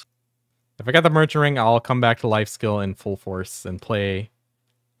alts. If I get the merchant ring, I'll come back to life skill in full force and play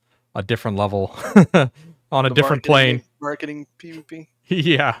a different level on a different plane. Marketing PvP.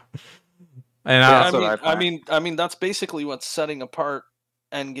 Yeah. And I mean that's basically what's setting apart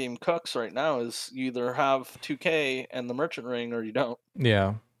endgame cooks right now, is you either have 2K and the merchant ring or you don't.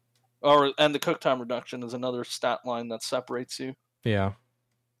 Yeah. And the cook time reduction is another stat line that separates you. Yeah.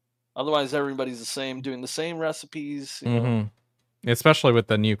 Otherwise, everybody's the same, doing the same recipes. You know? Especially with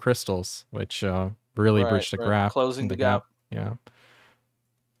the new crystals, which really bridge the gap. Closing the gap. Yeah.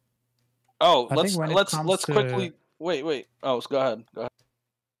 Oh, I think when it let's comes to quickly wait. Oh, go ahead.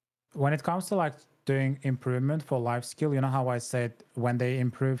 when it comes to like doing improvement for life skill, you know how I said when they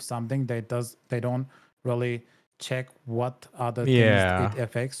improve something, they don't really check what other things it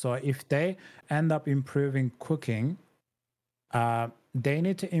affects. So if they end up improving cooking, they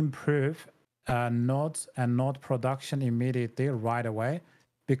need to improve nodes and node production immediately right away,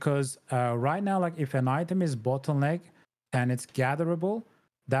 because right now, like if an item is bottleneck and it's gatherable,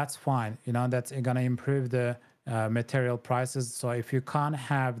 that's fine. You know, that's gonna improve the material prices. So if you can't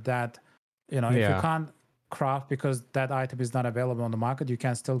have that, you know, if you can't craft because that item is not available on the market, you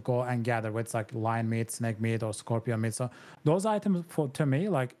can still go and gather with like lion meat, snake meat, or scorpion meat. So those items, to me,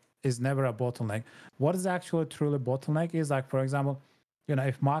 like, is never a bottleneck. What is actually truly bottleneck is like, for example, you know,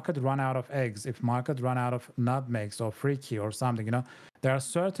 if market run out of eggs, if market run out of nutmegs or freaky or something, you know, there are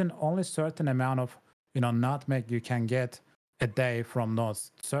only certain amount of, you know, nutmeg you can get a day from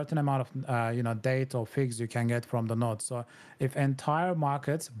nodes, certain amount of you know, date or figs you can get from the nodes. So if entire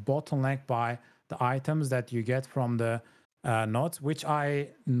markets bottleneck by the items that you get from the nodes, which I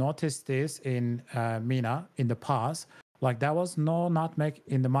noticed this in Mina in the past, like there was no nutmeg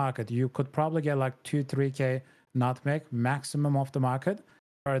in the market. You could probably get like 2-3k nutmeg maximum of the market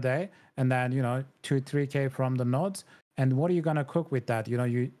per day, and then, you know, 2-3k from the nodes. And what are you gonna cook with that? You know,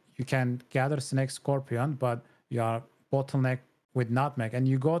 you can gather snake, scorpion, but you are bottleneck with nutmeg, and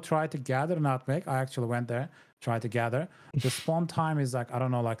you go try to gather nutmeg. I actually went there, try to gather. The spawn time is like, I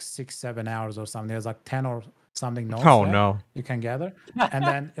don't know, like 6-7 hours or something. There's like 10 or something nodes there you can gather, and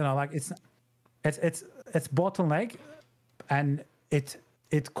then, you know, like it's bottleneck, and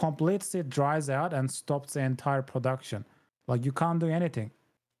it completely dries out and stops the entire production. Like you can't do anything.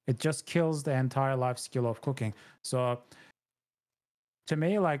 It just kills the entire life skill of cooking. So to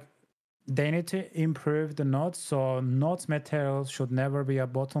me, like, they need to improve the nodes. So nodes materials should never be a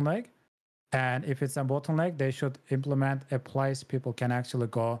bottleneck. And if it's a bottleneck, they should implement a place people can actually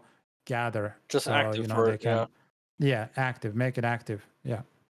go gather. Just so, active, you know, for they it, can, active, make it active. Yeah.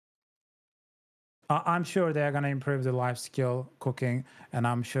 I'm sure they're going to improve the life skill cooking, and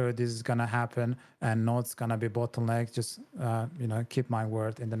I'm sure this is going to happen, and node's going to be bottleneck. Just, you know, keep my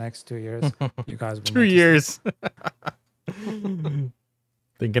word, in the next 2 years, you guys will 2 years.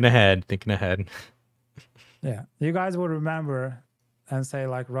 Thinking ahead. Yeah, you guys will remember and say,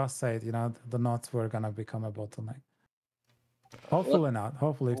 like Russ said, you know, the nodes were going to become a bottleneck. Hopefully not.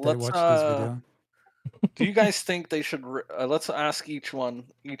 Hopefully, if they watch this video. Do you guys think they should? Let's ask each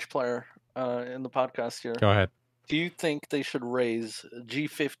player in the podcast here. Go ahead. Do you think they should raise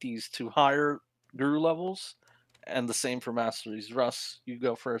G50s to higher guru levels, and the same for masteries? Russ, you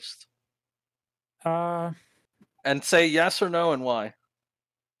go first. And say yes or no, and why,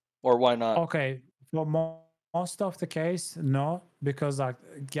 or why not? Okay, for most of the case, no, because like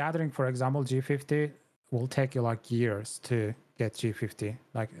gathering, for example, G50 will take you like years to get G50,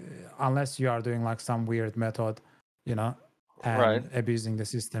 like unless you are doing like some weird method, you know, and abusing the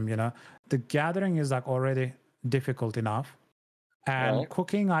system, you know. The gathering is like already difficult enough, and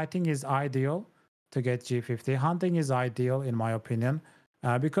cooking, I think, is ideal to get G50. Hunting is ideal in my opinion,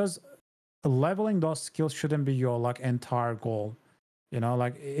 because leveling those skills shouldn't be your like entire goal. You know,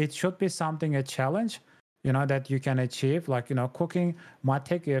 like it should be something, a challenge, you know, that you can achieve. Like, you know, cooking might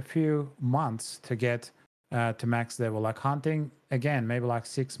take you a few months to get to max level. Like hunting, again, maybe like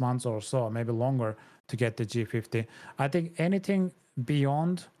 6 months or so, maybe longer to get the G50. I think anything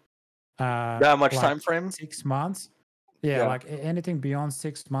beyond that much like time frame, 6 months, like anything beyond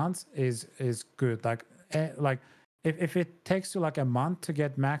 6 months is good. Like if it takes you like a month to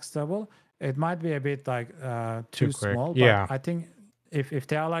get max level, it might be a bit like too small. But I think if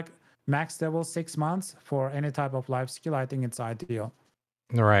they are like max level 6 months for any type of life skill, I think it's ideal.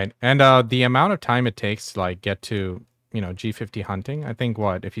 Right. And the amount of time it takes to like get to, you know, G50 hunting, I think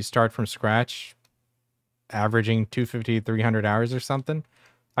if you start from scratch, averaging 250, 300 hours or something,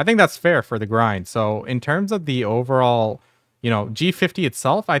 I think that's fair for the grind. So in terms of the overall, you know, G50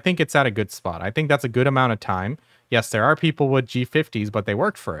 itself, I think it's at a good spot. I think that's a good amount of time. Yes, there are people with G50s, but they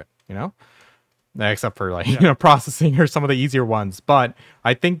worked for it, you know? Except for like, you know, processing or some of the easier ones. But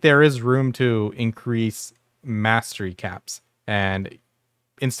I think there is room to increase mastery caps. And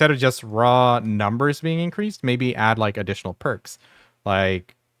instead of just raw numbers being increased, maybe add like additional perks.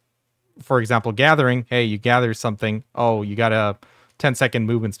 Like, for example, gathering. Hey, you gather something. Oh, you got a 10-second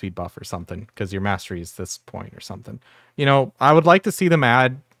movement speed buff or something because your mastery is this point or something. You know, I would like to see them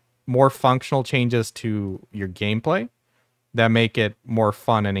add more functional changes to your gameplay. that make it more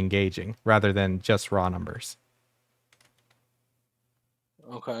fun and engaging rather than just raw numbers.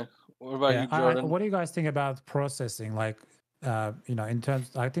 Okay. What about you, Jordan? What do you guys think about processing? Like, in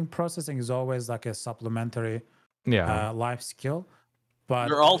terms, I think processing is always like a supplementary life skill. But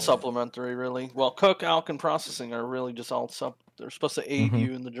they're all supplementary, really. Well, cook, alch, and processing are really just all they're supposed to aid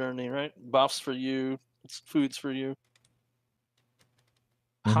you in the journey, right? Buffs for you, foods for you.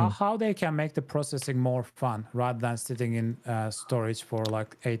 How they can make the processing more fun rather than sitting in storage for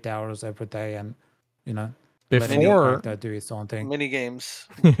like 8 hours every day and letting the character do its own thing. Mini games.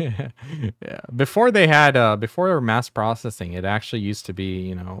 Before they had before mass processing, it actually used to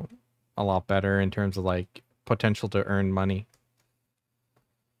be a lot better in terms of like potential to earn money.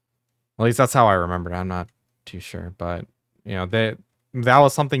 At least that's how I remember it. I'm not too sure, but that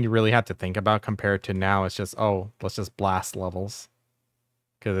was something you really had to think about compared to now. It's just, let's just blast levels,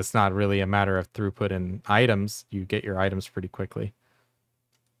 because it's not really a matter of throughput and items. You get your items pretty quickly.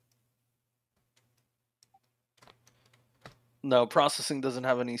 No, processing doesn't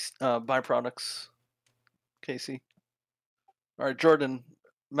have any byproducts. Casey. All right, Jordan.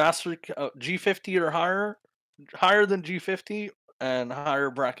 Mastery G50 or higher than G50 and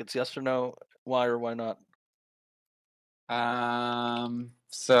higher brackets. Yes or no? Why or why not?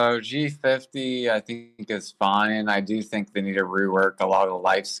 So G50 I think is fine. I do think they need to rework a lot of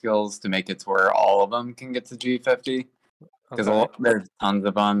life skills to make it to where all of them can get to G50. Because there's tons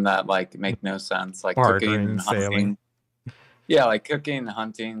of them that like make no sense, like cooking and hunting. Yeah, like cooking and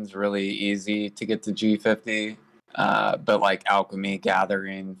hunting is really easy to get to G50. But like alchemy,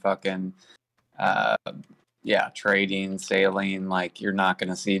 gathering, fucking trading, sailing, like you're not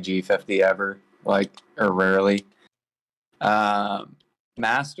gonna see G50 ever, like, or rarely.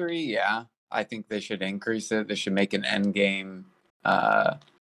 Mastery, yeah, I think they should increase it. They should make an end game,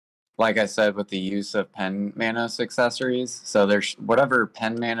 like I said, with the use of pen Manos accessories. So there's whatever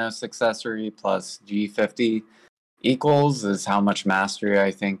pen Manos accessory plus G50 equals is how much mastery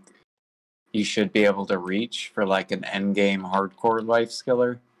I think you should be able to reach for like an end game hardcore life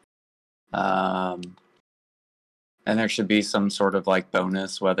skiller. And there should be some sort of like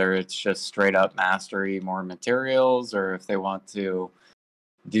bonus, whether it's just straight up mastery, more materials, or if they want to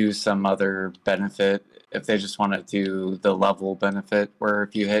do some other benefit, if they just want to do the level benefit, where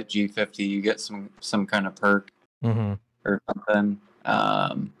if you hit G50, you get some kind of perk or something.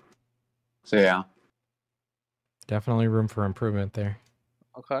 So yeah. Definitely room for improvement there.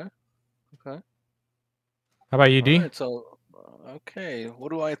 Okay. How about you, D? Right, so, okay,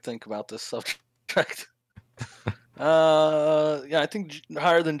 what do I think about this subject? I think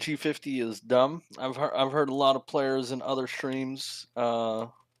higher than G50 is dumb. I've heard a lot of players in other streams. They're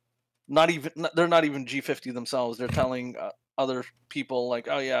not even G50 themselves. They're telling other people like,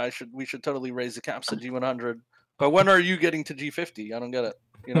 "Oh yeah, we should totally raise the caps to G100." But when are you getting to G50? I don't get it.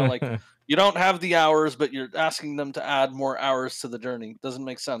 Like you don't have the hours, but you're asking them to add more hours to the journey. Doesn't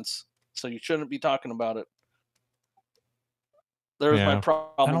make sense. So you shouldn't be talking about it. There's my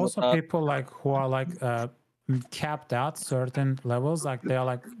problem. And also people like who are like capped out certain levels, like they're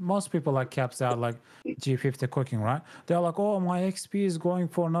like, most people like caps out like G50 cooking, right? They're like, oh, my XP is going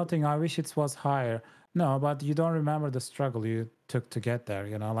for nothing, I wish it was higher. No, but you don't remember the struggle you took to get there.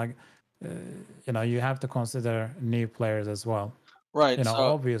 You have to consider new players as well, right? So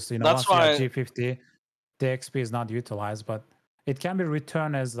obviously, once you have G50, the XP is not utilized, but it can be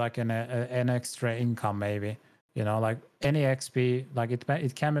returned as like an extra income, maybe. Like any XP, like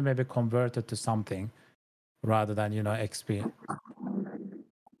it can be maybe converted to something rather than XP.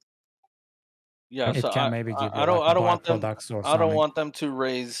 Yeah, it so can maybe give you I don't want them. Or I don't want them to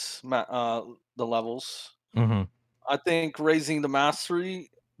raise the levels. I think raising the mastery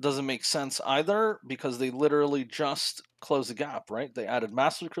doesn't make sense either, because they literally just closed the gap, right? They added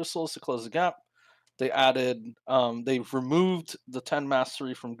mastery crystals to close the gap. They added, they've removed the 10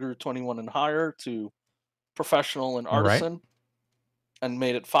 mastery from Guru 21 and higher to professional and artisan, and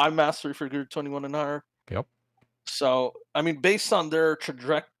made it 5 mastery for Guru 21 and higher. Yep. So, I mean, based on their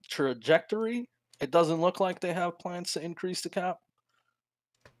trajectory, it doesn't look like they have plans to increase the cap.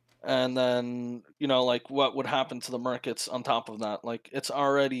 And then, like what would happen to the markets on top of that? Like, it's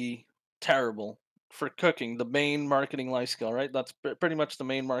already terrible for cooking, the main marketing life skill, right? That's pretty much the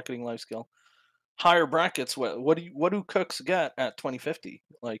main marketing life skill. Higher brackets, what do cooks get at 2050?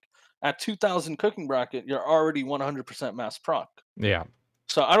 Like at 2000 cooking bracket, you're already 100% mass proc. Yeah.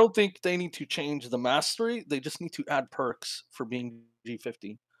 So I don't think they need to change the mastery. They just need to add perks for being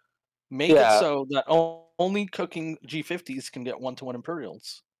G50. Make it so that only cooking G50s can get 1-to-1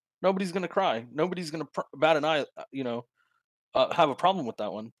 Imperials. Nobody's gonna cry. Nobody's gonna bat an eye. Have a problem with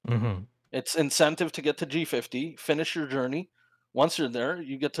that one. It's incentive to get to G50, finish your journey. Once you're there,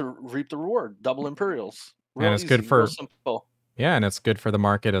 you get to reap the reward, double Imperials. And Real it's good easy, real for simple. Yeah, and it's good for the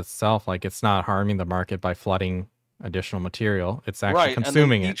market itself. Like it's not harming the market by flooding additional material. It's actually Right, and then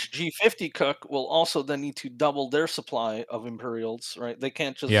consuming it. each G50 cook will also then need to double their supply of Imperials, right? They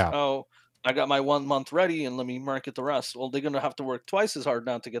can't just, Yeah. oh, I got my 1 month ready and let me market the rest. Well, they're going to have to work twice as hard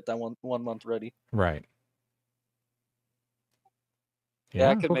now to get that one month ready. Right. Yeah, Yeah.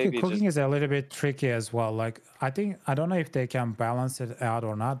 I could maybe Cooking just is a little bit tricky as well. Like I don't know if they can balance it out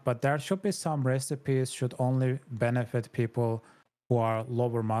or not, but there should be some recipes should only benefit people who are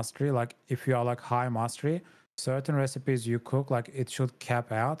lower mastery. Like if you are like high mastery, certain recipes you cook, like it should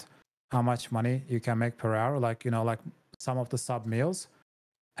cap out how much money you can make per hour. Like, you know, like some of the sub meals.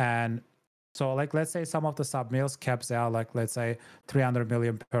 And so like let's say some of the sub meals caps out like let's say 300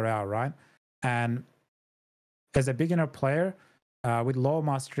 million per hour, right? And as a beginner player with low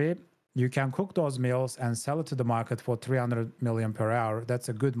mastery, you can cook those meals and sell it to the market for 300 million per hour. That's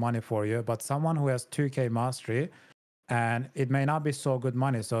a good money for you. But someone who has 2K mastery, and it may not be so good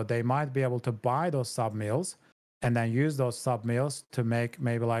money, so they might be able to buy those sub meals and then use those sub meals to make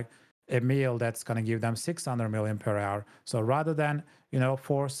maybe like a meal that's going to give them 600 million per hour. So rather than, you know,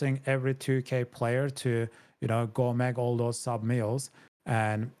 forcing every 2K player to, you know, go make all those sub meals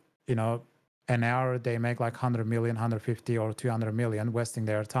and, you know, an hour they make like 100 million, 150 or 200 million, wasting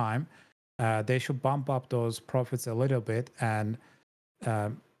their time. They should bump up those profits a little bit and,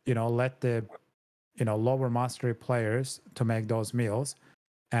 you know, let the, you know, lower mastery players to make those meals,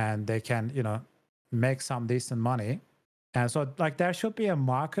 and they can, you know, make some decent money. And so like there should be a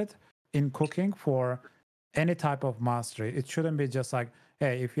market in cooking for any type of mastery. It shouldn't be just like,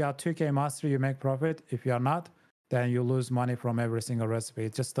 hey, if you are 2K mastery, you make profit. If you are not, then you lose money from every single recipe.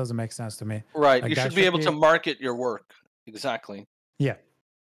 It just doesn't make sense to me. Right, Like you that should be able to market your work. Exactly. Yeah.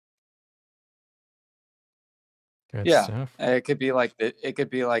 Good yeah. stuff. It could be like the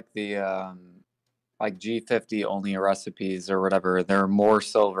like G50 only recipes or whatever. They're more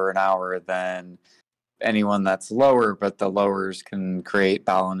silver an hour than anyone that's lower, but the lowers can create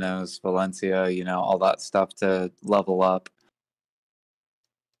Balanos, Valencia, you know, all that stuff to level up.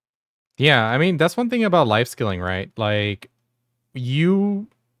 Yeah, I mean, that's one thing about life skilling, right? Like you're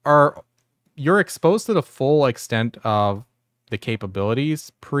exposed to the full extent of the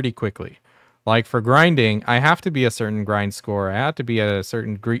capabilities pretty quickly. Like for grinding, I have to be a certain grind score. I have to be at a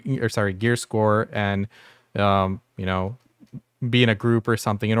certain gear score, and you know, be in a group or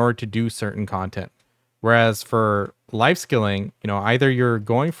something in order to do certain content. Whereas for life skilling, you know, either you're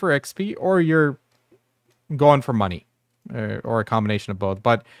going for XP or you're going for money, or a combination of both.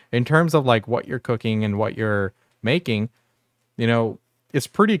 But in terms of like what you're cooking and what you're making, you know, it's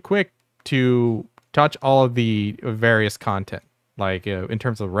pretty quick to touch all of the various content, like in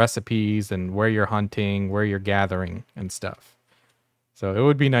terms of recipes and where you're hunting, where you're gathering and stuff. So it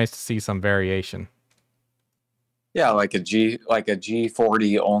would be nice to see some variation. Yeah, like a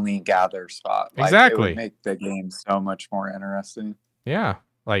G40 only gather spot. Like, Exactly. It would make the game so much more interesting. Yeah,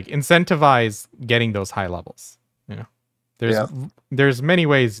 like incentivize getting those high levels. You know, there's many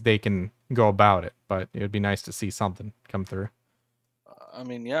ways they can go about it, but it would be nice to see something come through. I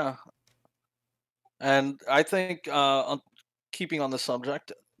mean, yeah. And I think keeping on the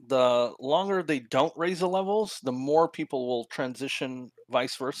subject, the longer they don't raise the levels, the more people will transition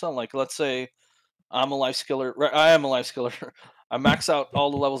vice versa. Like, let's say I'm a life skiller. I am a life skiller. I max out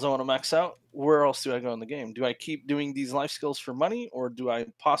all the levels I want to max out. Where else do I go in the game? Do I keep doing these life skills for money, or do I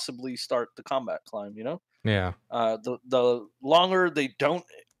possibly start the combat climb? You know, Yeah. The longer they don't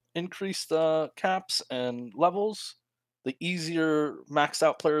increase the caps and levels, the easier maxed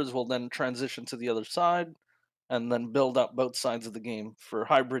out players will then transition to the other side, and then build up both sides of the game for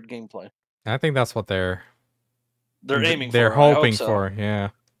hybrid gameplay. I think that's what they're aiming they're for. I hope hoping so. for.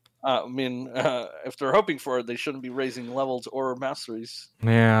 Yeah. I mean, if they're hoping for it, they shouldn't be raising levels or masteries.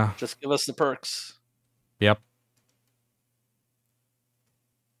 Yeah. Just give us the perks. Yep.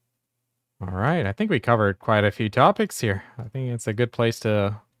 All right. I think we covered quite a few topics here. I think it's a good place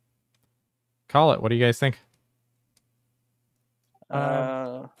to call it. What do you guys think?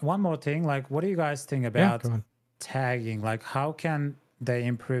 One more thing, like, what do you guys think about tagging? Like, how can they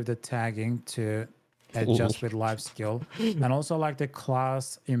improve the tagging to adjust with life skill, and also like the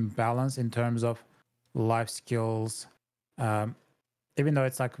class imbalance in terms of life skills, even though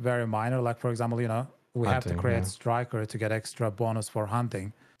it's like very minor? Like, for example, you know, we have to create striker to get extra bonus for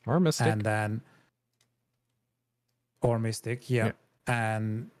hunting or mystic, and then or mystic, yeah.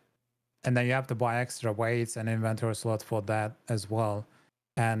 And then you have to buy extra weights and inventory slot for that as well.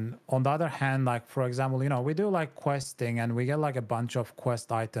 And on the other hand, like, for example, you know, we do like questing and we get like a bunch of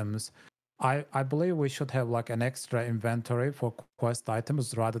quest items I believe we should have like an extra inventory for quest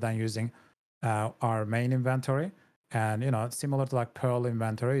items rather than using our main inventory. And similar to like Pearl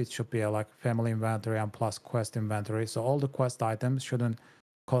inventory, it should be a like family inventory and plus quest inventory. So all the quest items shouldn't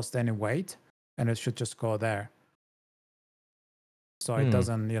cost any weight, and it should just go there. So it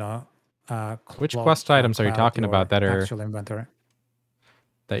doesn't, Which quest items are you talking about that are actual inventory?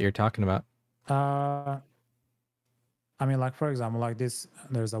 That you're talking about? I mean, like for example, like this,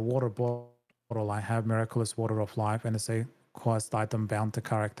 there's a water bottle. I have Miraculous Water of Life, and it's a quest item bound to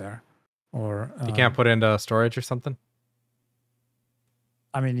character. Or you can't put it into storage or something?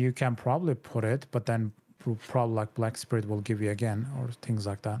 I mean, you can probably put it, but then probably like Black Spirit will give you again, or things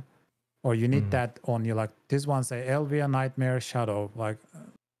like that. Or you need that on you. Like this one say Elvia Nightmare Shadow. Like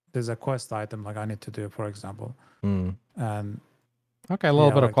there's a quest item like I need to do, for example. And okay, a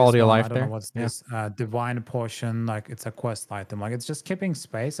little bit of quality of life there. I don't know what's this Divine Potion. Like it's a quest item. Like it's just keeping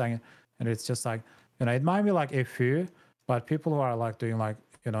space. And it's just like, it might be like a few, but people who are like doing like,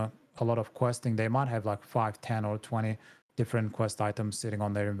 a lot of questing, they might have like 5, 10 or 20 different quest items sitting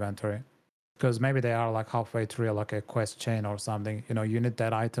on their inventory. Because maybe they are like halfway through like a quest chain or something. You need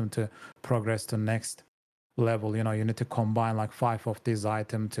that item to progress to next level. You need to combine like 5 of these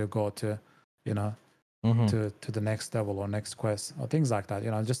items to go to, to the next level or next quest or things like that.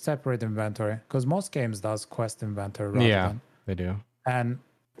 Just separate inventory, because most games does quest inventory rather than, they do. And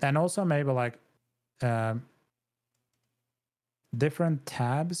also maybe like different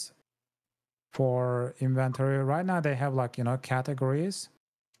tabs for inventory. Right now they have like categories,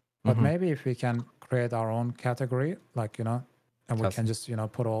 but maybe if we can create our own category, like and we can just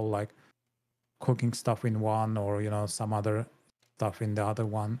put all like cooking stuff in one, or some other stuff in the other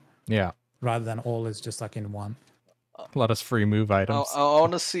one, rather than all is just like in one. Let us free move items. I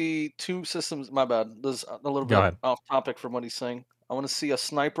want to see 2 systems. My bad, there's a little bit off topic from what he's saying. I want to see a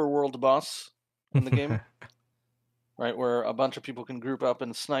sniper world boss in the game. Right, where a bunch of people can group up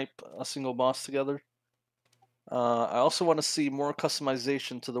and snipe a single boss together. I also want to see more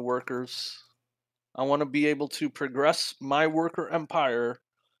customization to the workers. I want to be able to progress my worker empire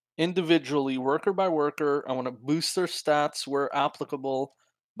individually, worker by worker. I want to boost their stats where applicable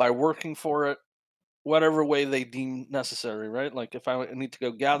by working for it, whatever way they deem necessary, right? Like if I need to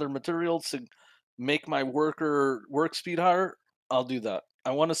go gather materials to make my worker work speed higher, I'll do that.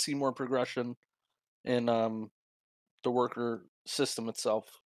 I want to see more progression in the worker system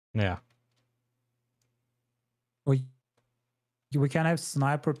itself. Yeah. We can have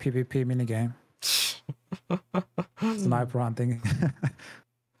sniper PvP minigame. Sniper hunting.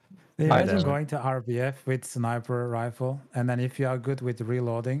 Imagine going to RBF with sniper rifle, and then if you are good with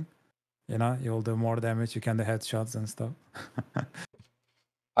reloading, you'll do more damage. You can do headshots and stuff.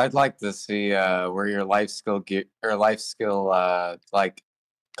 I'd like to see where your life skill like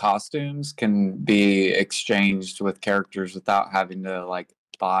costumes can be exchanged with characters without having to like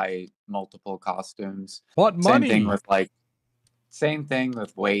buy multiple costumes. What money? Same thing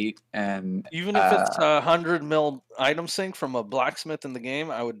with weight, and even if it's 100 mil item sync from a blacksmith in the game,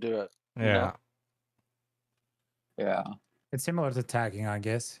 I would do it. Yeah. Yeah. It's similar to tagging, I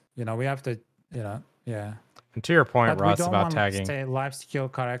guess. We have to, yeah. And to your point, But Russ, about tagging. Say life skill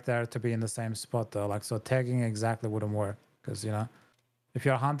character to be in the same spot though. Like so, tagging exactly wouldn't work because if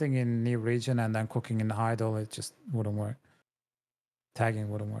you're hunting in new region and then cooking in idle, it just wouldn't work. Tagging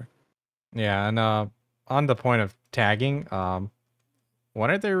wouldn't work. Yeah, and on the point of tagging, when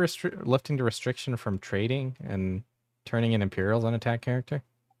are they lifting the restriction from trading and turning in Imperials on a tag character?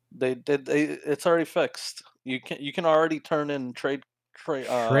 It's already fixed. You can already turn in trade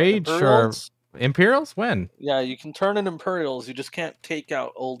Imperials? Imperials? When? Yeah, you can turn in Imperials. You just can't take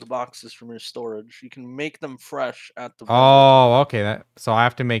out old boxes from your storage. You can make them fresh at the vendor. Oh, okay. So I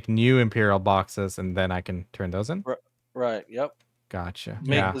have to make new Imperial boxes and then I can turn those in? Right, yep. Gotcha.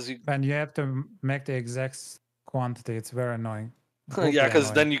 And you have to make the exact quantity. It's very annoying. Yeah,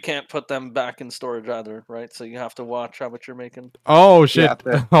 because then you can't put them back in storage either, right? So you have to watch how much you're making. Oh shit!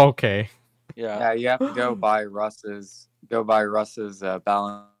 Okay. Yeah, you have to go buy Russ's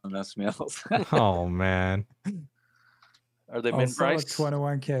balance meals. Oh man. Are they min price?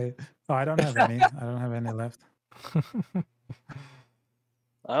 21K. Oh, I don't have any. I don't have any left.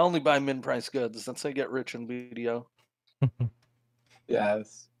 I only buy min price goods. That's how I get rich in video.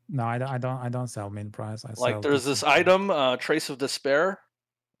 Yes. No, I don't sell min price. There's this item, Trace of Despair.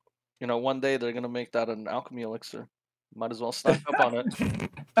 One day they're gonna make that an alchemy elixir. Might as well stock up on it.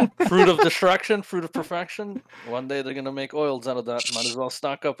 Fruit of Destruction, Fruit of Perfection. One day they're gonna make oils out of that. Might as well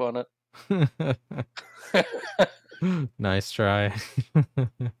stock up on it. Nice try.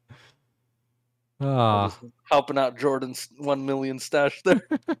 Helping out Jordan's 1 million stash there.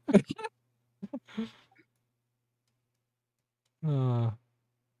 All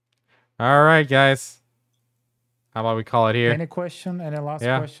right, guys. How about we call it here? Any question? Any last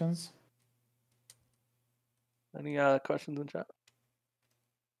Yeah. questions? Any questions in chat?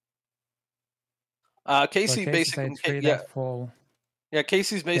 Casey So basically, say 3 yeah, that fall. yeah.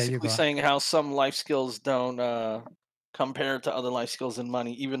 Casey's you basically go. saying how some life skills don't compare to other life skills in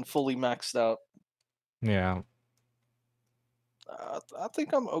money, even fully maxed out. Yeah. I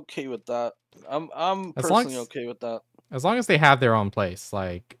think I'm okay with that. I'm As long personally as- okay with that. As long as they have their own place,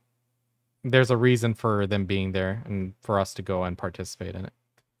 like there's a reason for them being there and for us to go and participate in it.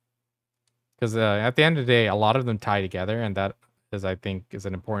 Because at the end of the day, a lot of them tie together, and that is, I think, is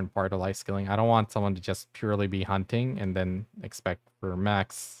an important part of life skilling. I don't want someone to just purely be hunting and then expect for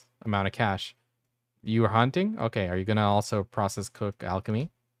max amount of cash. You are hunting? Okay, are you going to also process, cook, alchemy?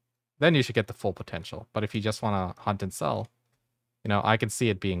 Then you should get the full potential. But if you just want to hunt and sell, I can see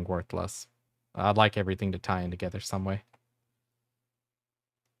it being worthless. I'd like everything to tie in together some way.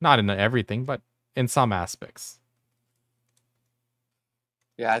 Not in everything, but in some aspects.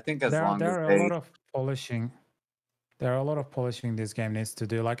 Yeah, I think as long there as are a lot of polishing. There are a lot of polishing this game needs to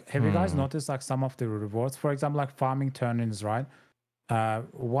do. Like, have you guys noticed like some of the rewards? For example, like farming turn-ins, right?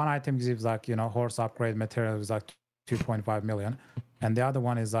 One item gives like horse upgrade material is like 2.5 million, and the other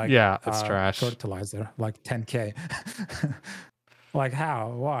one is like it's trash. Fertilizer, like 10k. Like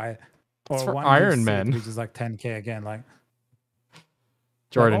how? Why? It's Or for one Iron gives Men. seed, which is like 10k again. Like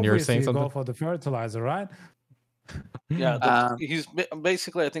Jordan, you were obviously saying you something? go for the fertilizer, right? Yeah, he's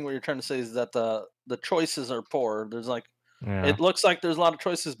basically. I think what you're trying to say is that the choices are poor. There's like, it looks like there's a lot of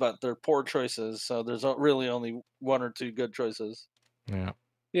choices, but they're poor choices. So there's really only one or two good choices. Yeah.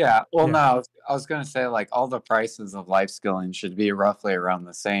 Yeah. Well, no, I was going to say like all the prices of life skilling should be roughly around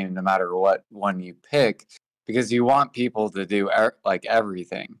the same, no matter what one you pick, because you want people to do like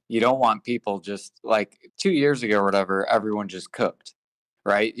everything. You don't want people just like 2 years ago or whatever, everyone just cooked,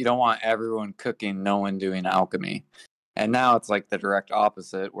 right? You don't want everyone cooking, no one doing alchemy. And now it's like the direct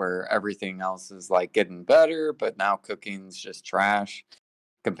opposite, where everything else is like getting better, but now cooking's just trash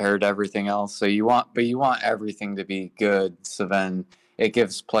compared to everything else. So you want everything to be good. So then it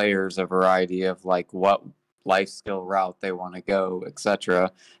gives players a variety of like what life skill route they want to go,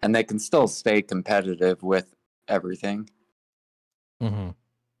 etc. And they can still stay competitive with everything. Mm-hmm.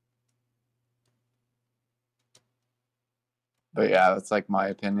 But yeah, that's like my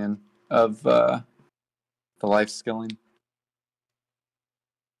opinion of the life skilling.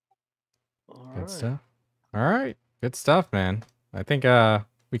 Good stuff. All right. Good stuff, man. I think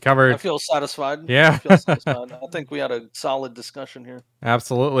we covered. I feel satisfied. Yeah. I feel satisfied. I think we had a solid discussion here.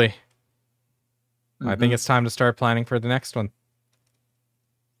 Absolutely. Mm-hmm. I think it's time to start planning for the next one.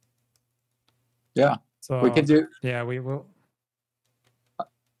 Yeah. So we could do. Yeah, we will.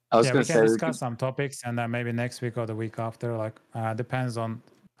 I was going to say we can discuss some topics, and then maybe next week or the week after. Like depends on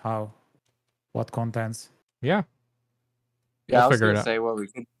what contents. Yeah. Yeah, I was going to say what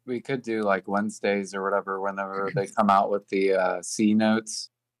we could do like Wednesdays or whatever whenever they come out with the C notes.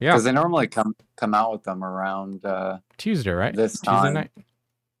 Yeah, because they normally come out with them around Tuesday, right? This Tuesday time. night.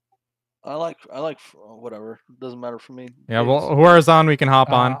 I like whatever. Doesn't matter for me. Yeah, well, whoever's on, we can hop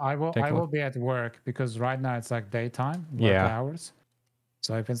on. I will be at work because right now it's like daytime work hours.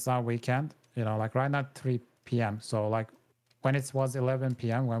 So if it's not weekend, like right now 3 p.m. So like when it was 11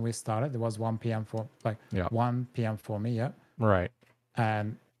 p.m. when we started, it was 1 p.m. for 1 p.m. for me. Yeah. Right.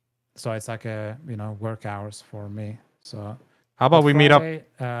 And so it's like work hours for me. So how about we meet up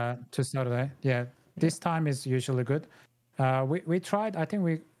to Saturday? Yeah, this time is usually good. We tried. I think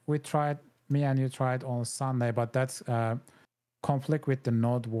we tried. Me and you tried on Sunday, but that's conflict with the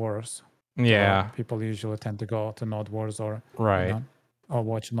Node Wars. Yeah. So people usually tend to go to Node Wars or or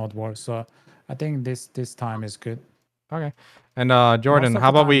watch Node Wars. So I think this time is good. Okay. And Jordan, how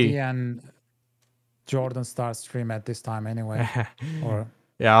about we? And Jordan starts stream at this time anyway. Or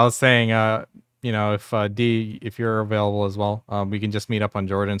yeah, I was saying, if D, if you're available as well, we can just meet up on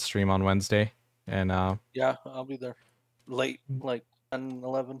Jordan's stream on Wednesday, and yeah, I'll be there late, like 10,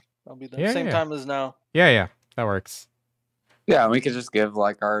 11. I'll be there same time as now. Yeah, that works. Yeah, we could just give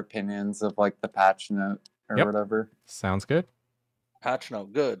like our opinions of like the patch note or whatever. Sounds good. Patch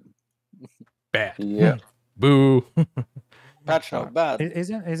note good. Bad. Yeah. Boo. Patch note bad.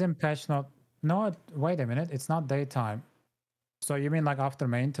 Isn't patch note? No, wait a minute. It's not daytime. So you mean like after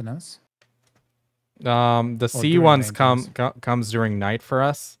maintenance? The C ones comes during night for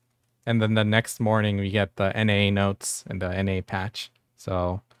us, and then the next morning we get the NA notes and the NA patch.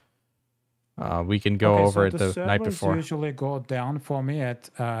 So we can go over it the night before. Usually go down for me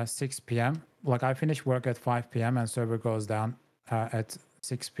at 6 p.m. Like I finish work at 5 p.m. and server goes down at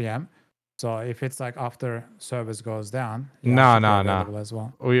 6 p.m. So if it's like after service goes down, No, it should be no, available no. as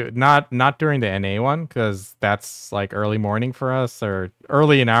well. We not during the NA one, because that's like early morning for us, or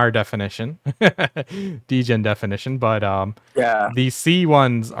early in our definition, DGen definition. But Yeah. the C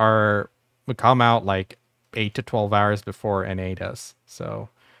ones would come out like 8 to 12 hours before NA does. So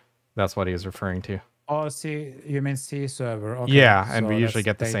that's what he was referring to. Oh, C, you mean C server? Okay. Yeah, and we so usually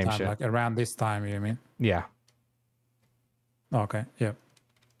that's get the same daytime, shit. like around this time. You mean? Yeah. Okay. Yeah.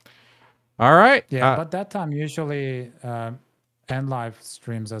 All right. Yeah, but that time usually end live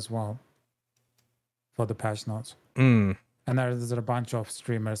streams as well for the patch notes. Mm, And there's a bunch of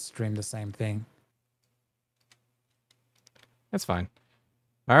streamers stream the same thing. that's fine.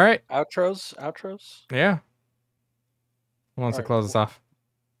 All right. Outros. Yeah. Who wants to All right. close us off?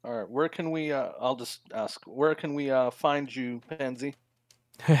 All right, where can we? I'll just ask. Where can we find you, Pansy?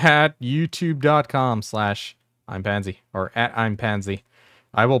 At youtube.com/I'm Pansy, or at I'm Pansy.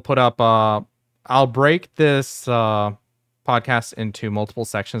 I will put up. I'll break this podcast into multiple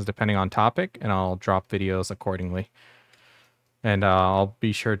sections depending on topic, and I'll drop videos accordingly. And I'll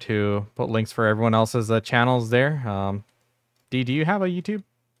be sure to put links for everyone else's channels there. D, do you have a YouTube?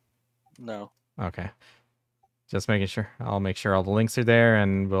 No. Okay. Just making sure. I'll make sure all the links are there,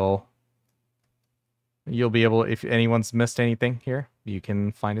 and you'll be able, if anyone's missed anything here, you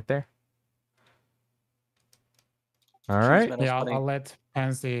can find it there. All right. Yeah, I'll let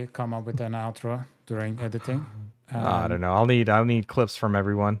Pansy come up with an outro during editing. I don't know. I'll need clips from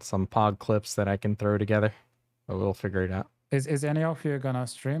everyone, some pod clips that I can throw together. But we'll figure it out. Is any of you gonna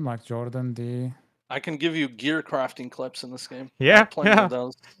stream, like Jordan, D? I can give you gear crafting clips in this game. Yeah, plenty of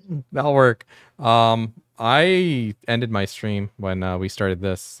those. That'll work. I ended my stream when we started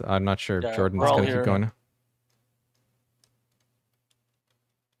this. I'm not sure if Jordan's gonna keep going.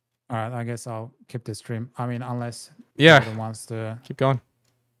 All right, I guess I'll keep the stream. I mean, unless Jordan wants to keep going.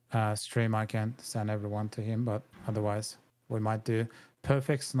 Stream, I can send everyone to him, but otherwise we might do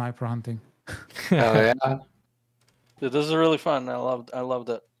perfect sniper hunting. Oh yeah. Dude, this is really fun. I loved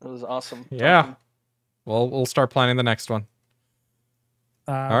it. It was awesome. Yeah. talking. Well, we'll start planning the next one.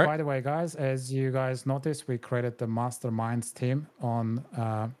 All right. By the way, guys, as you guys noticed, we created the Masterminds team on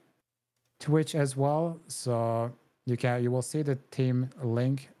Twitch as well. So you will see the team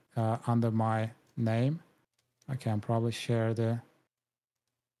link under my name. I can probably share the.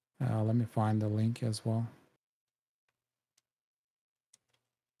 Let me find the link as well.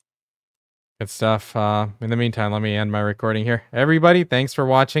 Good stuff. In the meantime, let me end my recording here. Everybody, thanks for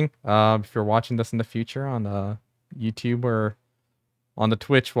watching. If you're watching this in the future on YouTube or on the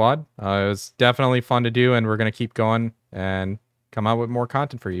Twitch WOD, it was definitely fun to do, and we're going to keep going and come out with more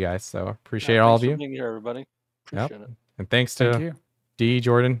content for you guys. So appreciate all of you. Thanks for being here, everybody. Appreciate it. And thanks to D,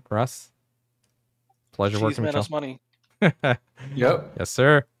 Jordan, Russ. Pleasure working with you. Cheese made us money. Yep. Yes,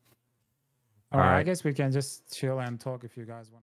 sir. All right, I guess we can just chill and talk if you guys want.